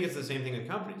 and I think it's the same thing in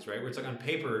companies, right? Where it's like on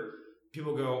paper,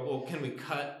 people go, well, can we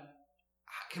cut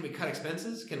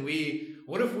expenses?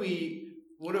 What if we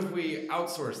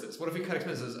outsource this? What if we cut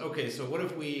expenses? Okay, so what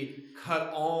if we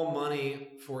cut all money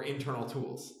for internal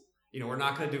tools? We're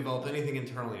not going to develop anything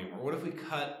internally anymore. What if we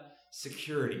cut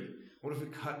security? What if we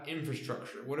cut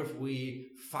infrastructure? What if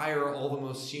we fire all the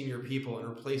most senior people and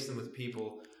replace them with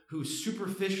people who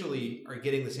superficially are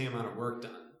getting the same amount of work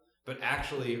done, but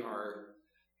actually are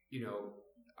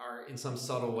in some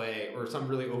subtle way or some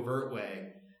really overt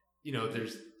way,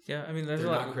 there's they're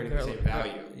not creating the same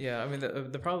value. Yeah, I mean,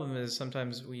 the problem is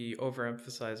sometimes we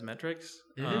overemphasize metrics,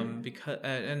 because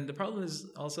and the problem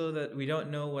is also that we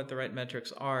don't know what the right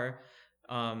metrics are.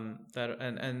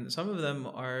 And some of them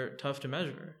are tough to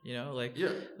measure. Some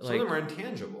of them are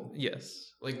intangible.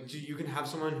 Yes, like you can have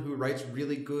someone who writes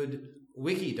really good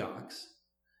wiki docs,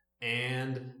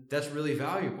 and that's really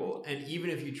valuable. And even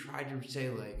if you try to say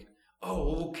like, oh,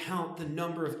 well, we'll count the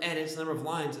number of edits, the number of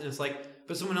lines, and it's like,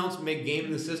 but someone else may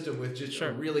game the system with just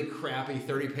a really crappy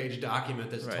 30-page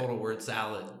document that's total word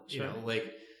salad.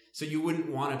 So you wouldn't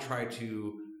want to try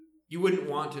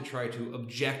to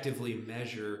objectively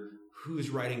measure who's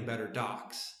writing better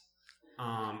docs,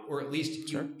 or at least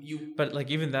you. But like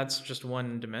even that's just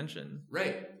one dimension,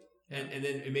 right? And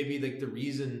then it may be like the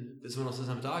reason that someone else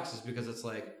doesn't have docs is because it's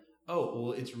like, oh,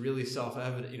 well, it's really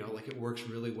self-evident. Like it works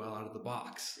really well out of the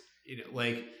box.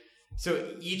 So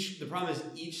the problem is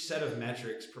each set of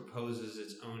metrics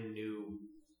proposes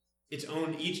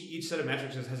each set of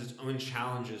metrics has its own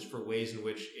challenges for ways in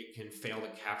which it can fail to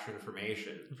capture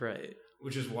information. Right.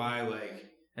 Which is why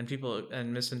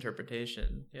and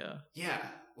misinterpretation. Yeah. Yeah.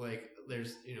 Like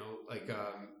there's,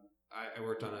 I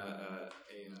worked on a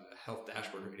health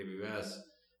dashboard for AWS,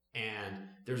 and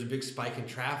there was a big spike in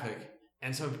traffic,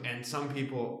 and some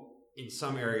people in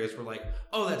some areas were like,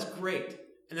 oh, that's great.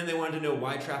 And then they wanted to know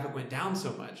why traffic went down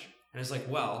so much. And it's like,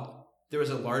 well, there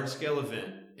was a large scale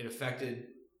event. It affected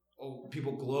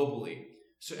people globally.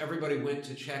 So everybody went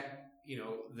to check,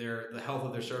 the health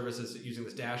of their services using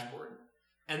this dashboard.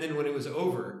 And then when it was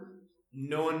over,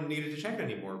 no one needed to check it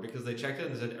anymore because they checked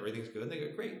it and said, everything's good. And they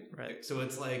go, great. Right. So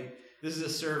it's like, this is a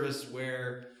service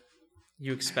where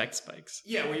you expect spikes.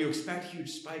 Yeah, where you expect huge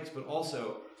spikes, but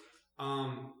also,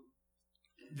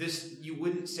 you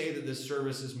wouldn't say that this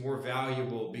service is more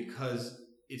valuable because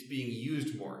it's being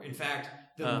used more. In fact,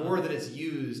 the more that it's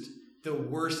used, the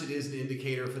worse it is an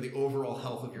indicator for the overall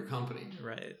health of your company.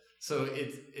 Right. So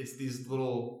it's these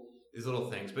little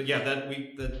things. But yeah,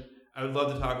 I would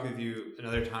love to talk with you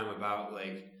another time about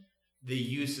like the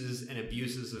uses and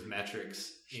abuses of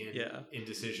metrics in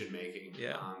decision making.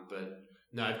 Yeah. But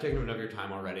no, I've taken up enough of your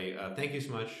time already. Thank you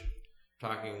so much.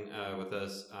 Talking with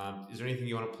us. Is there anything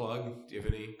you want to plug? Do you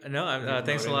have any? No.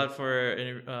 Thanks a lot for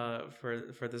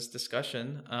this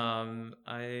discussion.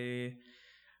 I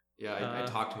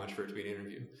talked too much for it to be an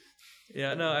interview.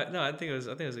 Yeah, I think it was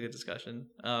a good discussion.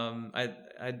 I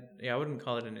wouldn't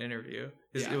call it an interview.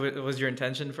 Was your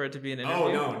intention for it to be an interview?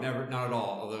 Oh no, never, not at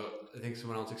all. Although I think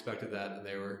someone else expected that and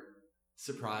they were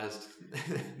surprised.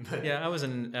 But, yeah,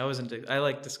 I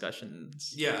like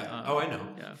discussions. Yeah. I know.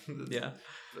 Yeah.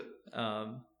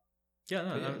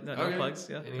 No plugs.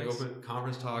 Yeah. Any open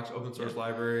conference talks, open source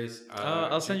libraries?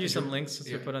 I'll send you some links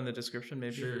to put on the description.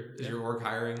 Maybe. Sure. Is your org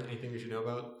hiring? Anything we should know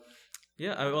about?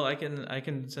 Yeah. I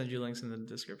can send you links in the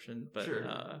description. But sure.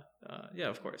 Yeah,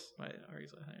 of course. My org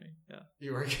is hiring. Yeah.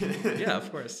 You work? Yeah,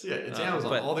 of course. Yeah, it's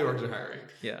Amazon. All the orgs are hiring.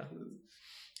 Yeah.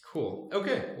 Cool.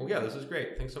 Okay. Well, yeah, this is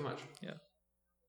great. Thanks so much. Yeah.